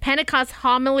 Now, in his Pentecost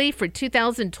homily for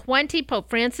 2020, Pope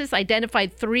Francis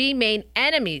identified 3 main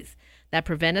enemies that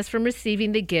prevent us from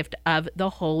receiving the gift of the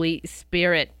Holy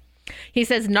Spirit. He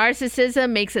says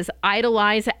narcissism makes us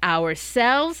idolize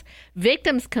ourselves.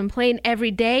 Victims complain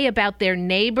every day about their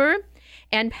neighbor.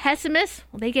 And pessimists,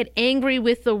 they get angry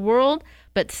with the world,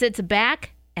 but sits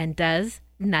back and does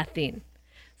nothing.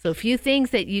 So a few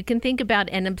things that you can think about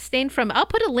and abstain from. I'll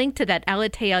put a link to that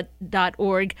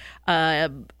aleteia.org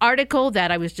article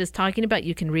that I was just talking about.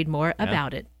 You can read more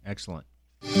about it. Excellent.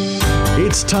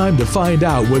 It's time to find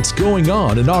out what's going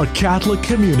on in our Catholic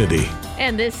community.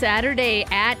 And this Saturday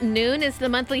at noon is the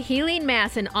monthly healing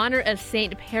mass in honor of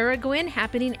St. Peregrine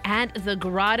happening at the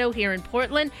Grotto here in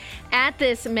Portland. At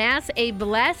this mass, a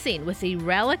blessing with a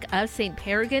relic of St.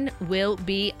 Peregrine will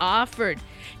be offered.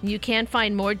 You can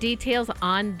find more details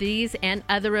on these and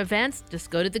other events.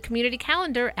 Just go to the community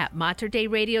calendar at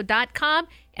materdeiradio.com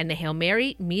and the Hail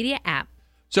Mary Media app.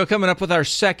 So coming up with our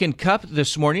second cup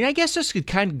this morning, I guess this could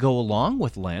kind of go along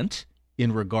with Lent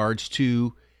in regards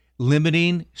to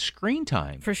limiting screen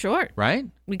time. For sure. Right?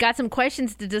 We got some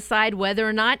questions to decide whether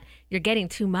or not you're getting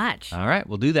too much. All right,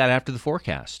 we'll do that after the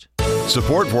forecast.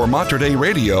 Support for Mater Dei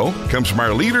Radio comes from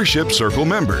our Leadership Circle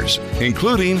members,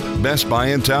 including Best Buy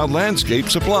in Town Landscape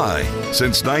Supply.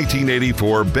 Since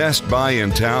 1984, Best Buy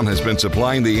in Town has been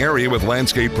supplying the area with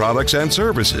landscape products and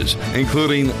services,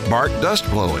 including bark dust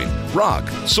blowing, rock,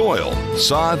 soil,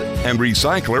 sod, and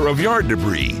recycler of yard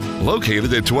debris.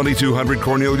 Located at 2200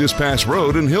 Cornelius Pass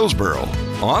Road in Hillsboro.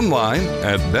 Online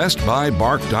at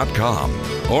bestbuybark.com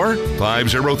or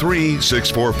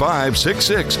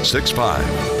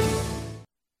 503-645-6665.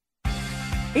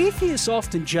 Atheists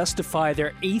often justify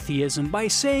their atheism by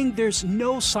saying there's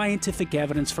no scientific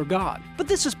evidence for God. But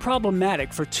this is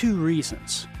problematic for 2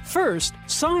 reasons. First,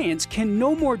 science can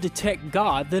no more detect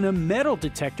God than a metal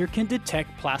detector can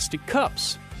detect plastic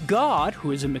cups. God,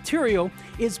 who is a material,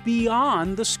 is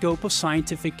beyond the scope of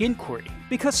scientific inquiry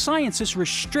because science is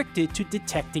restricted to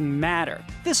detecting matter.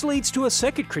 This leads to a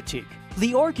second critique.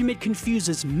 The argument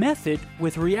confuses method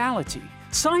with reality.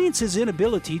 Science's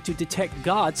inability to detect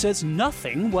God says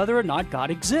nothing whether or not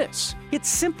God exists. It's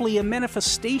simply a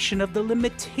manifestation of the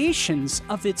limitations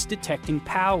of its detecting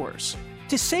powers.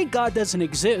 To say God doesn't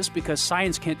exist because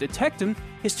science can't detect him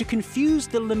is to confuse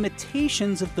the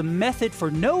limitations of the method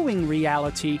for knowing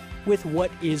reality with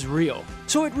what is real.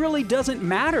 So it really doesn't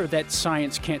matter that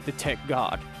science can't detect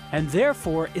God, and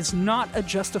therefore is not a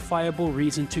justifiable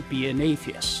reason to be an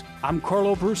atheist. I'm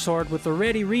Carlo Broussard with the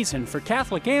ready reason for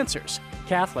Catholic Answers,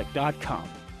 Catholic.com.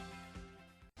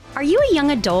 Are you a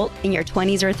young adult in your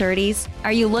 20s or 30s?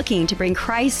 Are you looking to bring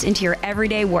Christ into your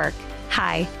everyday work?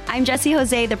 Hi, I'm Jessie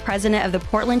Jose, the president of the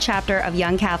Portland chapter of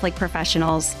Young Catholic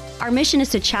Professionals. Our mission is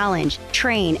to challenge,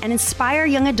 train, and inspire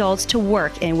young adults to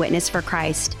work and witness for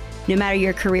Christ. No matter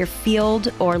your career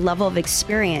field or level of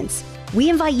experience, we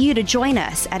invite you to join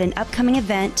us at an upcoming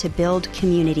event to build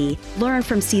community, learn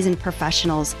from seasoned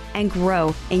professionals, and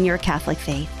grow in your Catholic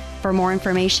faith. For more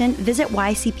information, visit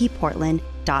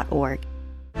ycpportland.org.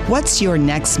 What's your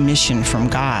next mission from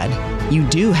God? You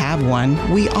do have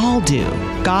one. We all do.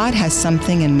 God has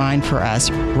something in mind for us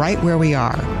right where we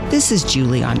are. This is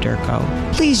Julie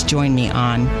Onderko. Please join me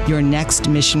on Your Next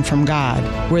Mission from God,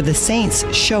 where the saints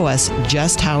show us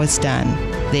just how it's done.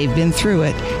 They've been through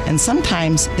it, and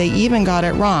sometimes they even got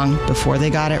it wrong before they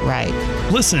got it right.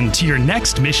 Listen to Your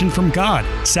Next Mission from God,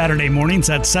 Saturday mornings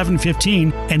at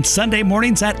 7:15 and Sunday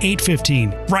mornings at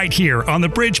 8:15, right here on the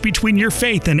bridge between your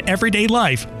faith and everyday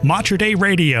life, Mater Dei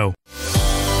Radio.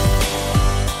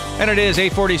 And it is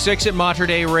 8:46 at Mater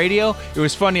Dei Radio. It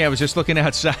was funny, I was just looking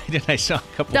outside and I saw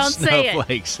a couple Don't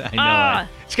snowflakes. Say it. I know.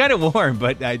 It's kind of warm,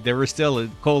 but there was still a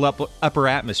cold upper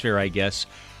atmosphere, I guess.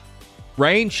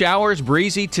 Rain, showers,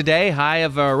 breezy today, high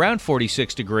of around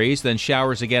 46 degrees, then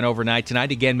showers again overnight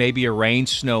tonight. Again, maybe a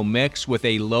rain-snow mix with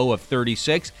a low of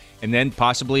 36, and then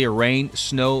possibly a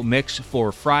rain-snow mix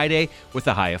for Friday with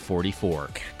a high of 44.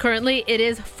 Currently, it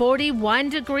is 41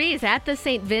 degrees at the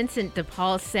St. Vincent de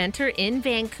Paul Center in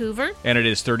Vancouver. And it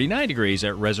is 39 degrees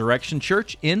at Resurrection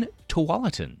Church in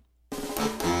Tualatin.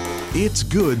 It's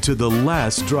good to the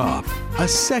last drop. A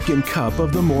second cup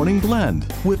of the morning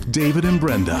blend with David and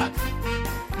Brenda.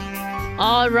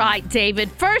 All right,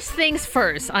 David. First things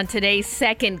first on today's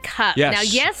Second Cup. Yes. Now,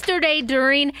 yesterday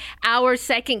during our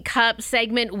Second Cup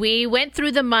segment, we went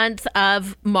through the month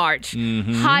of March,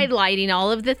 highlighting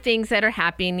all of the things that are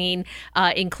happening,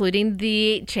 including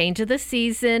the change of the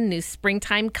season, new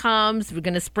springtime comes, we're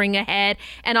going to spring ahead,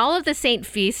 and all of the Saint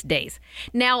Feast days.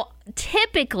 Now,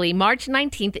 typically, March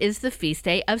 19th is the feast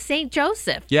day of St.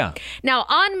 Joseph. Yeah. Now,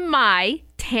 on my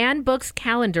Tan Books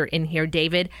calendar in here,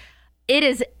 David, it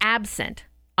is absent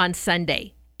on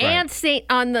Sunday. And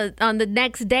on the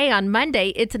next day, on Monday,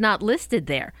 it's not listed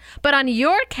there. But on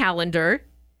your calendar,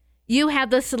 you have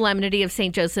the Solemnity of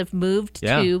St. Joseph moved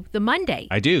to the Monday.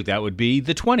 I do. That would be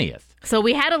the 20th. So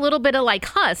we had a little bit of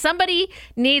somebody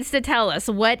needs to tell us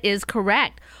what is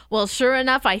correct. Well, sure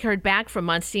enough, I heard back from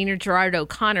Monsignor Gerard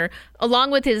O'Connor,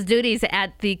 along with his duties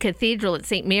at the cathedral at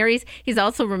St. Mary's. He's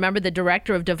also, remember, the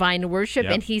director of Divine Worship,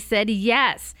 and he said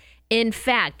yes. In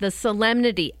fact, the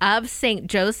Solemnity of St.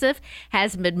 Joseph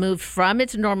has been moved from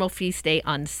its normal feast day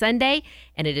on Sunday,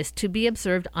 and it is to be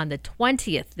observed on the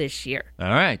 20th this year.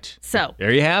 All right. So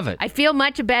there you have it. I feel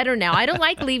much better now. I don't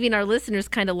like leaving our listeners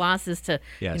kind of lost as to,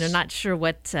 not sure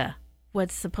what's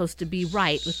supposed to be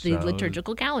right with the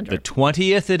liturgical calendar. The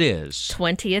 20th it is.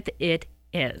 20th it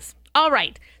is. All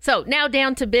right. So now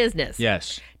down to business.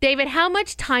 Yes. David, how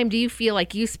much time do you feel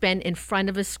like you spend in front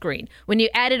of a screen? When you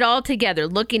add it all together,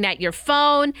 looking at your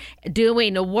phone,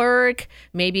 doing work,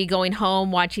 maybe going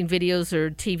home, watching videos or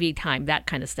TV time, that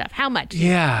kind of stuff. How much?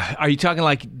 Yeah. Are you talking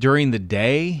like during the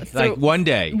day? Like one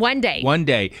day? One day. One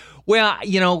day. Well,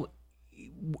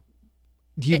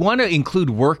 do you want to include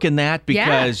work in that?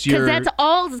 Because that's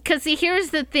all. Because see, here's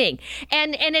the thing,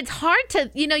 and it's hard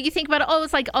to, you think about it. Oh,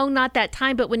 it's like, not that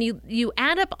time. But when you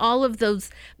add up all of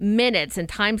those minutes and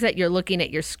times that you're looking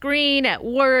at your screen at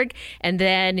work, and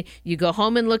then you go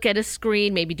home and look at a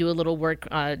screen, maybe do a little work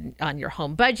on your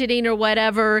home budgeting or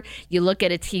whatever. You look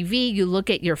at a TV, you look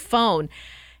at your phone.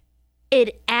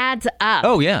 It adds up.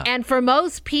 Oh yeah. And for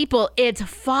most people, it's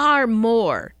far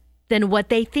more than what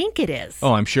they think it is.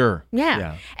 Oh, I'm sure.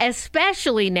 Yeah.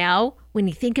 Especially now when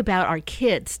you think about our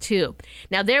kids, too.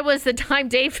 Now, there was the time,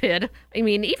 David,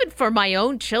 even for my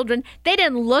own children, they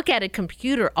didn't look at a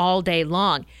computer all day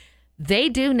long. They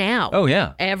do now. Oh,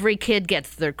 yeah. Every kid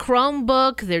gets their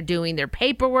Chromebook. They're doing their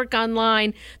paperwork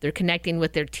online. They're connecting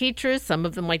with their teachers. Some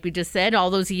of them, like we just said, all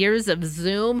those years of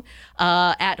Zoom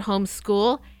at home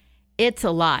school. It's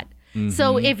a lot.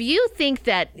 So if you think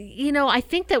that, I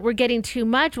think that we're getting too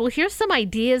much, well, here's some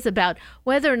ideas about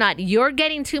whether or not you're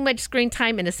getting too much screen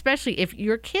time, and especially if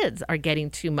your kids are getting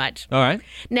too much. All right.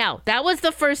 Now, that was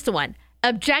the first one.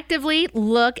 Objectively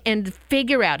look and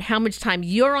figure out how much time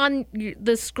you're on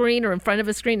the screen or in front of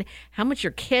a screen, how much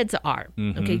your kids are.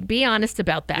 Okay, be honest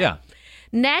about that. Yeah.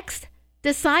 Next,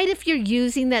 decide if you're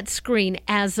using that screen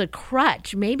as a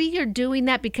crutch. Maybe you're doing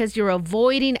that because you're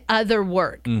avoiding other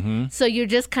work. So you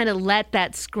just kind of let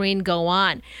that screen go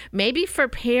on. Maybe for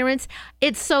parents,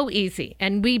 it's so easy.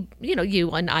 And we,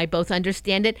 you and I both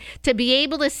understand it, to be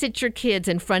able to sit your kids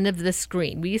in front of the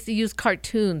screen. We used to use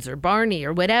cartoons or Barney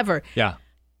or whatever. Yeah.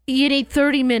 You need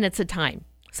 30 minutes of time.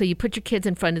 So you put your kids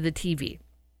in front of the TV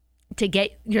to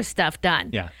get your stuff done.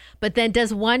 Yeah. But then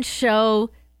does one show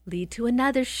lead to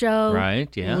another show? Right,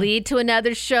 yeah. Lead to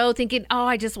another show, thinking,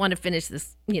 I just want to finish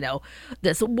this,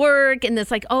 this work. And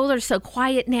it's like, they're so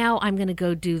quiet now. I'm going to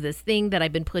go do this thing that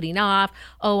I've been putting off.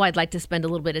 I'd like to spend a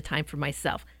little bit of time for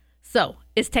myself. So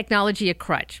is technology a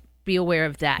crutch? Be aware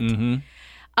of that.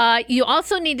 You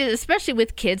also need to, especially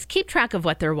with kids, keep track of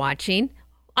what they're watching.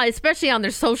 Especially on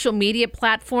their social media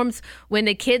platforms. When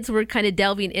the kids were kind of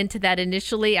delving into that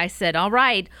initially, I said, all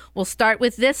right, we'll start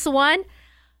with this one,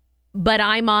 but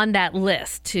I'm on that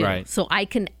list too. Right. So I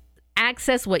can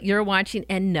access what you're watching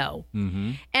and know.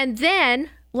 And then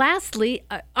lastly,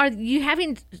 are you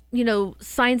having,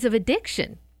 signs of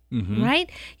addiction? Right?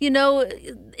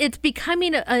 It's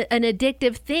becoming an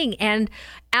addictive thing, and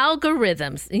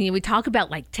algorithms. We talk about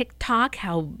like TikTok,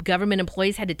 how government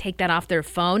employees had to take that off their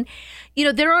phone.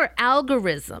 There are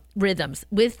algorithms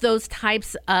with those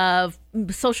types of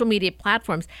social media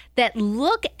platforms that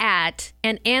look at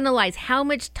and analyze how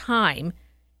much time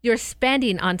you're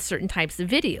spending on certain types of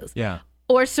videos. Yeah.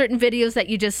 Or certain videos that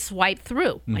you just swipe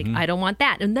through. Like, I don't want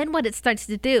that. And then what it starts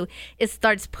to do, it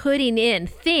starts putting in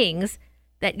things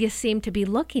that you seem to be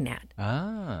looking at.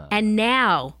 And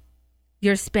now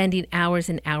you're spending hours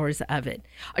and hours of it.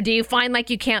 Or do you find like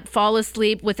you can't fall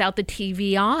asleep without the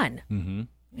TV on?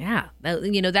 Yeah.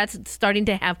 That's starting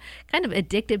to have kind of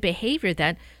addictive behavior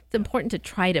that it's important to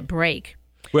try to break.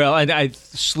 Well, and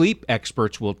sleep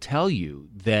experts will tell you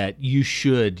that you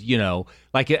should,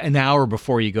 like an hour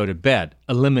before you go to bed,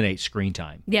 eliminate screen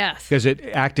time. Yes. Because it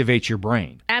activates your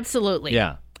brain. Absolutely.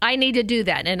 Yeah. I need to do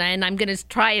that, and I'm going to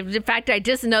try. In fact, I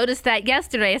just noticed that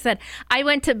yesterday. I said, I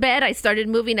went to bed. I started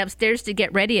moving upstairs to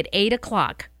get ready at 8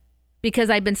 o'clock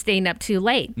because I've been staying up too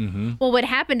late. Well, what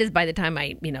happened is by the time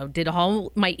I, did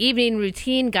my evening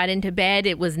routine, got into bed,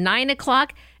 it was 9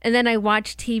 o'clock, and then I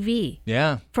watched TV.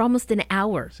 Yeah. For almost an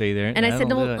hour. See there? And I said,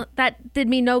 no, that did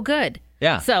me no good.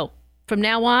 Yeah. So from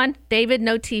now on, David,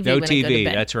 no TV no when TV, I go to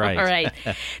bed. That's right. All right.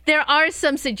 There are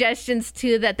some suggestions,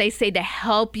 too, that they say to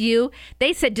help you.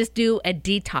 They said just do a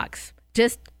detox.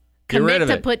 Just commit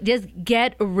to just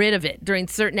get rid of it during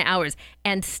certain hours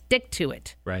and stick to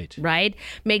it. Right. Right?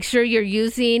 Make sure you're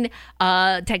using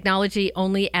technology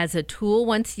only as a tool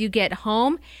once you get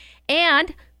home.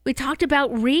 And we talked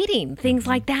about reading, things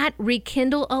like that.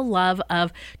 Rekindle a love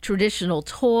of traditional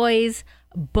toys,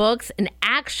 books, an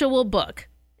actual book.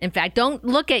 In fact, don't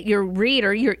look at your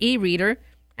reader, your e-reader.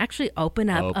 Actually, open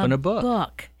up a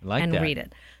book and read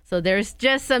it. So there's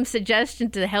just some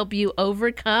suggestions to help you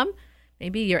overcome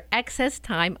maybe your excess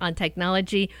time on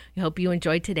technology. We hope you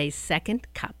enjoyed today's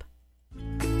second cup.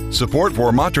 Support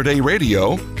for Mater Dei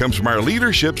Radio comes from our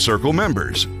Leadership Circle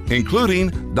members,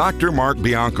 including Dr. Mark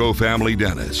Bianco, family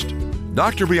dentist.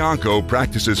 Dr. Bianco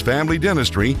practices family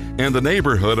dentistry in the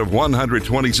neighborhood of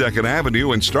 122nd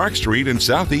Avenue and Stark Street in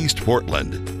Southeast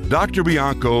Portland. Dr.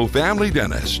 Bianco, family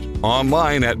dentist,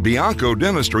 online at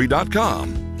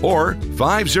biancodentistry.com or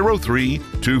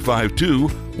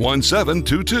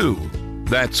 503-252-1722.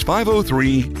 That's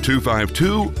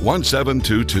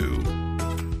 503-252-1722.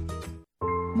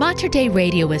 Mater Dei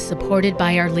Radio is supported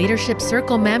by our Leadership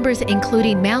Circle members,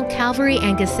 including Mount Calvary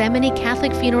and Gethsemane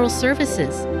Catholic Funeral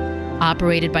Services.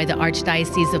 Operated by the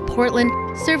Archdiocese of Portland,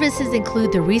 services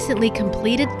include the recently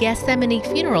completed Gethsemane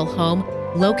Funeral Home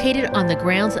located on the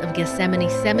grounds of Gethsemane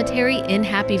Cemetery in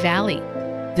Happy Valley.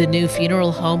 The new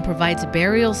funeral home provides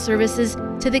burial services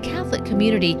to the Catholic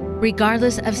community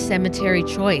regardless of cemetery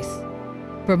choice.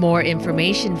 For more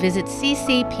information, visit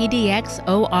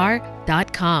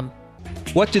ccpdxor.com.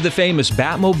 What do the famous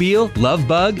Batmobile, Love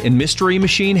Bug, and Mystery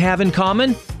Machine have in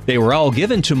common? They were all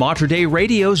given to Mater Dei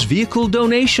Radio's vehicle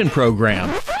donation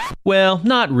program. Well,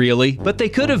 not really, but they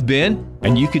could have been,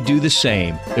 and you could do the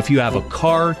same. If you have a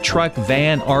car, truck,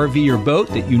 van, RV, or boat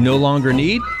that you no longer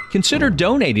need, consider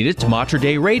donating it to Mater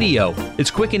Dei Radio. It's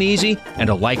quick and easy and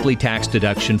a likely tax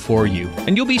deduction for you.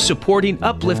 And you'll be supporting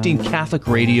uplifting Catholic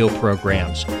radio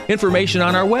programs. Information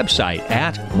on our website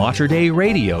at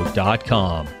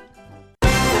materdeiradio.com.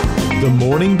 The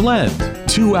Morning Blend,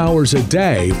 2 hours a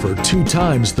day for 2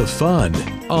 times the fun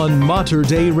on Mater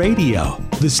Dei Radio,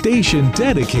 the station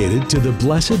dedicated to the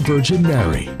Blessed Virgin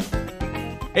Mary.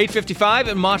 8:55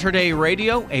 at Mater Dei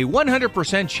Radio, a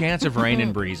 100% chance of rain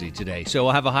and breezy today. So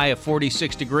we'll have a high of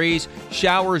 46 degrees.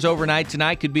 Showers overnight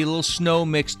tonight, could be a little snow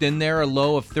mixed in there, a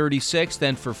low of 36.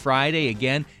 Then for Friday,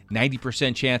 again,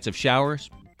 90% chance of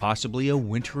showers, possibly a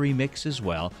wintry mix as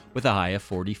well, with a high of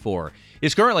 44.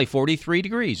 It's currently 43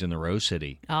 degrees in the Rose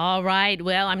City. All right.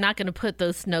 Well, I'm not going to put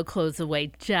those snow clothes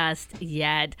away just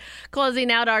yet.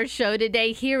 Closing out our show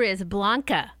today, here is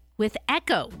Blanca with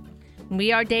Echo.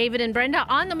 We are David and Brenda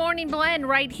on the Morning Blend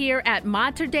right here at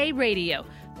Mater Dei Radio,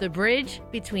 the bridge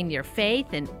between your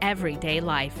faith and everyday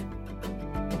life.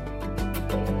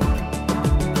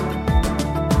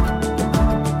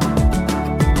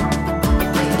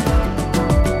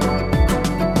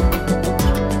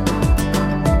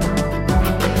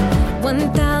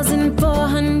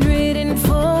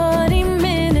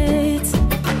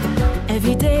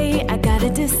 Every day I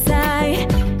gotta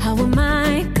decide, how am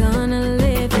I gonna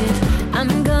live it?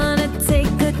 I'm gonna take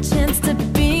a chance to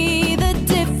be the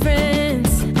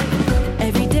difference.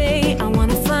 Every day I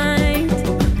wanna find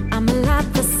I'm alive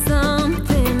for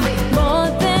something more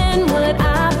than what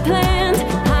I planned,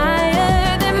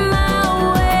 higher than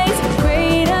my ways,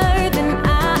 greater than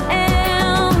I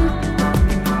am.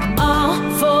 All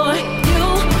for you,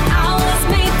 I was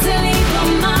made to leave a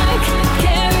mark,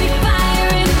 carry fire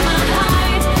in my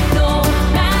heart. No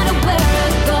matter where I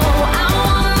go, I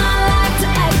want my life to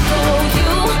echo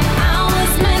you. I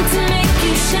was meant to make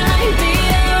you shine, be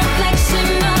a reflection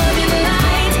of your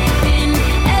light in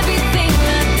everything I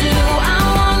do. I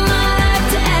want my life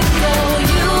to echo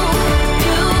you,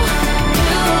 to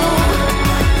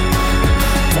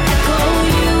echo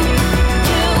you,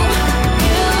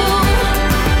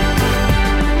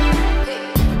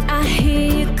 I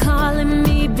hear you calling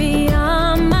me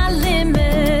beyond my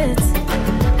limits.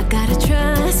 I gotta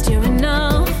trust you're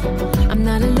enough. I'm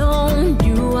not alone,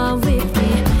 you are with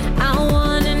me. I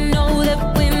wanna know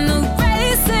that when the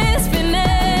race is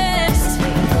finished,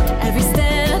 every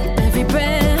step, every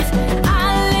breath,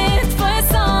 I live for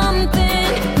something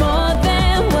more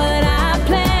than what I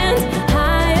planned,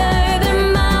 higher than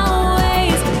my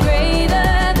ways,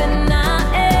 greater than I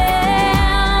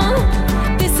am.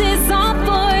 This is all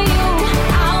for you.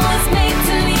 I was made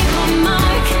to leave a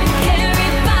mark, carry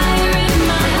fire in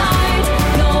my heart.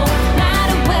 No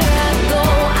matter where I go,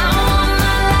 I want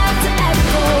my life to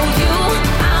echo you.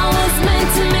 I was meant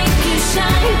to make you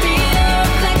shine, be a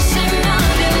reflection of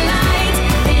your light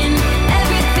in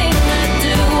everything I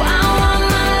do. I want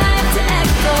my life to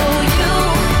echo you,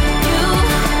 to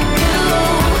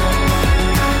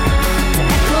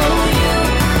echo you.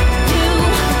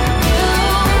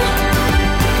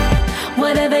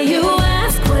 Whatever you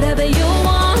ask, whatever you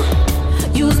want,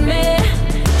 use me,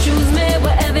 choose me,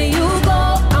 wherever you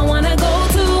go. I wanna go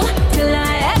to till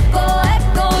I echo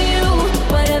you.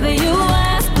 Whatever you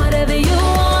ask, whatever you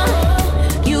want,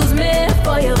 use me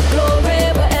for your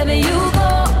glory. Wherever you go,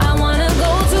 I wanna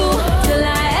go to till I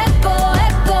echo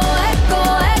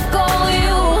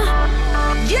you.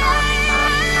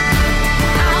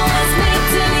 I was made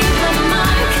to leave a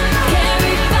mark,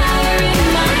 carry fire in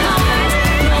my heart.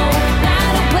 No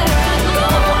matter where I go,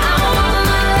 I want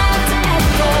my life to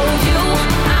echo you.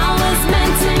 I was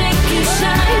meant to make you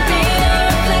shine, be a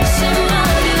reflection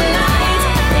of your light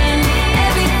in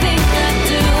everything I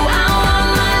do. I want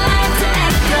my life to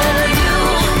echo you,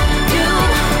 to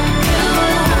echo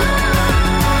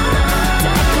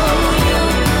you.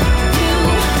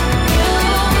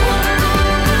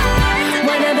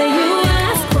 Whatever you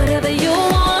ask, whatever you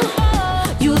want,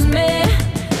 use me,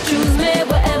 choose me,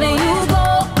 wherever you go.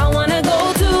 I wanna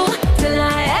go to till I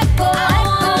echo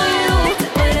you.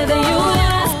 Whatever you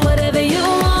ask, whatever you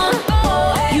want,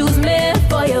 use me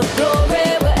for your glory.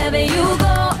 Wherever you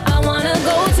go, I wanna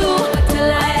go to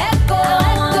till I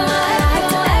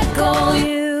echo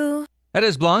you. That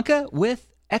is Blanca with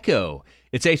Echo.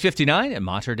 It's 8:59 at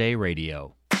Mater Dei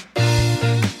Radio.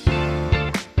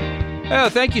 Oh,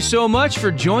 thank you so much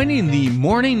for joining the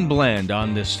Morning Blend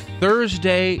on this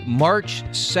Thursday, March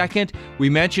 2nd. We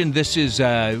mentioned this is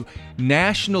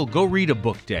National Go Read a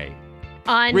Book Day.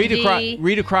 On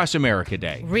Read Across America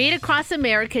Day. Read Across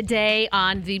America Day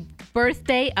on the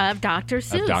Birthday of Dr.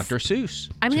 Seuss. Of Dr. Seuss.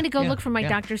 I'm going to go Yeah, look for my yeah.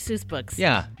 Dr. Seuss books.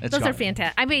 Yeah. Those are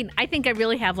fantastic. I mean, I think I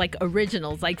really have like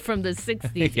originals, like from the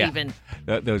 60s Yeah. even.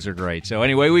 Those are great. So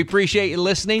anyway, we appreciate you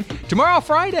listening. Tomorrow,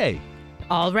 Friday.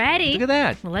 Alrighty. Look at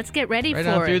that. Well, let's get ready Right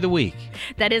for on it. through the week.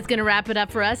 That is going to wrap it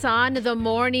up for us on The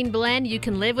Morning Blend. You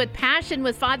can live with passion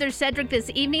with Father Cedric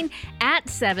this evening at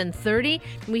 7:30.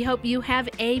 We hope you have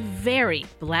a very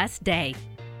blessed day.